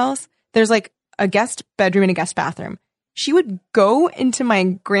grandparents' house, there's like a guest bedroom and a guest bathroom. She would go into my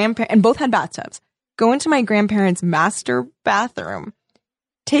grandparents, and both had bathtubs, go into my grandparents' master bathroom,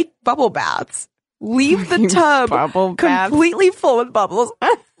 take bubble baths, leave the tub completely full with bubbles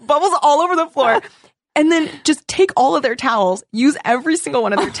all over the floor, and then just take all of their towels, use every single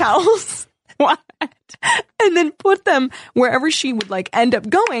one of their towels, and then put them wherever she would like end up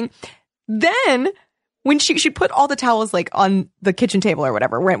going. Then when she'd put all the towels like on the kitchen table or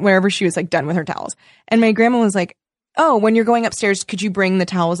whatever, wherever she was like done with her towels. And my grandma was like, oh, when you're going upstairs, could you bring the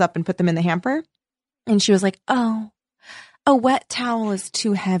towels up and put them in the hamper? And she was like, oh, a wet towel is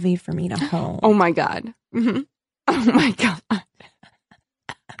too heavy for me to hold. Oh my God. Mm-hmm. Oh my God.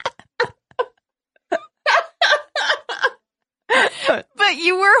 But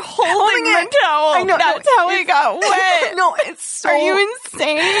you were holding my towel. I know. That's how it got wet. No, it's so... Are you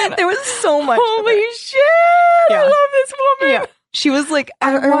insane? There was so much. Holy shit. Yeah. I love this woman. Yeah. She was like,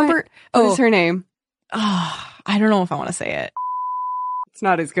 I remember... What is her name? Oh, I don't know if I want to say it. It's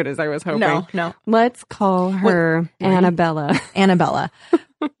not as good as I was hoping. No. Let's call her Annabella. Annabella.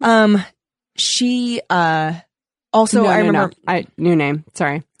 She also I remember new name.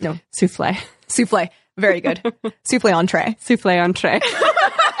 Sorry. No. Souffle. Souffle. Very good. Souffle entree. Souffle entree.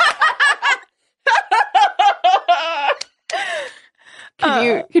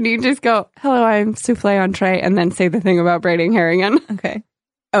 Can you just go, hello, I'm Souffle entree, and then say the thing about braiding hair again? Okay.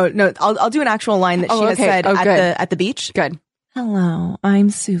 Oh no, I'll do an actual line that she has said at the beach. Good. Hello, I'm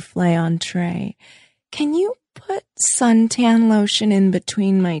Souffle entree. Can you put suntan lotion in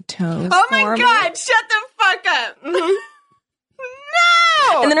between my toes? Oh my for me? God! Shut the fuck up! No!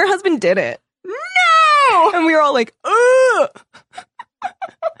 And then her husband did it. No! And we were all like, ugh!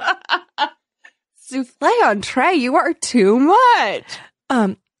 Souffle entree, you are too much.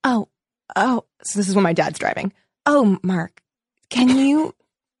 Oh. So this is when my dad's driving. Oh, Mark, can you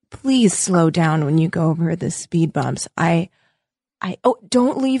please slow down when you go over the speed bumps?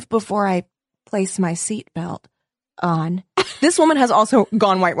 Don't leave before I place my seatbelt on. This woman has also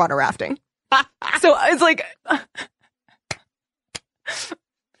gone whitewater rafting. So it's like,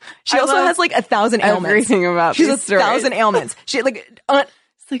 she also has like 1,000 ailments. Everything about She's these 1,000 ailments. She like,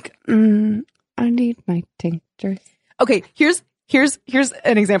 it's like, I need my tinctures. Okay, here's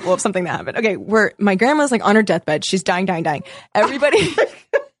an example of something that happened. Okay, my grandma's like on her deathbed. She's dying.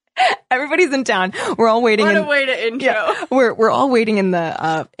 Everybody's in town. We're all waiting. What a way to intro. Yeah, we're all waiting in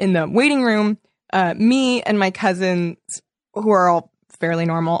the waiting room. Me and my cousins, who are all fairly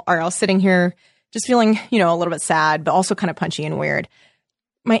normal, are all sitting here just feeling, a little bit sad, but also kind of punchy and weird.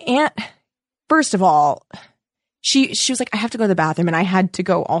 My aunt, first of all, she was like, I have to go to the bathroom, and I had to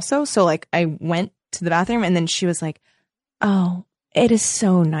go also. So like I went to the bathroom, and then she was like, oh, it is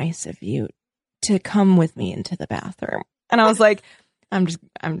so nice of you to come with me into the bathroom. And I was like, I'm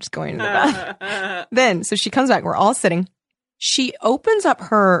just going to the bathroom. Then, so she comes back. We're all sitting. She opens up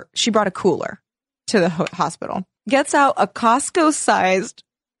she brought a cooler to the hospital, gets out a Costco-sized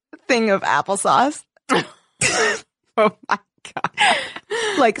thing of applesauce. Oh my God.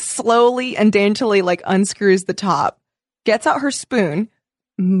 Like slowly and daintily like unscrews the top, gets out her spoon.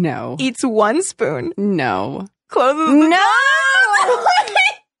 No. Eats one spoon. No. Closes the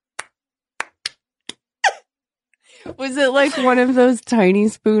top. Was it like one of those tiny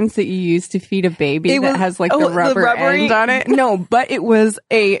spoons that you use to feed a baby that has like the rubber end on it? No, but it was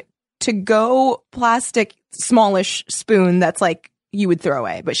a to-go plastic smallish spoon that's like you would throw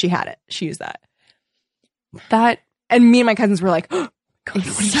away, but she had it. She used that. And me and my cousins were like, oh, God,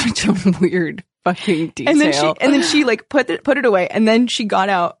 it's such a weird fucking detail. And then she like put it away, and then she got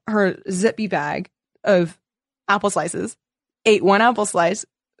out her zippy bag of apple slices, ate one apple slice,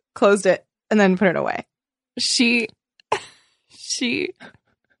 closed it, and then put it away. She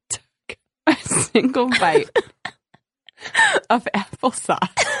took a single bite of applesauce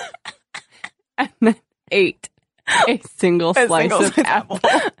and then ate a single slice of apple.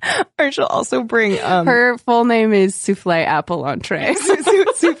 Or she'll also bring her full name is Souffle Apple Entree.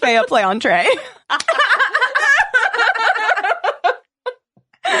 Souffle Apple Entree.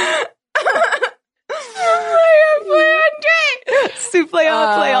 Souffle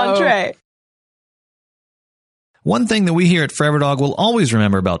Apple Entree. One thing that we here at Forever Dog will always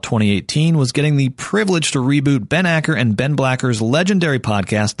remember about 2018 was getting the privilege to reboot Ben Acker and Ben Blacker's legendary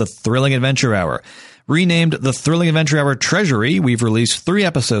podcast, The Thrilling Adventure Hour. Renamed The Thrilling Adventure Hour Treasury, we've released 3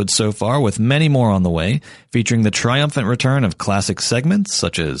 episodes so far, with many more on the way, featuring the triumphant return of classic segments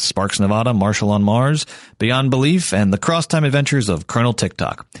such as Sparks Nevada, Marshall on Mars, Beyond Belief, and the cross-time adventures of Colonel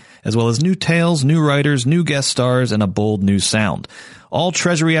TikTok, as well as new tales, new writers, new guest stars, and a bold new sound. All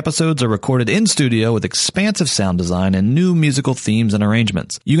Treasury episodes are recorded in studio with expansive sound design and new musical themes and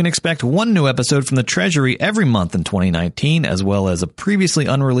arrangements. You can expect one new episode from the Treasury every month in 2019, as well as a previously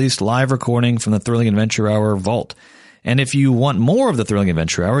unreleased live recording from the Thrilling Adventure Hour Vault. And if you want more of the Thrilling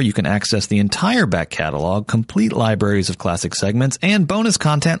Adventure Hour, you can access the entire back catalog, complete libraries of classic segments, and bonus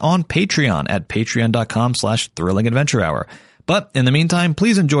content on Patreon at patreon.com/thrillingadventurehour. But in the meantime,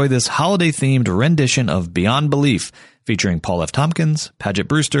 please enjoy this holiday-themed rendition of Beyond Belief, featuring Paul F. Tompkins, Paget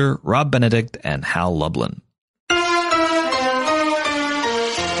Brewster, Rob Benedict, and Hal Lublin.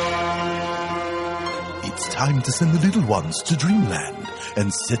 It's time to send the little ones to dreamland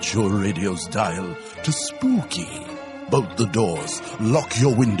and set your radio's dial to spooky. Bolt the doors, lock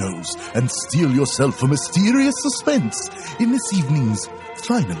your windows, and steel yourself a mysterious suspense in this evening's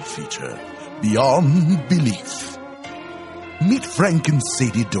final feature, Beyond Belief. Meet Frank and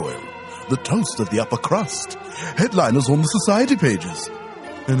Sadie Doyle, the toast of the upper crust, headliners on the society pages.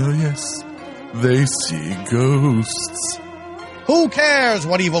 And oh yes, they see ghosts. Who cares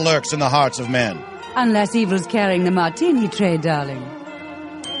what evil lurks in the hearts of men? Unless evil's carrying the martini tray, darling.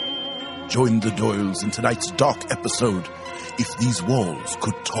 Join the Doyles in tonight's dark episode, If These Walls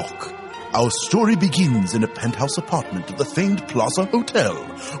Could Talk. Our story begins in a penthouse apartment of the famed Plaza Hotel,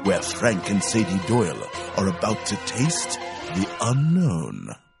 where Frank and Sadie Doyle are about to taste the unknown.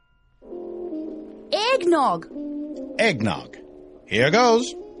 Eggnog. Eggnog. Here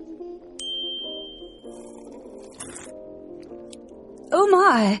goes. Oh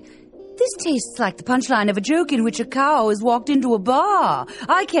my, this tastes like the punchline of a joke in which a cow has walked into a bar.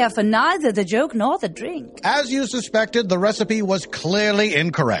 I care for neither the joke nor the drink. As you suspected, the recipe was clearly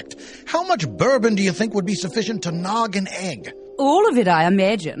incorrect. How much bourbon do you think would be sufficient to nog an egg? All of it, I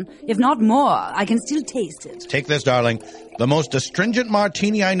imagine. If not more, I can still taste it. Take this, darling. The most astringent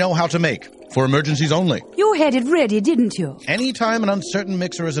martini I know how to make. For emergencies only. You had it ready, didn't you? Anytime an uncertain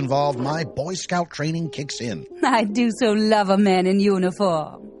mixer is involved, my Boy Scout training kicks in. I do so love a man in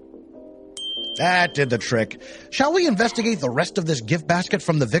uniform. That did the trick. Shall we investigate the rest of this gift basket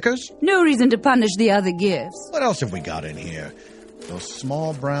from the Vickers? No reason to punish the other gifts. What else have we got in here? Those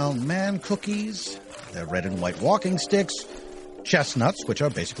small brown man cookies, their red and white walking sticks, chestnuts, which are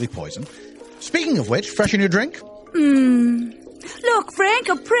basically poison. Speaking of which, freshen your drink? Look, Frank,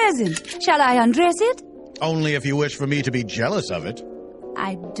 a present. Shall I undress it? Only if you wish for me to be jealous of it.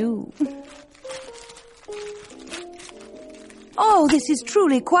 I do. Oh, this is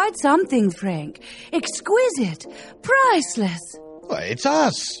truly quite something, Frank. Exquisite. Priceless. Well, it's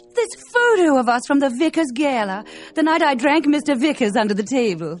us. This photo of us from the Vickers Gala, the night I drank Mr. Vickers under the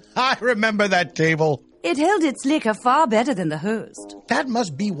table. I remember that table. It held its liquor far better than the host. That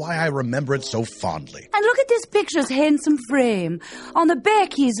must be why I remember it so fondly. And look at this picture's handsome frame. On the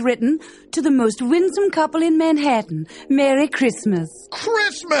back he's written, "To the most winsome couple in Manhattan, Merry Christmas."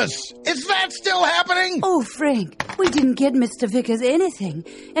 Christmas! Is that still happening? Oh, Frank, we didn't get Mr. Vickers anything,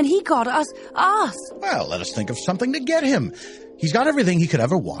 and he got us. Well, let us think of something to get him. He's got everything he could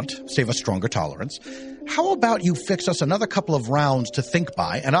ever want, save a stronger tolerance. How about you fix us another couple of rounds to think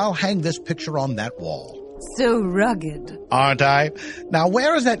by, and I'll hang this picture on that wall. So rugged. Aren't I? Now,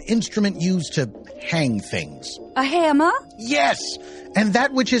 where is that instrument used to hang things? A hammer? Yes, and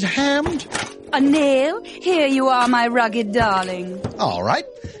that which is hammed? A nail? Here you are, my rugged darling. All right.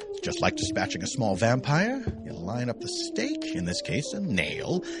 It's just like dispatching a small vampire. You line up the stake, in this case, a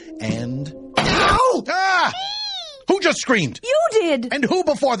nail, and... Ow! Ah! Who just screamed? You did. And who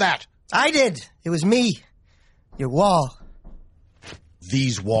before that? I did. It was me. Your wall.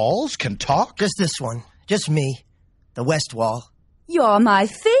 These walls can talk? Just this one. Just me. The west wall. You're my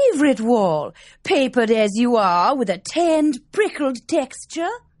favorite wall. Papered as you are, with a tanned, prickled texture.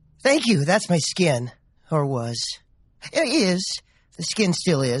 Thank you. That's my skin. Or was. It is. The skin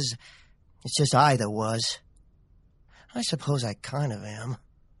still is. It's just I that was. I suppose I kind of am.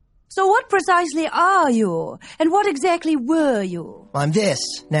 So what precisely are you? And what exactly were you? I'm this,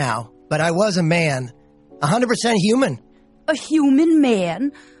 now. But I was a man. 100% human. A human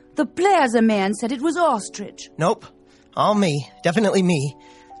man? The plaza man said it was ostrich. Nope. All me. Definitely me.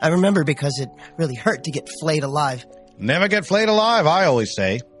 I remember because it really hurt to get flayed alive. Never get flayed alive, I always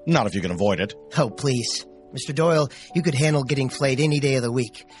say. Not if you can avoid it. Oh, please. Mr. Doyle, you could handle getting flayed any day of the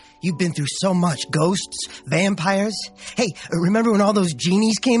week. You've been through so much. Ghosts, vampires. Hey, remember when all those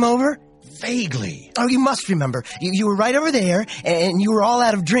genies came over? Vaguely. Oh, you must remember. You were right over there, and you were all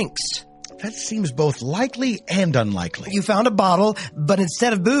out of drinks. That seems both likely and unlikely. You found a bottle, but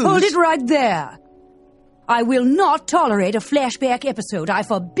instead of booze... Hold it right there. I will not tolerate a flashback episode. I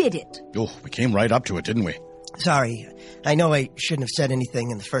forbid it. Oh, we came right up to it, didn't we? Sorry. I know I shouldn't have said anything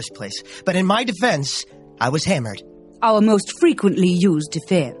in the first place. But in my defense, I was hammered. Our most frequently used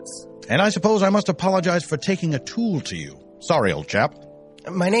defense. And I suppose I must apologize for taking a tool to you. Sorry, old chap.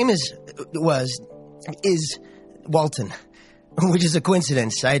 My name is Walton. Which is a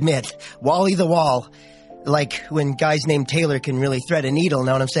coincidence, I admit. Wally the Wall. Like when guys named Taylor can really thread a needle,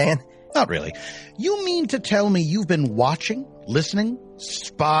 know what I'm saying? Not really. You mean to tell me you've been watching, listening,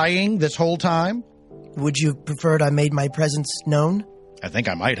 spying this whole time? Would you prefer I made my presence known? I think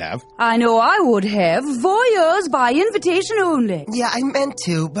I might have. I know I would have. Voyeurs by invitation only. Yeah, I meant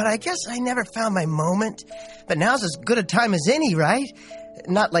to, but I guess I never found my moment. But now's as good a time as any, right?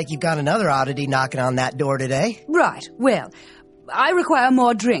 Not like you've got another oddity knocking on that door today. Right. Well, I require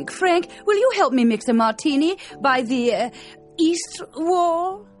more drink. Frank, will you help me mix a martini by the east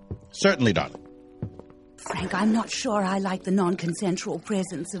wall? Certainly done. Frank, I'm not sure I like the non-consensual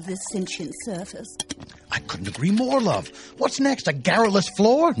presence of this sentient surface. I couldn't agree more, love. What's next, a garrulous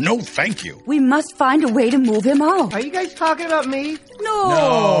floor? No, thank you. We must find a way to move him out. Are you guys talking about me?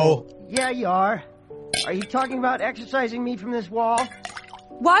 No. Yeah, you are. Are you talking about exercising me from this wall?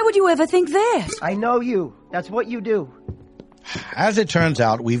 Why would you ever think that? I know you. That's what you do. As it turns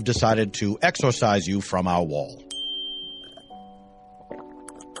out, we've decided to exorcise you from our wall.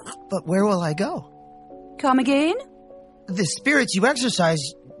 But where will I go? Come again? The spirits you exorcise,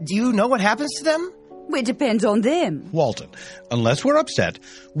 do you know what happens to them? It depends on them. Walton, unless we're upset,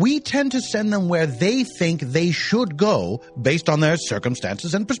 we tend to send them where they think they should go based on their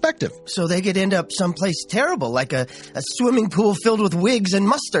circumstances and perspective. So they could end up someplace terrible, like a swimming pool filled with wigs and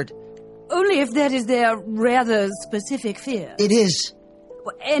mustard. Only if that is their rather specific fear. It is.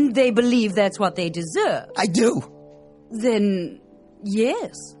 And they believe that's what they deserve. I do. Then,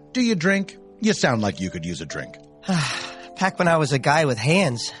 yes. Do you drink? You sound like you could use a drink. Back when I was a guy with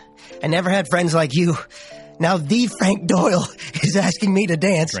hands, I never had friends like you. Now the Frank Doyle is asking me to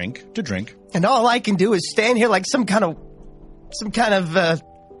dance. Drink to drink. And all I can do is stand here like some kind of,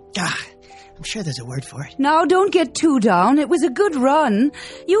 I'm sure there's a word for it. Now, don't get too down. It was a good run.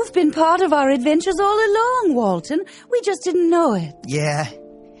 You've been part of our adventures all along, Walton. We just didn't know it. Yeah,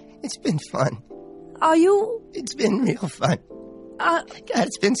 it's been fun. Are you? It's been real fun. God,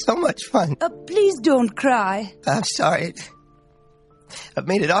 it's been so much fun. Please don't cry. I'm sorry. I've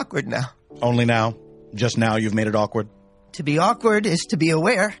made it awkward now. Only now? Just now you've made it awkward? To be awkward is to be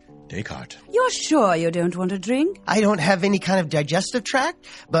aware. Descartes. You're sure you don't want a drink? I don't have any kind of digestive tract,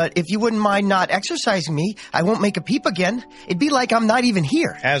 but if you wouldn't mind not exercising me, I won't make a peep again. It'd be like I'm not even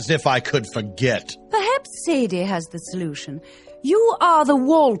here. As if I could forget. Perhaps Sadie has the solution. You are the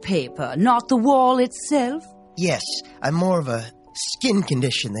wallpaper, not the wall itself. Yes, I'm more of a skin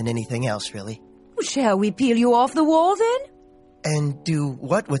condition than anything else, really. Shall we peel you off the wall, then? And do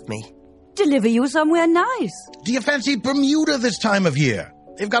what with me? Deliver you somewhere nice. Do you fancy Bermuda this time of year?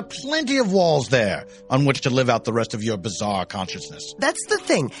 They've got plenty of walls there on which to live out the rest of your bizarre consciousness. That's the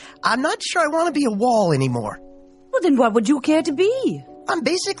thing. I'm not sure I want to be a wall anymore. Well, then what would you care to be? I'm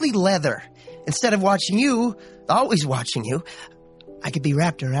basically leather. Instead of watching you, always watching you, I could be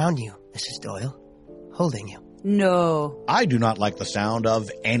wrapped around you, Mrs. Doyle, holding you. No. I do not like the sound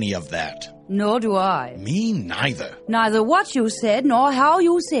of any of that. Nor do I. Me neither. Neither what you said nor how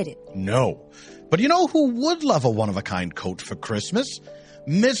you said it. No. But you know who would love a one-of-a-kind coat for Christmas?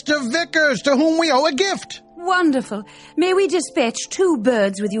 Mr. Vickers, to whom we owe a gift. Wonderful. May we dispatch 2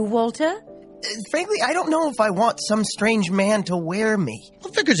 birds with you, Walter? Frankly, I don't know if I want some strange man to wear me.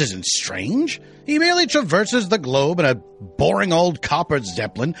 Well, Vickers isn't strange. He merely traverses the globe in a boring old coppered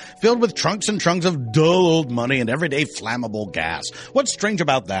Zeppelin filled with trunks and trunks of dull old money and everyday flammable gas. What's strange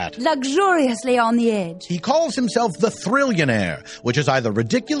about that? Luxuriously on the edge. He calls himself the Thrillionaire, which is either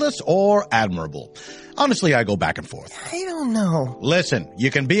ridiculous or admirable. Honestly, I go back and forth. I don't know. Listen, you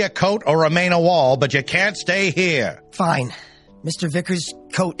can be a coat or remain a wall, but you can't stay here. Fine. Mr. Vickers'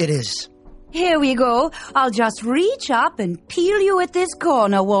 coat it is. Here we go. I'll just reach up and peel you at this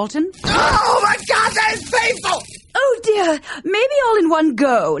corner, Walton. Oh, my God, that is painful! Oh, dear. Maybe all in one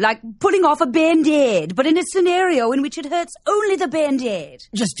go, like pulling off a Band-Aid, but in a scenario in which it hurts only the Band-Aid.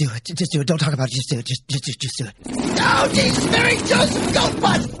 Just do it. Just do it. Don't talk about it. Just do it. Just do it. Oh, Jesus, Mary, Joseph, go,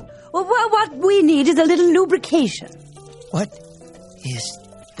 bud! Well, what we need is a little lubrication. What is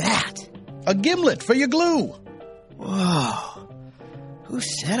that? A gimlet for your glue. Whoa. Who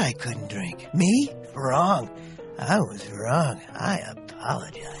said I couldn't drink? Me? Wrong. I was wrong. I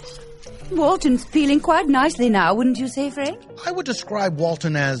apologize. Walton's peeling quite nicely now, wouldn't you say, Frank? I would describe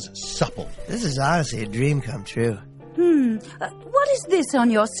Walton as supple. This is honestly a dream come true. What is this on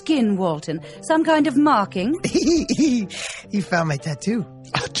your skin, Walton? Some kind of marking? You found my tattoo.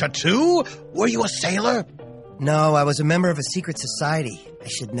 A tattoo? Were you a sailor? No, I was a member of a secret society. I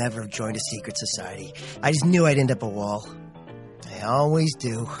should never have joined a secret society. I just knew I'd end up a wall. I always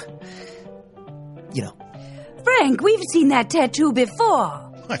do. You know. Frank, we've seen that tattoo before.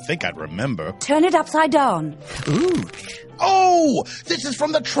 I think I'd remember. Turn it upside down. Ooh. Oh, this is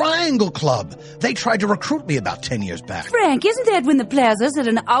from the Triangle Club. They tried to recruit me about 10 years back. Frank, isn't that when the Plaza said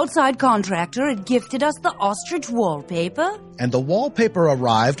an outside contractor had gifted us the ostrich wallpaper? And the wallpaper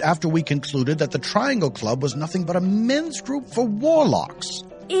arrived after we concluded that the Triangle Club was nothing but a men's group for warlocks.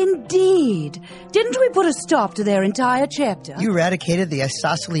 Indeed. Didn't we put a stop to their entire chapter? You eradicated the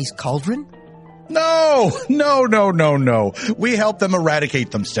Isosceles Cauldron? No. We helped them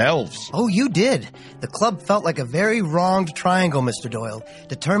eradicate themselves. Oh, you did. The club felt like a very wronged triangle, Mr. Doyle,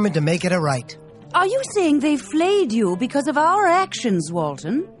 determined to make it a right. Are you saying they flayed you because of our actions,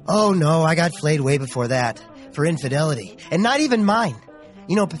 Walton? Oh, no, I got flayed way before that. For infidelity. And not even mine.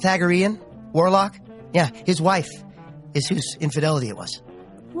 You know Pythagorean? Warlock? Yeah, his wife is whose infidelity it was.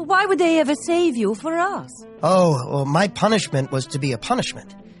 Well, why would they ever save you for us? Oh, well, my punishment was to be a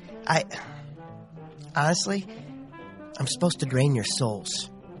punishment. Honestly, I'm supposed to drain your souls.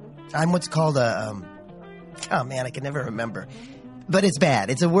 I'm what's called a Oh, man, I can never remember. But it's bad.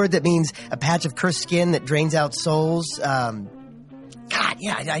 It's a word that means a patch of cursed skin that drains out souls. God,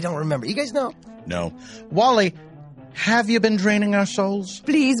 yeah, I don't remember. You guys know? No. Wally, have you been draining our souls?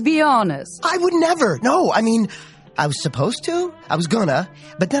 Please be honest. I would never. No, I mean, I was supposed to. I was gonna.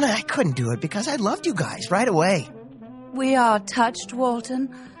 But then I couldn't do it because I loved you guys right away. We are touched,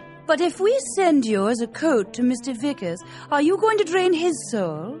 Walton. But if we send you as a coat to Mr. Vickers, are you going to drain his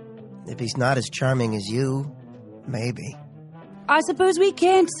soul? If he's not as charming as you, maybe. I suppose we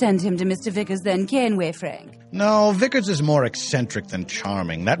can't send him to Mr. Vickers then, can we, Frank? No, Vickers is more eccentric than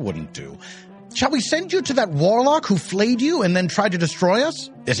charming. That wouldn't do. Shall we send you to that warlock who flayed you and then tried to destroy us?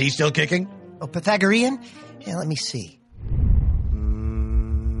 Is he still kicking? Oh, Pythagorean? Yeah, let me see.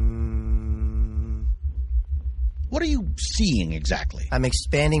 What are you seeing exactly? I'm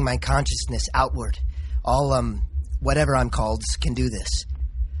expanding my consciousness outward. All, whatever I'm called can do this.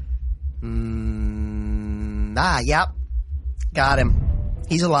 Yep. Got him.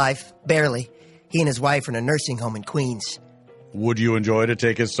 He's alive. Barely. He and his wife are in a nursing home in Queens. Would you enjoy to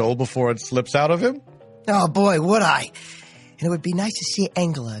take his soul before it slips out of him? Oh, boy, would I. And it would be nice to see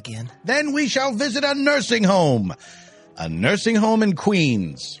Angela again. Then we shall visit a nursing home. A nursing home in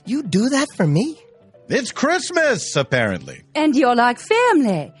Queens. You do that for me? It's Christmas, apparently. And you're like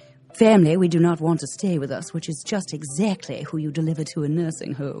family. Family we do not want to stay with us, which is just exactly who you deliver to a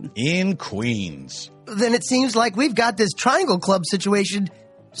nursing home. In Queens. Then it seems like we've got this Triangle Club situation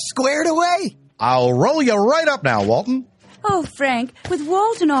squared away. I'll roll you right up now, Walton. Oh, Frank, with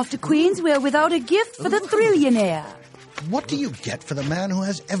Walton off to Queens, we're without a gift for the thrillionaire. What do you get for the man who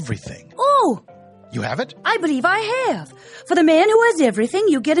has everything? Oh! You have it? I believe I have. For the man who has everything,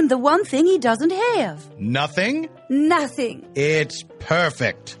 you get him the one thing he doesn't have. Nothing? Nothing. It's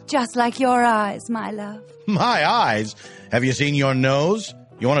perfect. Just like your eyes, my love. My eyes? Have you seen your nose?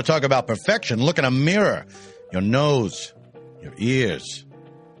 You want to talk about perfection? Look in a mirror. Your nose, your ears,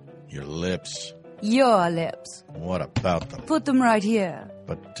 your lips. Your lips. What about them? Put them right here.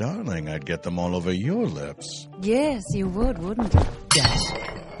 But, darling, I'd get them all over your lips. Yes, you would, wouldn't you? Guys.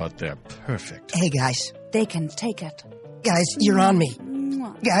 But they're perfect. Hey, guys. They can take it. Guys, you're on me.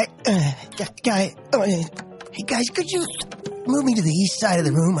 Hey, guys, could you move me to the east side of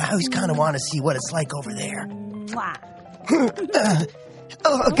the room? I always kind of want to see what it's like over there.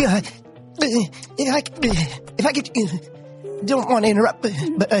 Oh, God. If I could, don't want to interrupt,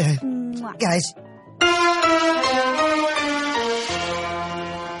 but guys.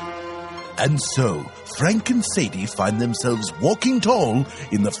 And so, Frank and Sadie find themselves walking tall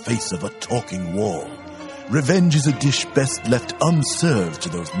in the face of a talking wall. Revenge is a dish best left unserved to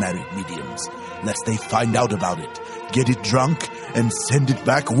those married mediums, lest they find out about it, get it drunk, and send it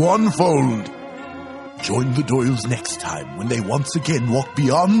back onefold. Join the Doyles next time when they once again walk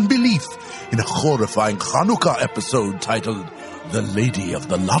beyond belief in a horrifying Hanukkah episode titled The Lady of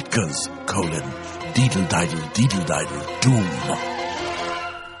the Latkes, Deedle-Diddle, Doom.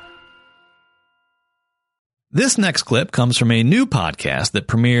 This next clip comes from a new podcast that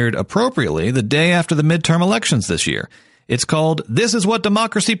premiered appropriately the day after the midterm elections this year. It's called This Is What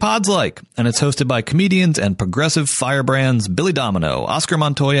Democracy Pod's Like, and it's hosted by comedians and progressive firebrands Billy Domino, Oscar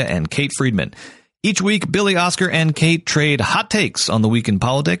Montoya, and Kate Friedman. Each week, Billy, Oscar, and Kate trade hot takes on the week in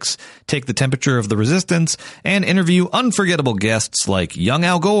politics, take the temperature of the resistance, and interview unforgettable guests like young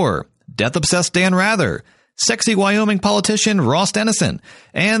Al Gore, death-obsessed Dan Rather, sexy Wyoming politician Ross Dennison,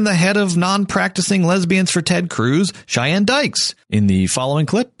 and the head of non-practicing lesbians for Ted Cruz, Cheyenne Dykes. In the following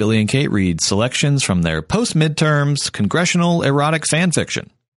clip, Billy and Kate read selections from their post-midterms congressional erotic fan fiction.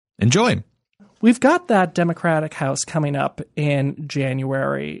 Enjoy. We've got that Democratic House coming up in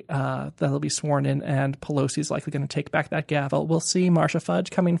January. That'll be sworn in, and Pelosi's likely going to take back that gavel. We'll see Marcia Fudge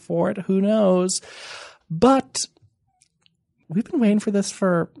coming forward. Who knows? But we've been waiting for this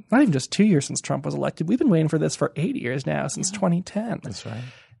for not even just 2 years since Trump was elected. We've been waiting for this for 8 years now, since 2010. That's right.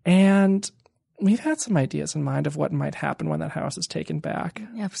 And we've had some ideas in mind of what might happen when that house is taken back.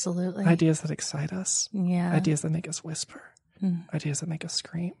 Absolutely. Ideas that excite us. Yeah. Ideas that make us whisper. Ideas that make us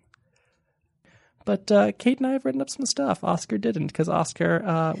scream. But Kate and I have written up some stuff. Oscar didn't, because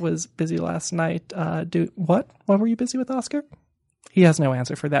Oscar was busy last night. What? What were you busy with, Oscar? He has no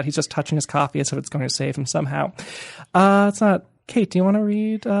answer for that. He's just touching his coffee as if it's going to save him somehow. It's not. Kate, do you want to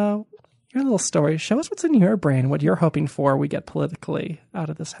read your little story? Show us what's in your brain, what you're hoping for we get politically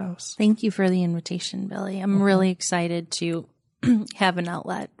out of this house. Thank you for the invitation, Billy. I'm really excited to have an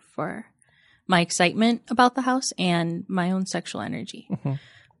outlet for my excitement about the house and my own sexual energy.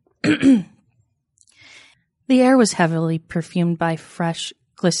 The air was heavily perfumed by fresh,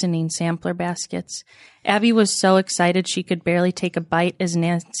 glistening sampler baskets. Abby was so excited she could barely take a bite as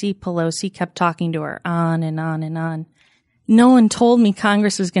Nancy Pelosi kept talking to her on and on and on. No one told me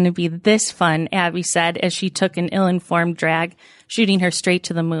Congress was going to be this fun, Abby said as she took an ill-informed drag, shooting her straight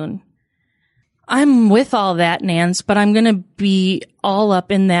to the moon. I'm with all that, Nance, but I'm going to be all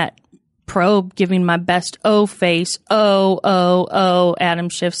up in that probe, giving my best O face. Oh, Adam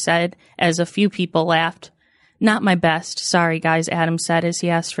Schiff said as a few people laughed. Not my best. Sorry, guys, Adam said as he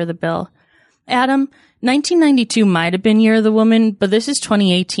asked for the bill. Adam, 1992 might have been Year of the Woman, but this is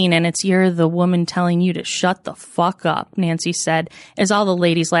 2018 and it's Year of the Woman telling you to shut the fuck up, Nancy said as all the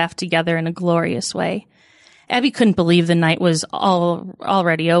ladies laughed together in a glorious way. Abby couldn't believe the night was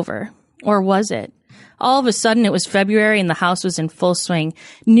already over. Or was it? All of a sudden, it was February and the House was in full swing.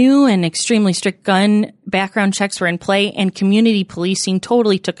 New and extremely strict gun background checks were in play, and community policing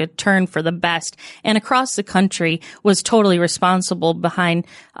totally took a turn for the best, and across the country was totally responsible behind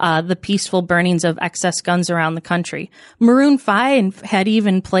the peaceful burnings of excess guns around the country. Maroon 5 had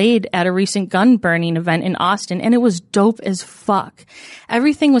even played at a recent gun burning event in Austin, and it was dope as fuck.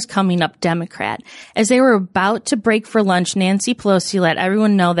 Everything was coming up Democrat. As they were about to break for lunch, Nancy Pelosi let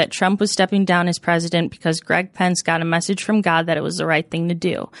everyone know that Trump was stepping down as president because Greg Pence got a message from God that it was the right thing to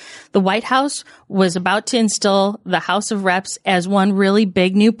do. The White House was about to instill the House of Reps as one really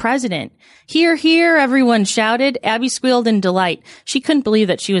big new president. Hear, hear, everyone shouted. Abby squealed in delight. She couldn't believe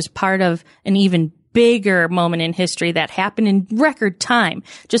that she was part of an even bigger moment in history that happened in record time.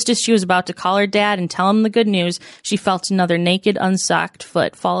 Just as she was about to call her dad and tell him the good news, she felt another naked, unsocked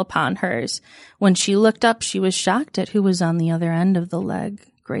foot fall upon hers. When she looked up, she was shocked at who was on the other end of the leg,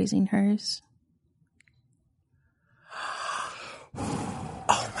 grazing hers.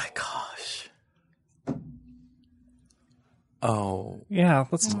 Oh my gosh. Oh. Yeah,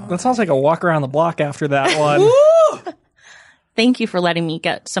 that sounds like a walk around the block after that one. Thank you for letting me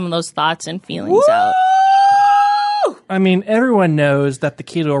get some of those thoughts and feelings out. I mean, everyone knows that the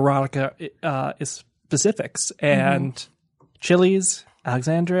key to erotica is specifics, and Chili's,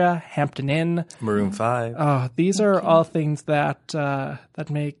 Alexandria, Hampton Inn, Maroon 5. Oh, these are all things that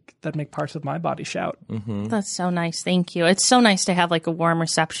make parts of my body shout. Mm-hmm. That's so nice. Thank you. It's so nice to have like a warm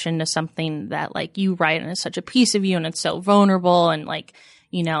reception to something that like you write and is such a piece of you and it's so vulnerable and like,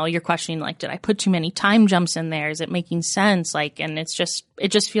 you know, you're questioning like, did I put too many time jumps in there? Is it making sense? Like, and it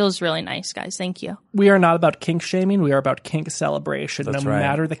just feels really nice, guys. Thank you. We are not about kink shaming. We are about kink celebration. That's no right.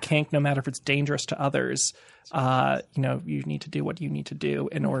 matter the kink, no matter if it's dangerous to others, you need to do what you need to do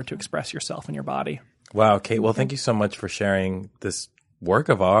in order to express yourself and your body. Wow, Kate. Well, thank you so much for sharing this work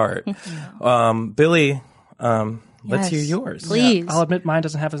of art. Billy, let's hear yours. Please. Yeah, I'll admit mine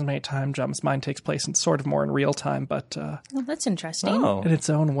doesn't have as many time jumps. Mine takes place in sort of more in real time, but well, that's interesting. In its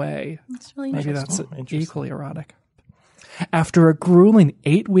own way. That's really Maybe interesting. that's equally erotic. After a grueling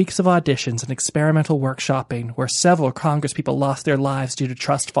 8 weeks of auditions and experimental workshopping where several congresspeople lost their lives due to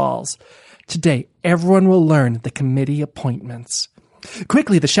trust falls, today everyone will learn the committee appointments.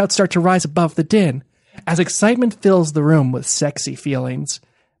 Quickly, the shouts start to rise above the din. As excitement fills the room with sexy feelings,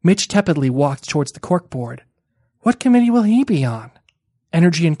 Mitch tepidly walks towards the corkboard. What committee will he be on?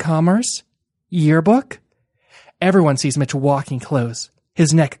 Energy and Commerce? Yearbook? Everyone sees Mitch walking close,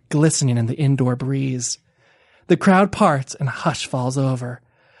 his neck glistening in the indoor breeze. The crowd parts and a hush falls over.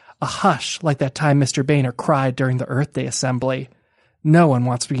 A hush like that time Mr. Boehner cried during the Earth Day assembly. No one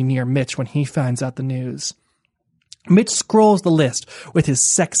wants to be near Mitch when he finds out the news. Mitch scrolls the list with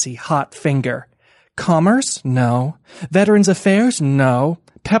his sexy, hot finger. Commerce? No. Veterans Affairs? No.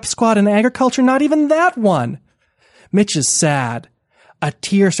 Pep Squad and Agriculture? Not even that one. Mitch is sad. A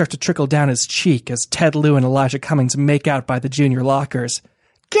tear starts to trickle down his cheek as Ted Lieu and Elijah Cummings make out by the junior lockers.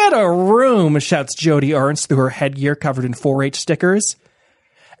 Get a room, shouts Jody Ernst through her headgear covered in 4-H stickers.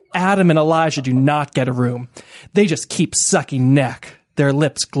 Adam and Elijah do not get a room. They just keep sucking neck, their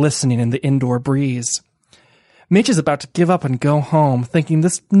lips glistening in the indoor breeze. Mitch is about to give up and go home, thinking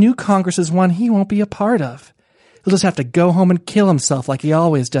this new Congress is one he won't be a part of. He'll just have to go home and kill himself like he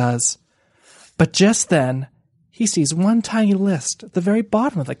always does. But just then, he sees one tiny list at the very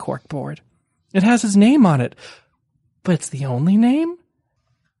bottom of the corkboard. It has his name on it, but it's the only name?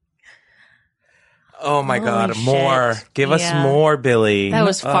 Oh my God, Holy more. shit. Give us Yeah. more, Billy. That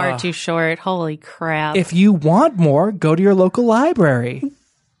was far too short. Holy crap. If you want more, go to your local library.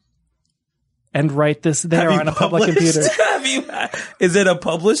 And write this there Have you on a public published? computer. Is it a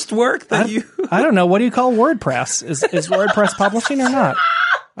published work that you? I don't know. What do you call WordPress? Is WordPress publishing or not?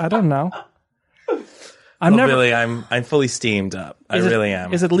 I don't know. Billy, I'm fully steamed up. I really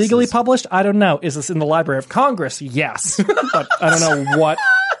am. Is it legally published? I don't know. Is this in the Library of Congress? Yes. But I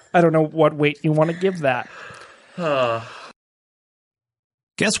don't know what weight you want to give that.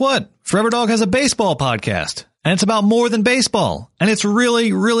 Guess what? Forever Dog has a baseball podcast, and it's about more than baseball, and it's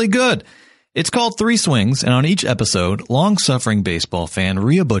really, really good. It's called Three Swings, and on each episode, long-suffering baseball fan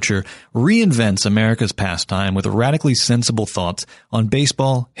Rhea Butcher reinvents America's pastime with radically sensible thoughts on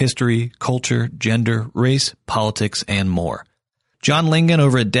baseball, history, culture, gender, race, politics, and more. John Lingen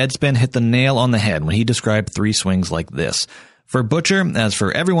over at Deadspin hit the nail on the head when he described Three Swings like this. For Butcher, as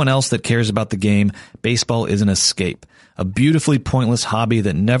for everyone else that cares about the game, baseball is an escape, a beautifully pointless hobby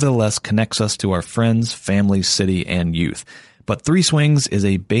that nevertheless connects us to our friends, families, city, and youth. But Three Swings is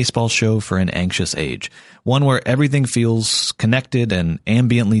a baseball show for an anxious age, one where everything feels connected and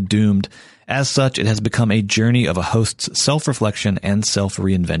ambiently doomed. As such, it has become a journey of a host's self-reflection and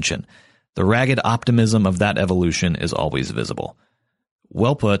self-reinvention. The ragged optimism of that evolution is always visible.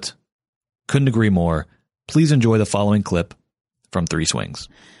 Well put. Couldn't agree more. Please enjoy the following clip from Three Swings.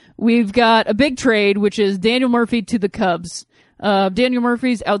 We've got a big trade, which is Daniel Murphy to the Cubs. Daniel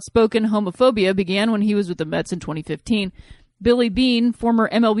Murphy's outspoken homophobia began when he was with the Mets in 2015. Billy Beane, former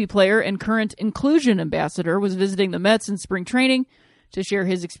MLB player and current inclusion ambassador, was visiting the Mets in spring training to share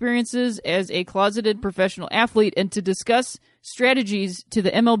his experiences as a closeted professional athlete and to discuss strategies to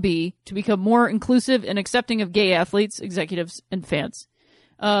the MLB to become more inclusive and accepting of gay athletes, executives, and fans.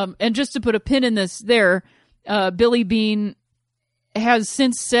 And just to put a pin in this there, Billy Beane has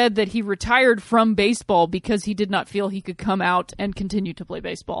since said that he retired from baseball because he did not feel he could come out and continue to play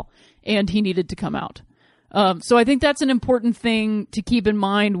baseball, and he needed to come out. So I think that's an important thing to keep in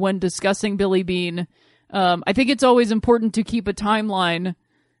mind when discussing Billy Beane. I think it's always important to keep a timeline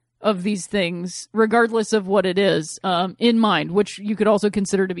of these things, regardless of what it is, in mind, which you could also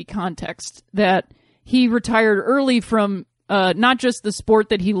consider to be context, that he retired early from not just the sport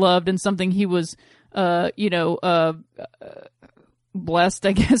that he loved and something he was, blessed,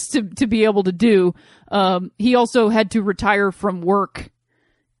 I guess, to be able to do. He also had to retire from work,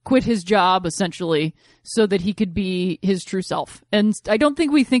 quit his job, essentially, so that he could be his true self. And I don't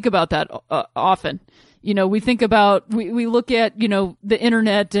think we think about that often. We think about, we look at, the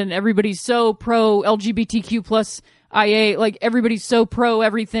internet and everybody's so pro LGBTQ plus IA, like everybody's so pro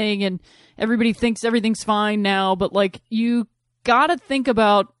everything and everybody thinks everything's fine now. But like, you gotta think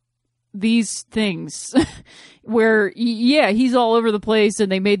about these things where, yeah, he's all over the place and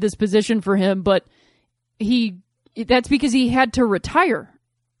they made this position for him, but that's because he had to retire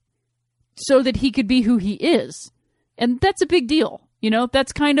so that he could be who he is. And that's a big deal.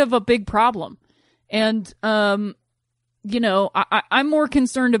 That's kind of a big problem. And, I'm more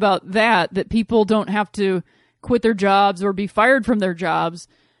concerned about that people don't have to quit their jobs or be fired from their jobs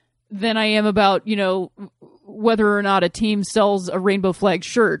than I am about, whether or not a team sells a rainbow flag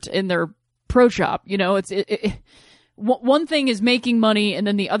shirt in their pro shop. One thing is making money and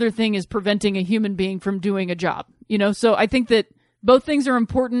then the other thing is preventing a human being from doing a job, So I think that both things are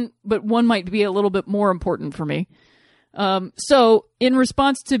important, but one might be a little bit more important for me. So in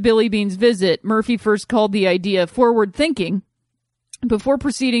response to Billy Beane's visit, Murphy first called the idea forward thinking before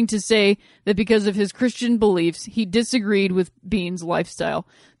proceeding to say that because of his Christian beliefs, he disagreed with Beane's lifestyle.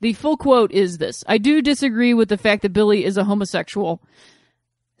 The full quote is this: "I do disagree with the fact that Billy is a homosexual."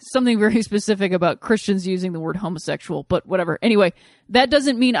 Something very specific about Christians using the word homosexual, but whatever. Anyway, that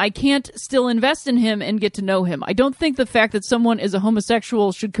doesn't mean I can't still invest in him and get to know him. I don't think the fact that someone is a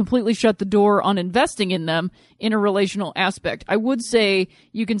homosexual should completely shut the door on investing in them in a relational aspect. I would say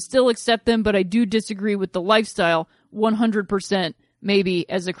you can still accept them, but I do disagree with the lifestyle 100%, maybe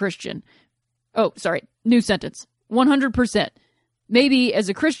as a Christian. Oh, sorry. New sentence. 100%. Maybe as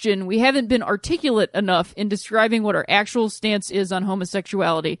a Christian, we haven't been articulate enough in describing what our actual stance is on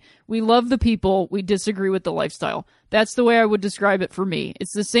homosexuality. We love the people. We disagree with the lifestyle. That's the way I would describe it for me.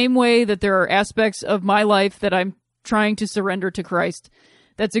 It's the same way that there are aspects of my life that I'm trying to surrender to Christ.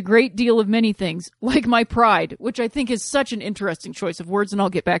 That's a great deal of many things, like my pride, which I think is such an interesting choice of words, and I'll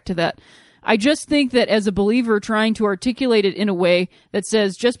get back to that. I just think that as a believer, trying to articulate it in a way that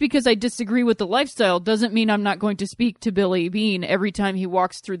says, just because I disagree with the lifestyle doesn't mean I'm not going to speak to Billy Beane every time he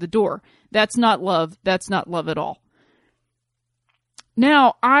walks through the door. That's not love. That's not love at all.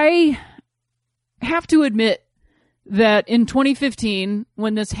 Now, I have to admit that in 2015,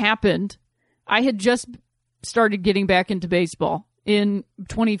 when this happened, I had just started getting back into baseball in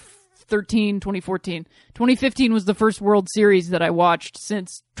 2013, 2014. 2015 was the first World Series that I watched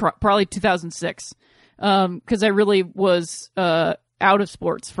since probably 2006, because I really was out of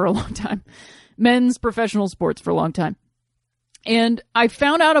sports for a long time, men's professional sports for a long time. And I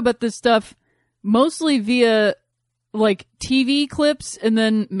found out about this stuff mostly via like TV clips and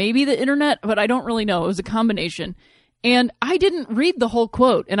then maybe the internet, but I don't really know. It was a combination. And I didn't read the whole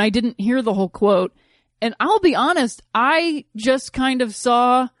quote and I didn't hear the whole quote. And I'll be honest, I just kind of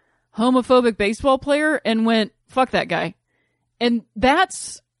saw homophobic baseball player and went, fuck that guy. And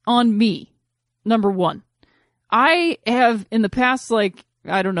that's on me, number one. I have, in the past,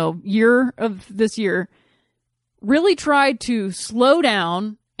 year of this year, really tried to slow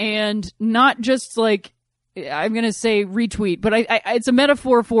down and not just I'm going to say retweet, but it's a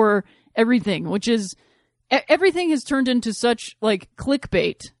metaphor for everything, which is everything has turned into such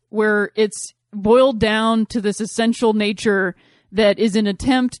clickbait where it's boiled down to this essential nature that is an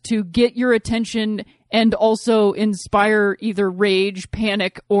attempt to get your attention and also inspire either rage,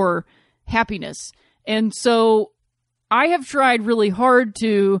 panic, or happiness. And so I have tried really hard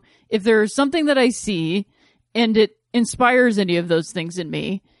to, if there's something that I see and it inspires any of those things in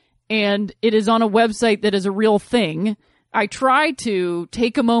me, and it is on a website that is a real thing, I try to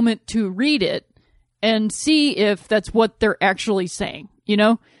take a moment to read it and see if that's what they're actually saying,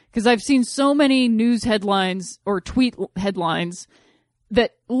 Because I've seen so many news headlines or tweet headlines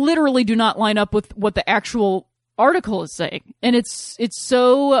that literally do not line up with what the actual article is saying. And it's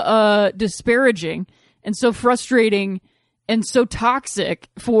so disparaging and so frustrating and so toxic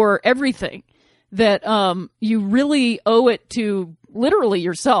for everything that you really owe it to literally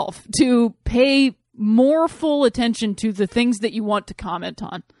yourself to pay more full attention to the things that you want to comment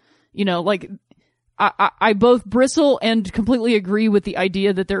on. I both bristle and completely agree with the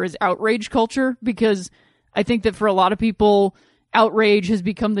idea that there is outrage culture, because I think that for a lot of people, outrage has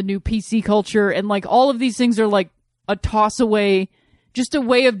become the new PC culture, and all of these things are a toss away, just a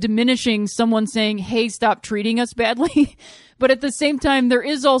way of diminishing someone saying, hey, stop treating us badly. But at the same time, there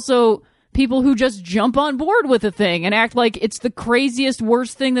is also people who just jump on board with a thing and act like it's the craziest,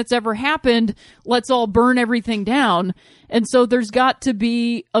 worst thing that's ever happened. Let's all burn everything down. And so there's got to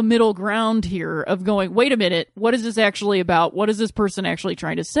be a middle ground here of going, wait a minute, what is this actually about? What is this person actually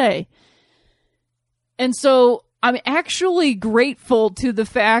trying to say? And so I'm actually grateful to the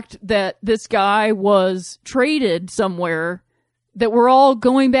fact that this guy was traded somewhere, that we're all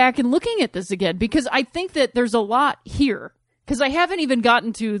going back and looking at this again, because I think that there's a lot here. Because I haven't even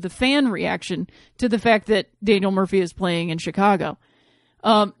gotten to the fan reaction to the fact that Daniel Murphy is playing in Chicago.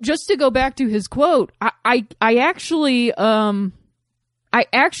 Just to go back to his quote, I actually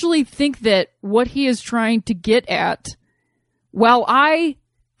think that what he is trying to get at, while I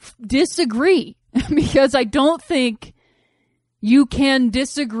disagree, because I don't think you can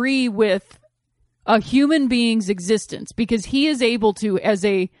disagree with a human being's existence, because he is able to, as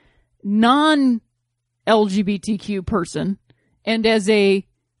a non-LGBTQ person, and as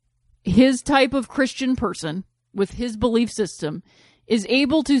his type of Christian person with his belief system, is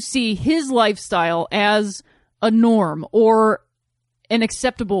able to see his lifestyle as a norm or an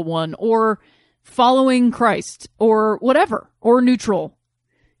acceptable one or following Christ or whatever, or neutral.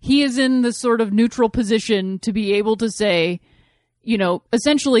 He is in the sort of neutral position to be able to say,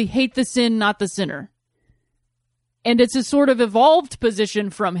 essentially hate the sin, not the sinner. And it's a sort of evolved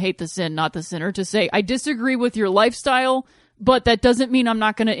position from hate the sin, not the sinner, to say, I disagree with your lifestyle, but that doesn't mean I'm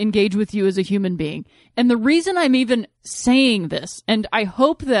not going to engage with you as a human being. And the reason I'm even saying this, and I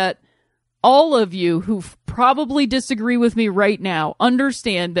hope that all of you who probably disagree with me right now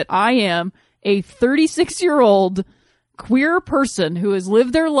understand that I am a 36-year-old queer person who has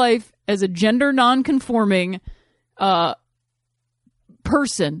lived their life as a gender non-conforming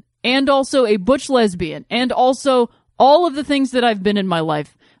person, and also a butch lesbian, and also all of the things that I've been in my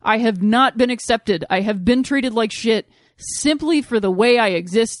life. I have not been accepted. I have been treated like shit simply for the way I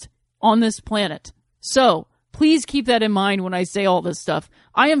exist on this planet. So please keep that in mind when I say all this stuff.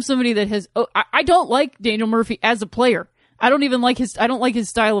 I am somebody that has, I don't like Daniel Murphy as a player. I don't like his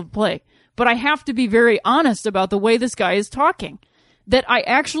style of play, but I have to be very honest about the way this guy is talking. That I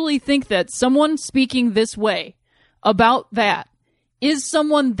actually think that someone speaking this way about that is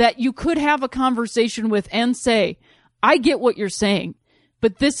someone that you could have a conversation with and say, I get what you're saying,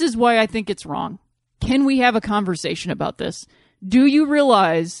 but this is why I think it's wrong. Can we have a conversation about this? Do you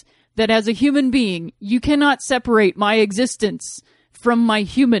realize that as a human being, you cannot separate my existence from my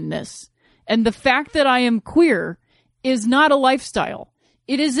humanness? And the fact that I am queer is not a lifestyle.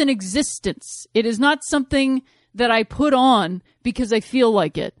 It is an existence. It is not something that I put on because I feel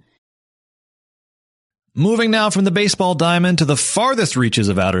like it. Moving now from the baseball diamond to the farthest reaches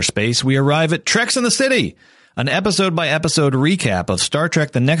of outer space, we arrive at Treks in the City, an episode-by-episode recap of Star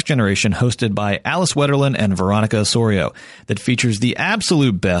Trek The Next Generation hosted by Alice Wetterlin and Veronica Osorio that features the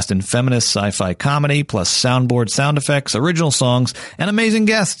absolute best in feminist sci-fi comedy, plus soundboard sound effects, original songs, and amazing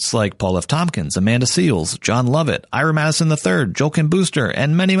guests like Paul F. Tompkins, Amanda Seales, John Lovett, Ira Madison III, Joel Kim Booster,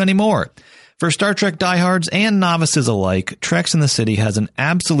 and many, many more. For Star Trek diehards and novices alike, Treks in the City has an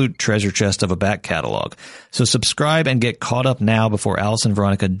absolute treasure chest of a back catalog. So subscribe and get caught up now before Alice and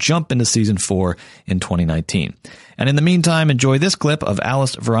Veronica jump into season 4 in 2019. And in the meantime, enjoy this clip of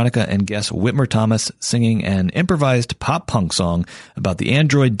Alice, Veronica, and guest Whitmer Thomas singing an improvised pop-punk song about the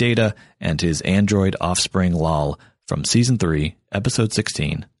android Data and his android offspring Lal from season 3, episode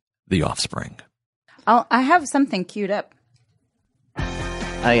 16, The Offspring. I have something queued up.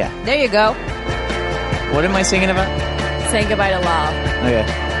 Oh, yeah. There you go. What am I singing about? Saying goodbye to Lal. Okay.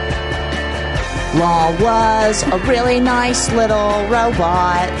 Lal was a really nice little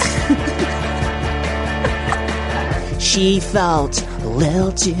robot. She felt a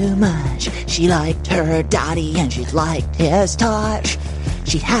little too much. She liked her daddy and she liked his touch.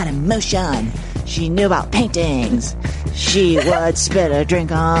 She had emotion. She knew about paintings. She would spit a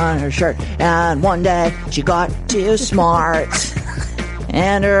drink on her shirt. And one day she got too smart.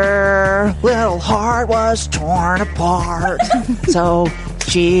 And her little heart was torn apart. So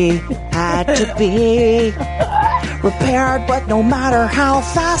she had to be repaired. But no matter how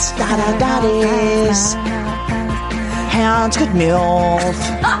fast Daddy's hands could move,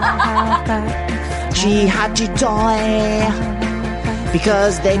 she had to die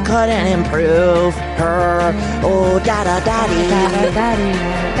because they couldn't improve her. Oh, Daddy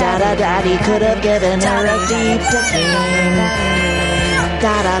could have given her a deep ticking.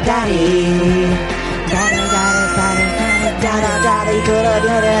 Daddy could have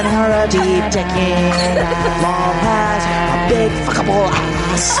given her a deep ticking. Lal has a big fuckable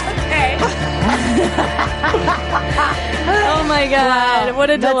ass. Oh my God.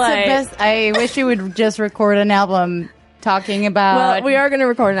 What a delight. That's the best. I wish you would just record an album talking about. Well, we are going to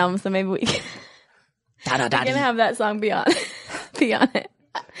record an album, so maybe we can, we can have that song be on it.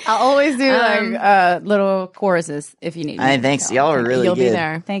 I'll always do little choruses if you need me. Thanks. Y'all are really You'll good. Be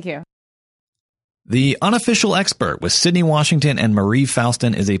there. Thank you. The Unofficial Expert with Sydney Washington and Marie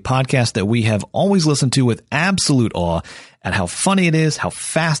Faustin is a podcast that we have always listened to with absolute awe at how funny it is, how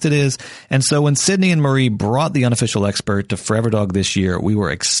fast it is. And so when Sydney and Marie brought The Unofficial Expert to Forever Dog this year, we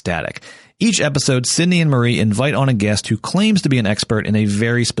were ecstatic. Each episode, Sydney and Marie invite on a guest who claims to be an expert in a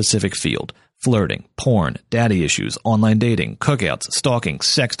very specific field. Flirting, porn, daddy issues, online dating, cookouts, stalking,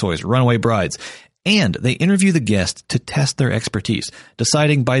 sex toys, runaway brides. And they interview the guest to test their expertise,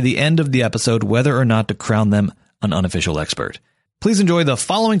 deciding by the end of the episode whether or not to crown them an unofficial expert. Please enjoy the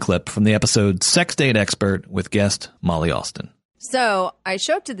following clip from the episode Sex Date Expert with guest Molly Austin. So I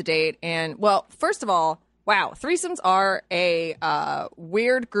show up to the date and, well, first of all, wow, threesomes are a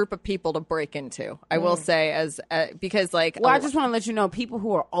weird group of people to break into. I will say, because like, well, I just want to let you know, people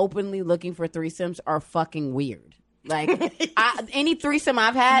who are openly looking for threesomes are fucking weird. Like any threesome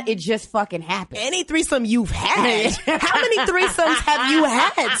I've had, it just fucking happened. Any threesome you've had? How many threesomes have you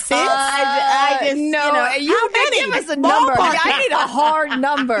had, sis? I just how many? Give us a number. I need a hard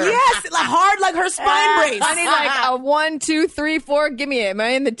number. Yes, hard like her spine brace. I need like a 1, 2, 3, 4. Give me it. Am I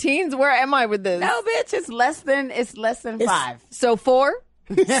in the teens? Where am I with this? No, bitch. It's less than 5. So 4.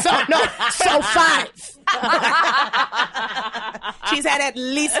 So 5. She's had at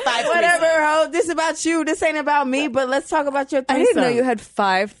least 5. Whatever, ho. This is about you. This ain't about me. But let's talk about your threesome. I didn't know you had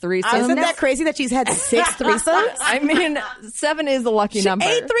 5 threesomes. Isn't that crazy that she's had 6 threesomes? I mean, 7 is a lucky number.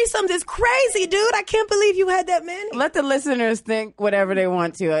 8 threesomes is crazy, dude. I can't believe you had that many. Let the listeners think whatever they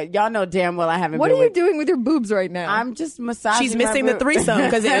want to. Y'all know damn well I haven't. What are you doing with your boobs right now? I'm just massaging. She's missing the threesome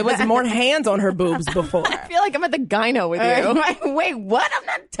because it was more hands on her boobs before. I feel like I'm at the gyno with you. Wait, what? I'm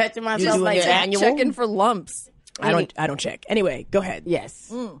not touching myself like that. Checking for lumps. I don't check. Anyway, go ahead.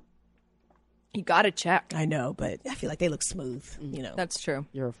 Yes. You gotta check. I know, but I feel like they look smooth. You know, that's true.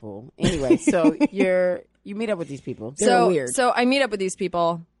 You're a fool. Anyway, so you meet up with these people. They're weird. So I meet up with these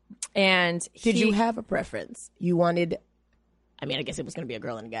people, and did you have a preference? You wanted? I mean, I guess it was going to be a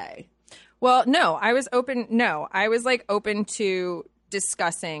girl and a guy. Well, no, I was open. No, I was like open to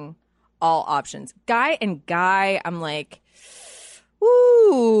discussing all options. Guy and guy, I'm like.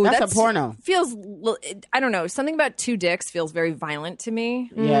 Ooh, that's a porno. Feels, I don't know. Something about 2 dicks feels very violent to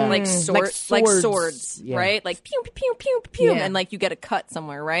me. Yeah, like swords, yeah. right? Like pew pew pew pew, and like you get a cut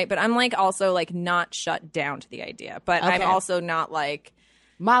somewhere, right? But I'm like also like not shut down to the idea, but I'm also not like.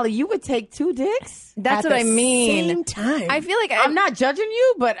 Molly, you would take 2 dicks? That's what I mean. Same time. I feel like I'm not judging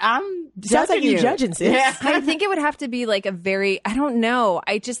you, but I'm sounds like you judging, sis. Yeah. I think it would have to be like a very. I don't know.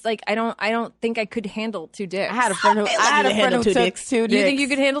 I just like I don't think I could handle 2 dicks. I had a friend who took 2 dicks. 2 dicks. You think you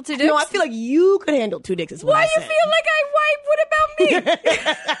could handle 2 dicks? No, I feel like you could handle 2 dicks. Is what Why I you said. feel like I? Why? What about me?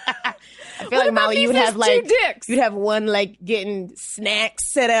 I feel like Molly, you would have like 2 dicks. You'd have one like getting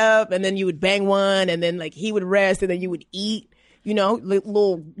snacks set up, and then you would bang one, and then like he would rest, and then you would eat. you know,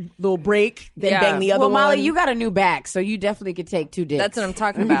 little break, then bang the other well, one. Molly, you got a new back, so you definitely could take 2 dicks. That's what I'm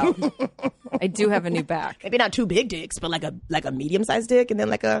talking about. I do have a new back. Maybe not 2 big dicks, but like a medium sized dick, and then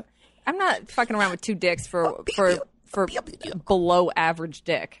like a. I'm not fucking around with 2 dicks for below average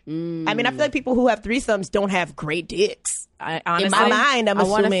dick. I mean, I feel like people who have threesomes don't have great dicks. Honestly, in my mind, I'm I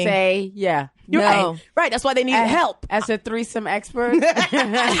want to assuming. say, yeah. You're No. right. That's why they need help. As a threesome expert,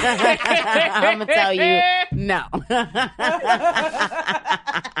 I'm going to tell you, no.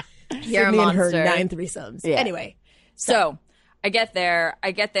 You're a Sydney and her monster. 9 threesomes. Yeah. Anyway, So I get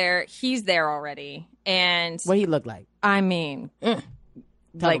there. He's there already. And What he look like? I mean,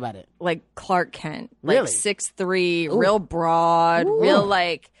 Talk about it. Like Clark Kent. Really? Like 6'3", real broad, real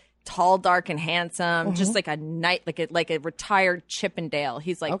like tall, dark, and handsome. Just like a retired Chippendale.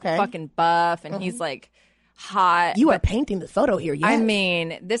 He's like fucking buff and he's like hot. you are painting the photo here. Yes. I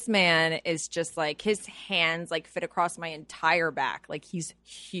mean, this man is just like, his hands like fit across my entire back. Like he's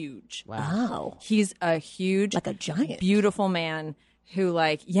huge. Wow. He's a huge, Like a giant. beautiful man who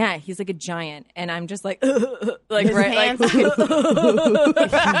like, yeah, he's like a giant. And I'm just like, like, His right, hands- like,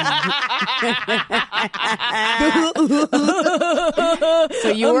 So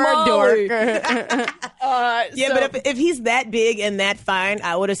you were a dork. But if he's that big and that fine,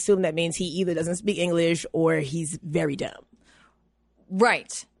 I would assume that means he either doesn't speak English or he's very dumb.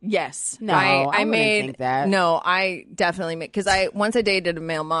 right. Yes. No, I wouldn't made think that. No, I definitely made, because once I dated a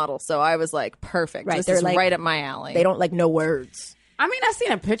male model, so I was like, perfect. Right, This they're is like- right up my alley. They don't like no words. I mean, I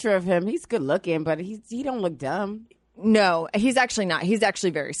seen a picture of him. He's good looking, but he don't look dumb. No, he's actually not. He's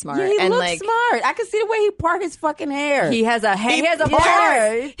actually very smart. Yeah, he and looks like, smart. I can see the way he part his fucking hair. He has a part. He has a parts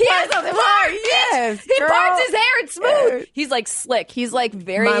part. Yes, He girl. parts his hair. It's smooth. He's like slick. He's like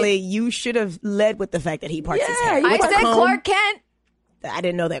very. Molly, you should have led with the fact that he parts his hair. I With a said comb. Clark Kent. I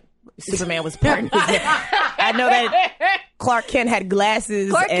didn't know that Superman was parting his hair. I know that Clark Kent had glasses.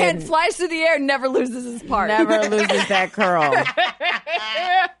 Clark and Kent flies through the air, never loses his part. Never loses that curl.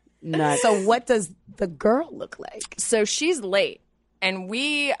 Nuts. So what does the girl look like? So she's late, and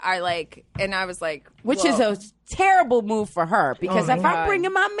we are like, and I was like, Which well, is a terrible move for her because Oh, if my I'm God.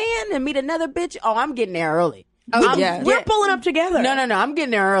 bringing my man to meet another bitch, I'm getting there early. Oh, yeah. We're pulling up together. No, I'm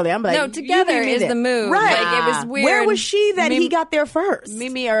getting there early. I'm like, no, you together meet me is there. the move. Right. Like, it was weird. Where was she that he got there first?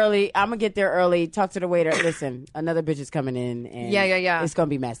 Meet me early. I'm gonna get there early. Talk to the waiter. Listen, another bitch is coming in, and Yeah. it's gonna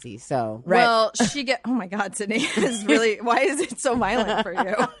be messy. So Well, oh my God, Sydney, is really, why is it so violent for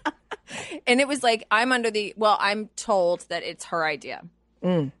you? And it was like, I'm told that it's her idea.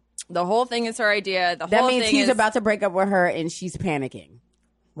 The whole thing is her idea. that whole means thing he's is, about to break up with her, and she's panicking.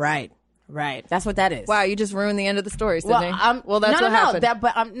 Right. That's what that is. Wow, you just ruined the end of the story, Sydney. That's what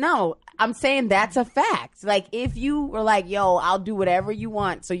happened. I'm saying that's a fact. Like, if you were like, "Yo, I'll do whatever you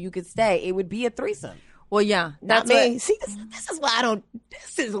want, so you could stay," it would be a threesome. Well, yeah, Not me. See, this is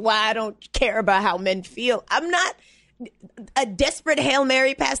why I don't care about how men feel. I'm not a desperate Hail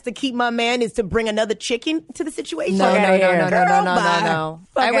Mary pass to keep my man is to bring another chicken to the situation. No. Girl, bye.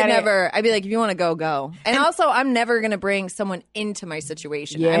 I would outta never. I'd be like, if you want to go, go. And also, I'm never going to bring someone into my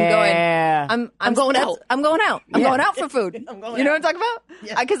situation. Yeah. I'm going out. I'm going out. I'm Yeah. going out for food. You know what I'm talking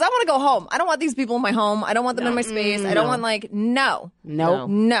about? Because I want to go home. I don't want these people in my home. I don't want them in my space. I don't want no.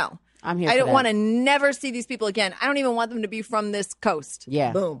 I'm here. I for don't that. want to never see these people again. I don't even want them to be from this coast.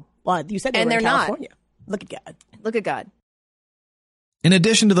 Yeah. Boom. Well, you said they And were in they're not. California. Look at God. Look at God. In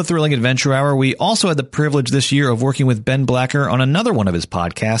addition to the Thrilling Adventure Hour, we also had the privilege this year of working with Ben Blacker on another one of his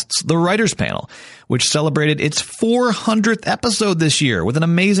podcasts, The Writers Panel, which celebrated its 400th episode this year with an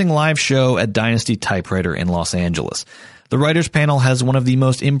amazing live show at Dynasty Typewriter in Los Angeles. The Writers Panel has one of the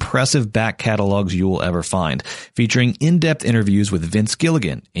most impressive back catalogs you will ever find, featuring in-depth interviews with Vince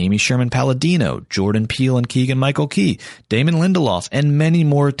Gilligan, Amy Sherman Palladino, Jordan Peele and Keegan-Michael Key, Damon Lindelof, and many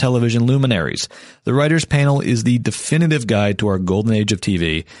more television luminaries. The Writers Panel is the definitive guide to our golden age of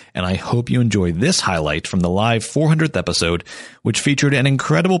TV, and I hope you enjoy this highlight from the live 400th episode, which featured an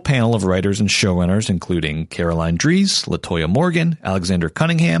incredible panel of writers and showrunners, including Caroline Dries, LaToya Morgan, Alexander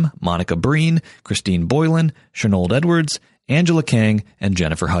Cunningham, Monica Breen, Christine Boylan, Chernold Edwards, Angela Kang, and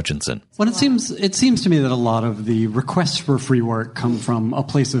Jennifer Hutchinson. Well, it seems to me that a lot of the requests for free work come from a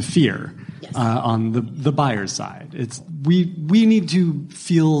place of fear on the buyer's side. It's we need to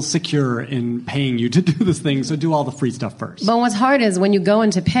feel secure in paying you to do this thing, so do all the free stuff first. But what's hard is when you go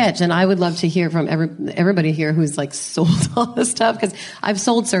into pitch, and I would love to hear from everybody here who's like sold all this stuff, because I've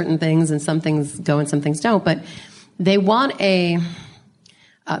sold certain things and some things go and some things don't, but they want a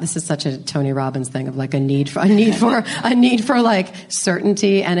This is such a Tony Robbins thing of like a need for like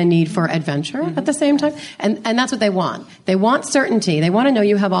certainty and a need for adventure at the same time. And that's what they want. They want certainty. They want to know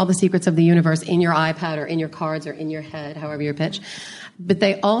you have all the secrets of the universe in your iPad or in your cards or in your head, however you pitch. But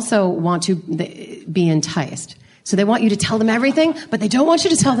they also want to be enticed. So they want you to tell them everything, but they don't want you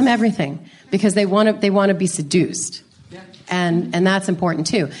to tell them everything because they want to be seduced. And that's important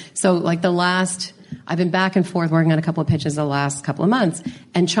too. So like I've been back and forth working on a couple of pitches the last couple of months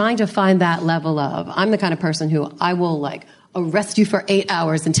and trying to find that level of, I'm the kind of person who I will like arrest you for 8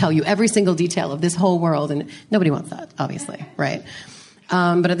 hours and tell you every single detail of this whole world. And nobody wants that, obviously, right?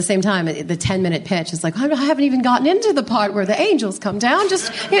 But at the same time, the 10-minute pitch is like, I haven't even gotten into the part where the angels come down.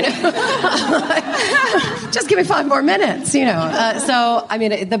 Just, just give me 5 more minutes, So, I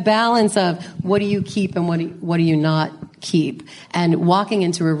mean, the balance of what do you keep and what do you not keep? And walking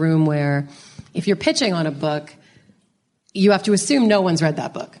into a room where if you're pitching on a book, you have to assume no one's read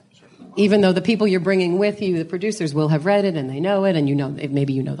that book. Even though the people you're bringing with you, the producers, will have read it and they know it, and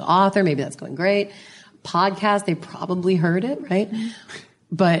maybe you know the author, maybe that's going great. Podcast, they probably heard it, right?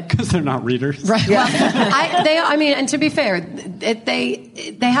 But because they're not readers, right? Yeah. I mean, and to be fair,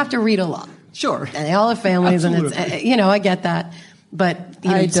 they have to read a lot. Sure, and they all have families, Absolutely. And it's I get that. But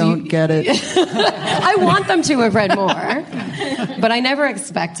I don't get it. I want them to have read more, but I never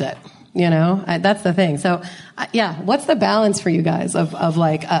expect it. That's the thing. So, what's the balance for you guys of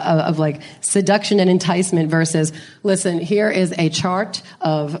seduction and enticement versus, listen, here is a chart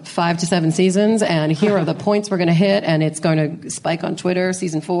of 5 to 7 seasons, and here are the points we're going to hit, and it's going to spike on Twitter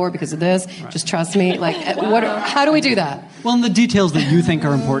season 4 because of this. Right. Just trust me. Like, how do we do that? Well, and the details that you think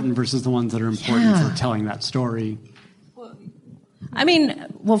are important versus the ones that are important for telling that story. I mean,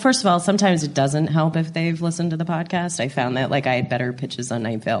 well, first of all, sometimes it doesn't help if they've listened to the podcast. I found that, I had better pitches on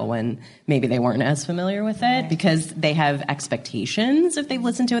Night Vale when maybe they weren't as familiar with it because they have expectations if they've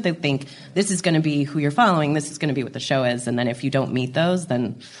listened to it. They think this is going to be who you're following, this is going to be what the show is, and then if you don't meet those,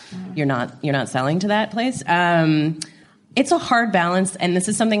 then you're not selling to that place. It's a hard balance, and this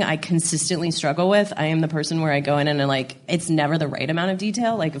is something I consistently struggle with. I am the person where I go in and it's never the right amount of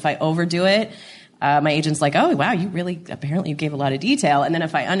detail. Like, if I overdo it, my agent's like, oh, wow, apparently you gave a lot of detail. And then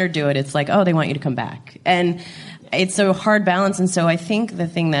if I underdo it, it's like, oh, they want you to come back. And it's a hard balance. And so I think the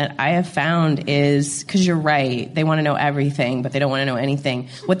thing that I have found is, because you're right, they want to know everything, but they don't want to know anything.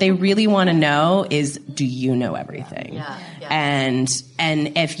 What they really want to know is, do you know everything? Yeah. And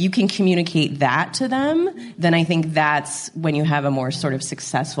if you can communicate that to them, then I think that's when you have a more sort of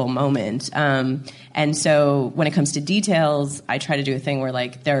successful moment. And so when it comes to details, I try to do a thing where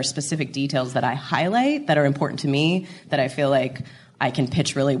there are specific details that I highlight that are important to me that I feel like I can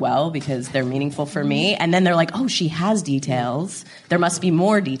pitch really well because they're meaningful for me. And then they're like, oh, she has details. There must be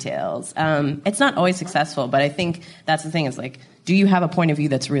more details. It's not always successful, but I think that's the thing is do you have a point of view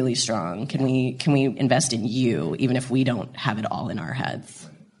that's really strong? Can we invest in you even if we don't have it all in our heads?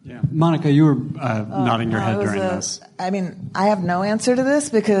 Yeah. Monica, you were nodding your head during this. I mean, I have no answer to this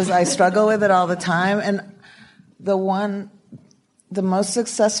because I struggle with it all the time. And the most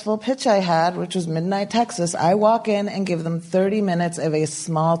successful pitch I had, which was Midnight Texas, I walk in and give them 30 minutes of a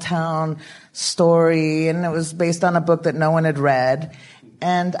small town story, and it was based on a book that no one had read.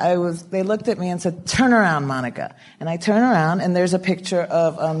 And they looked at me and said, turn around, Monica. And I turn around, and there's a picture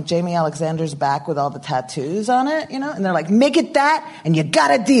of Jamie Alexander's back with all the tattoos on it, and they're like, make it that, and you got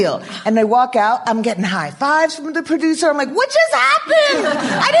a deal. And they walk out, I'm getting high fives from the producer. I'm like, what just happened?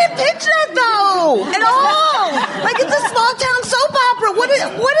 I didn't pitch that, though, at all. It's a small town soap opera. What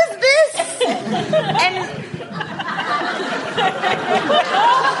is this?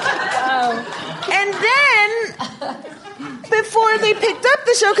 And then, before they picked up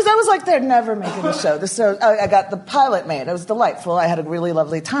the show, because I was like, they're never making the show. I got the pilot made. It was delightful. I had a really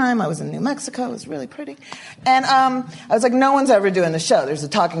lovely time. I was in New Mexico. It was really pretty. And I was like, no one's ever doing the show. There's a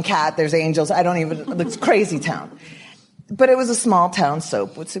talking cat. There's angels. It's crazy town. But it was a small town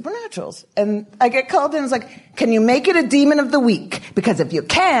soap with supernaturals. And I get called in. It's like, can you make it a demon of the week? Because if you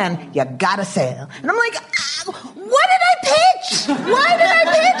can, you gotta sail. And I'm like, what did I pitch? Why did I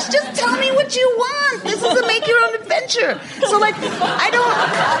pitch? Just tell me what you want. This is a make your own adventure. So I don't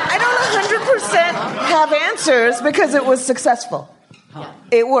 100% have answers because it was successful.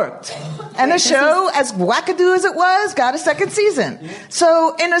 It worked. And the show, as wackadoo as it was, got a second season.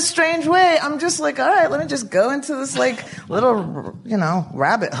 So in a strange way, I'm just like, all right, let me just go into this little,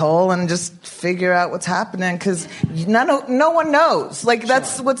 rabbit hole and just figure out what's happening because no one knows.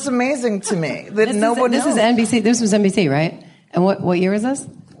 That's what's amazing to me. That no one knows. This is NBC. This was NBC, right? And what year is this?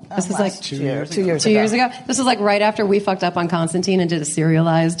 This was like 2 years ago. This was like right after we fucked up on Constantine and did a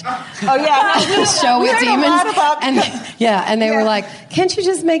serialized show We with heard a demons. lot about- And they were like, can't you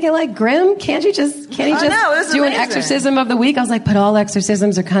just make it like Grimm? Can't you just know, it was do an amazing. exorcism of the week? I was like, but all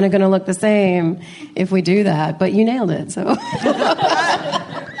exorcisms are kind of going to look the same if we do that. But you nailed it. So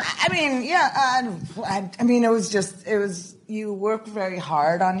I mean, it was, you work very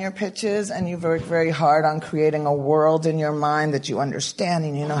hard on your pitches and you work very hard on creating a world in your mind that you understand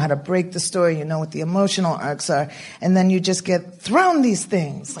and you know how to break the story, you know what the emotional arcs are, and then you just get thrown these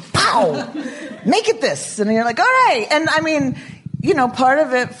things, like, pow, make it this. And you're like, all right. And I mean, you know, part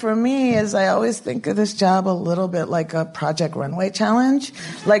of it for me is I always think of this job a little bit like a Project Runway challenge.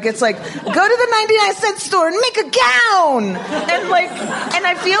 Like, it's like, go to the 99-cent store and make a gown. And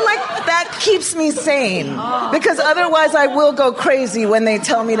I feel like that keeps me sane. Because otherwise I will go crazy when they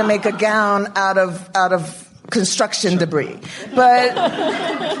tell me to make a gown out of construction debris. But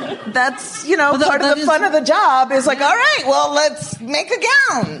that's, you know, part of the fun of the job is like, all right, well, let's make a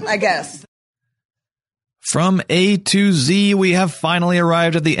gown, I guess. From A to Z, we have finally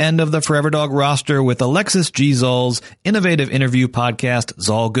arrived at the end of the Forever Dog roster with Alexis G. Zoll's innovative interview podcast,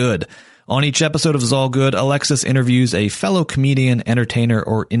 Zoll Good. On each episode of Zoll Good, Alexis interviews a fellow comedian, entertainer,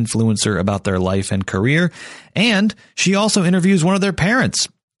 or influencer about their life and career, and she also interviews one of their parents,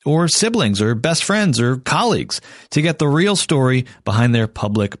 or siblings, or best friends, or colleagues, to get the real story behind their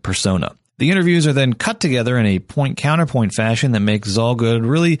public persona. The interviews are then cut together in a point-counterpoint fashion that makes Zoll Good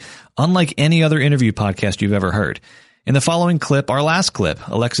really unlike any other interview podcast you've ever heard. In the following clip, our last clip,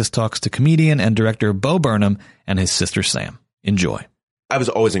 Alexis talks to comedian and director Bo Burnham and his sister Sam. Enjoy. I was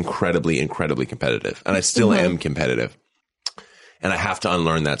always incredibly, incredibly competitive, and I still am competitive. And I have to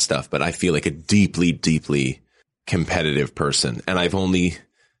unlearn that stuff, but I feel like a deeply, deeply competitive person. And I've only...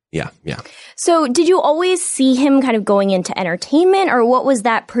 Yeah. So did you always see him kind of going into entertainment, or what was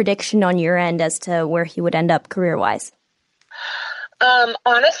that prediction on your end as to where he would end up career-wise?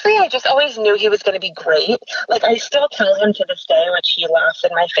 Honestly, I just always knew he was going to be great. Like, I still tell him to this day, which he laughs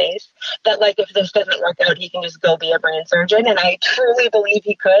in my face, that, like, if this doesn't work out, he can just go be a brain surgeon. And I truly believe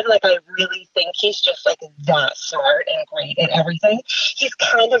he could. Like, I really think he's just, like, that smart and great at everything. He's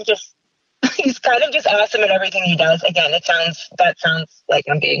kind of just awesome at everything he does. Again, that sounds like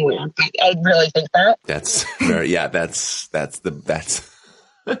I'm being weird, but I really think that. That's very, that's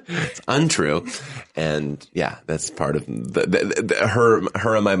it's untrue. And yeah, that's part of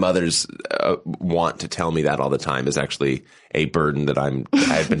her and my mother's want to tell me that all the time is actually a burden that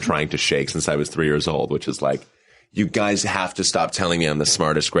I've been trying to shake since I was 3 years old, which is like, you guys have to stop telling me I'm the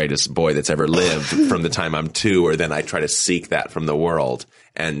smartest, greatest boy that's ever lived from the time I'm 2, or then I try to seek that from the world.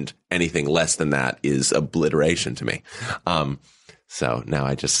 And anything less than that is obliteration to me. So now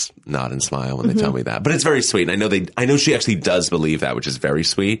I just nod and smile when they tell me that. But it's very sweet. And I know she actually does believe that, which is very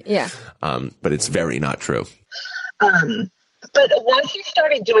sweet. Yeah. But it's very not true. But once you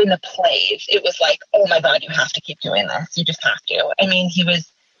started doing the plays, it was like, oh my God, you have to keep doing this. You just have to. I mean, he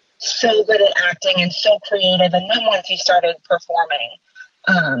was so good at acting and so creative. And then once he started performing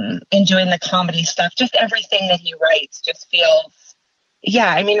and doing the comedy stuff, just everything that he writes just feels,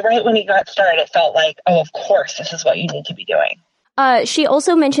 I mean, right when he got started, it felt like, oh, of course, this is what you need to be doing. She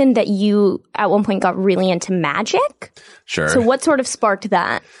also mentioned that you, at one point, got really into magic. Sure. So what sort of sparked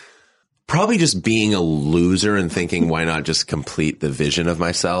that? Probably just being a loser and thinking, why not just complete the vision of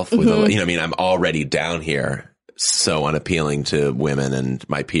myself? With I mean, I'm already down here, so unappealing to women and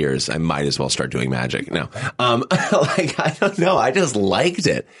my peers. I might as well start doing magic. No, I don't know. I just liked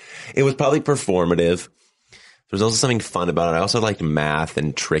it. It was probably performative. There was also something fun about it. I also liked math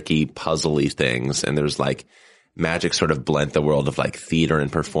and tricky, puzzly things. And there's like magic sort of blent the world of like theater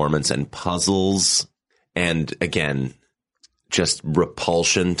and performance and puzzles. And again, just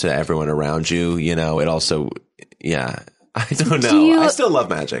repulsion to everyone around you. You know, it also, I don't know. I still love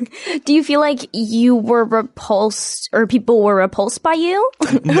magic. Do you feel like you were repulsed, or people were repulsed by you?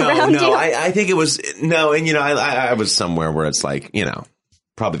 No. I think it was, no. And, you know, I was somewhere where it's like, you know,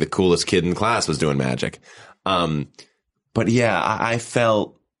 probably the coolest kid in class was doing magic. But yeah, I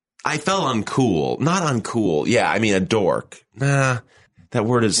felt uncool, not uncool. Yeah. I mean, a dork. Nah, that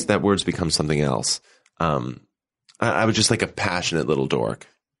word's become something else. I was just like a passionate little dork.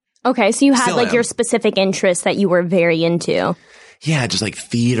 Okay. So you had like your specific interests that you were very into. Yeah. Just like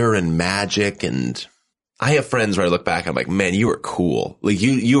theater and magic. And I have friends where I look back, I'm like, man, you were cool. Like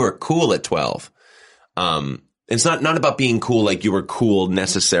you were cool at 12. It's not about being cool. Like you were cool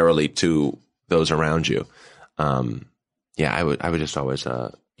necessarily to those around you. I would just always,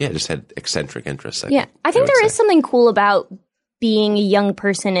 just had eccentric interests. I think there is something cool about being a young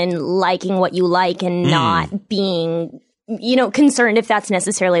person and liking what you like and not being concerned if that's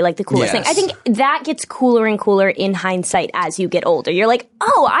necessarily like the coolest thing. I think that gets cooler and cooler in hindsight as you get older. You're like,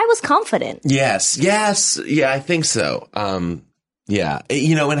 oh, I was confident. Yes. Yeah, I think so. Yeah.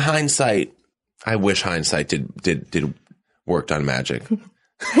 In hindsight, I wish hindsight did worked on magic.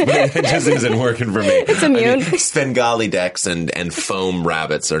 It just isn't working for me. It's immune. Svengali decks and foam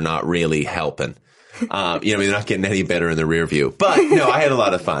rabbits are not really helping. They're not getting any better in the rear view. But no, I had a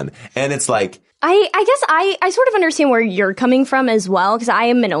lot of fun. And it's like, I guess I sort of understand where you're coming from as well, because I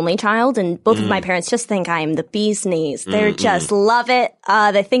am an only child, and both of my parents just think I'm the bee's knees. They just love it.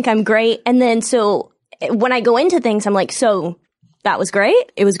 They think I'm great. And then so when I go into things, I'm like, so that was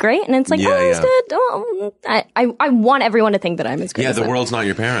great. It was great. And it's like, it was good. Oh, I want everyone to think that I'm as great. Yeah, as the them. world's not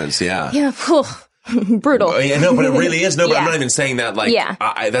your parents. Yeah. Yeah. Brutal. Yeah, no, but it really is. No, but I'm not even saying that. Like, Yeah.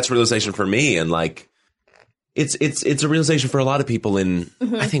 That's a realization for me. And like, it's a realization for a lot of people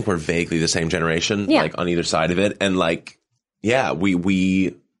I think we're vaguely the same generation, like on either side of it. And like, yeah,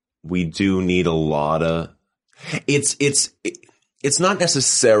 we do need a lot of, it's not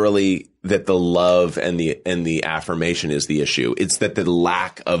necessarily that the love and the affirmation is the issue. It's that the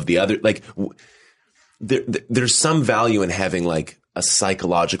lack of the other, like there's some value in having like a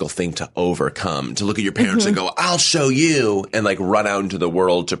psychological thing to overcome, to look at your parents and go, I'll show you, and like run out into the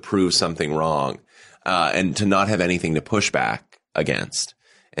world to prove something wrong. And to not have anything to push back against,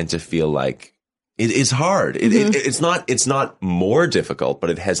 and to feel like it is hard. It's not more difficult, but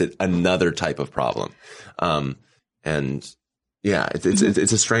it has another type of problem. And yeah,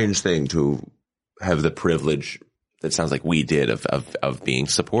 it's a strange thing to have the privilege that sounds like we did of being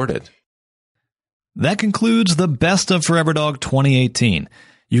supported. That concludes the Best of Forever Dog 2018.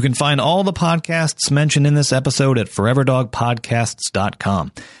 You can find all the podcasts mentioned in this episode at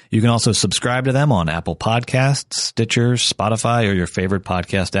foreverdogpodcasts.com. You can also subscribe to them on Apple Podcasts, Stitcher, Spotify, or your favorite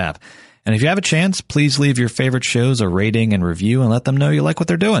podcast app. And if you have a chance, please leave your favorite shows a rating and review and let them know you like what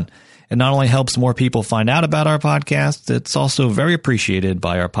they're doing. It not only helps more people find out about our podcasts, it's also very appreciated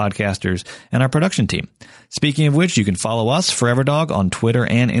by our podcasters and our production team. Speaking of which, you can follow us, Forever Dog, on Twitter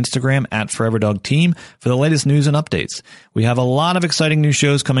and Instagram at Forever Dog Team for the latest news and updates. We have a lot of exciting new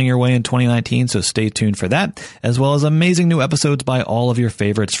shows coming your way in 2019, so stay tuned for that, as well as amazing new episodes by all of your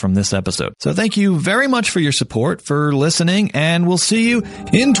favorites from this episode. So thank you very much for your support, for listening, and we'll see you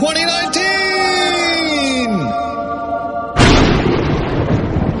in 2019!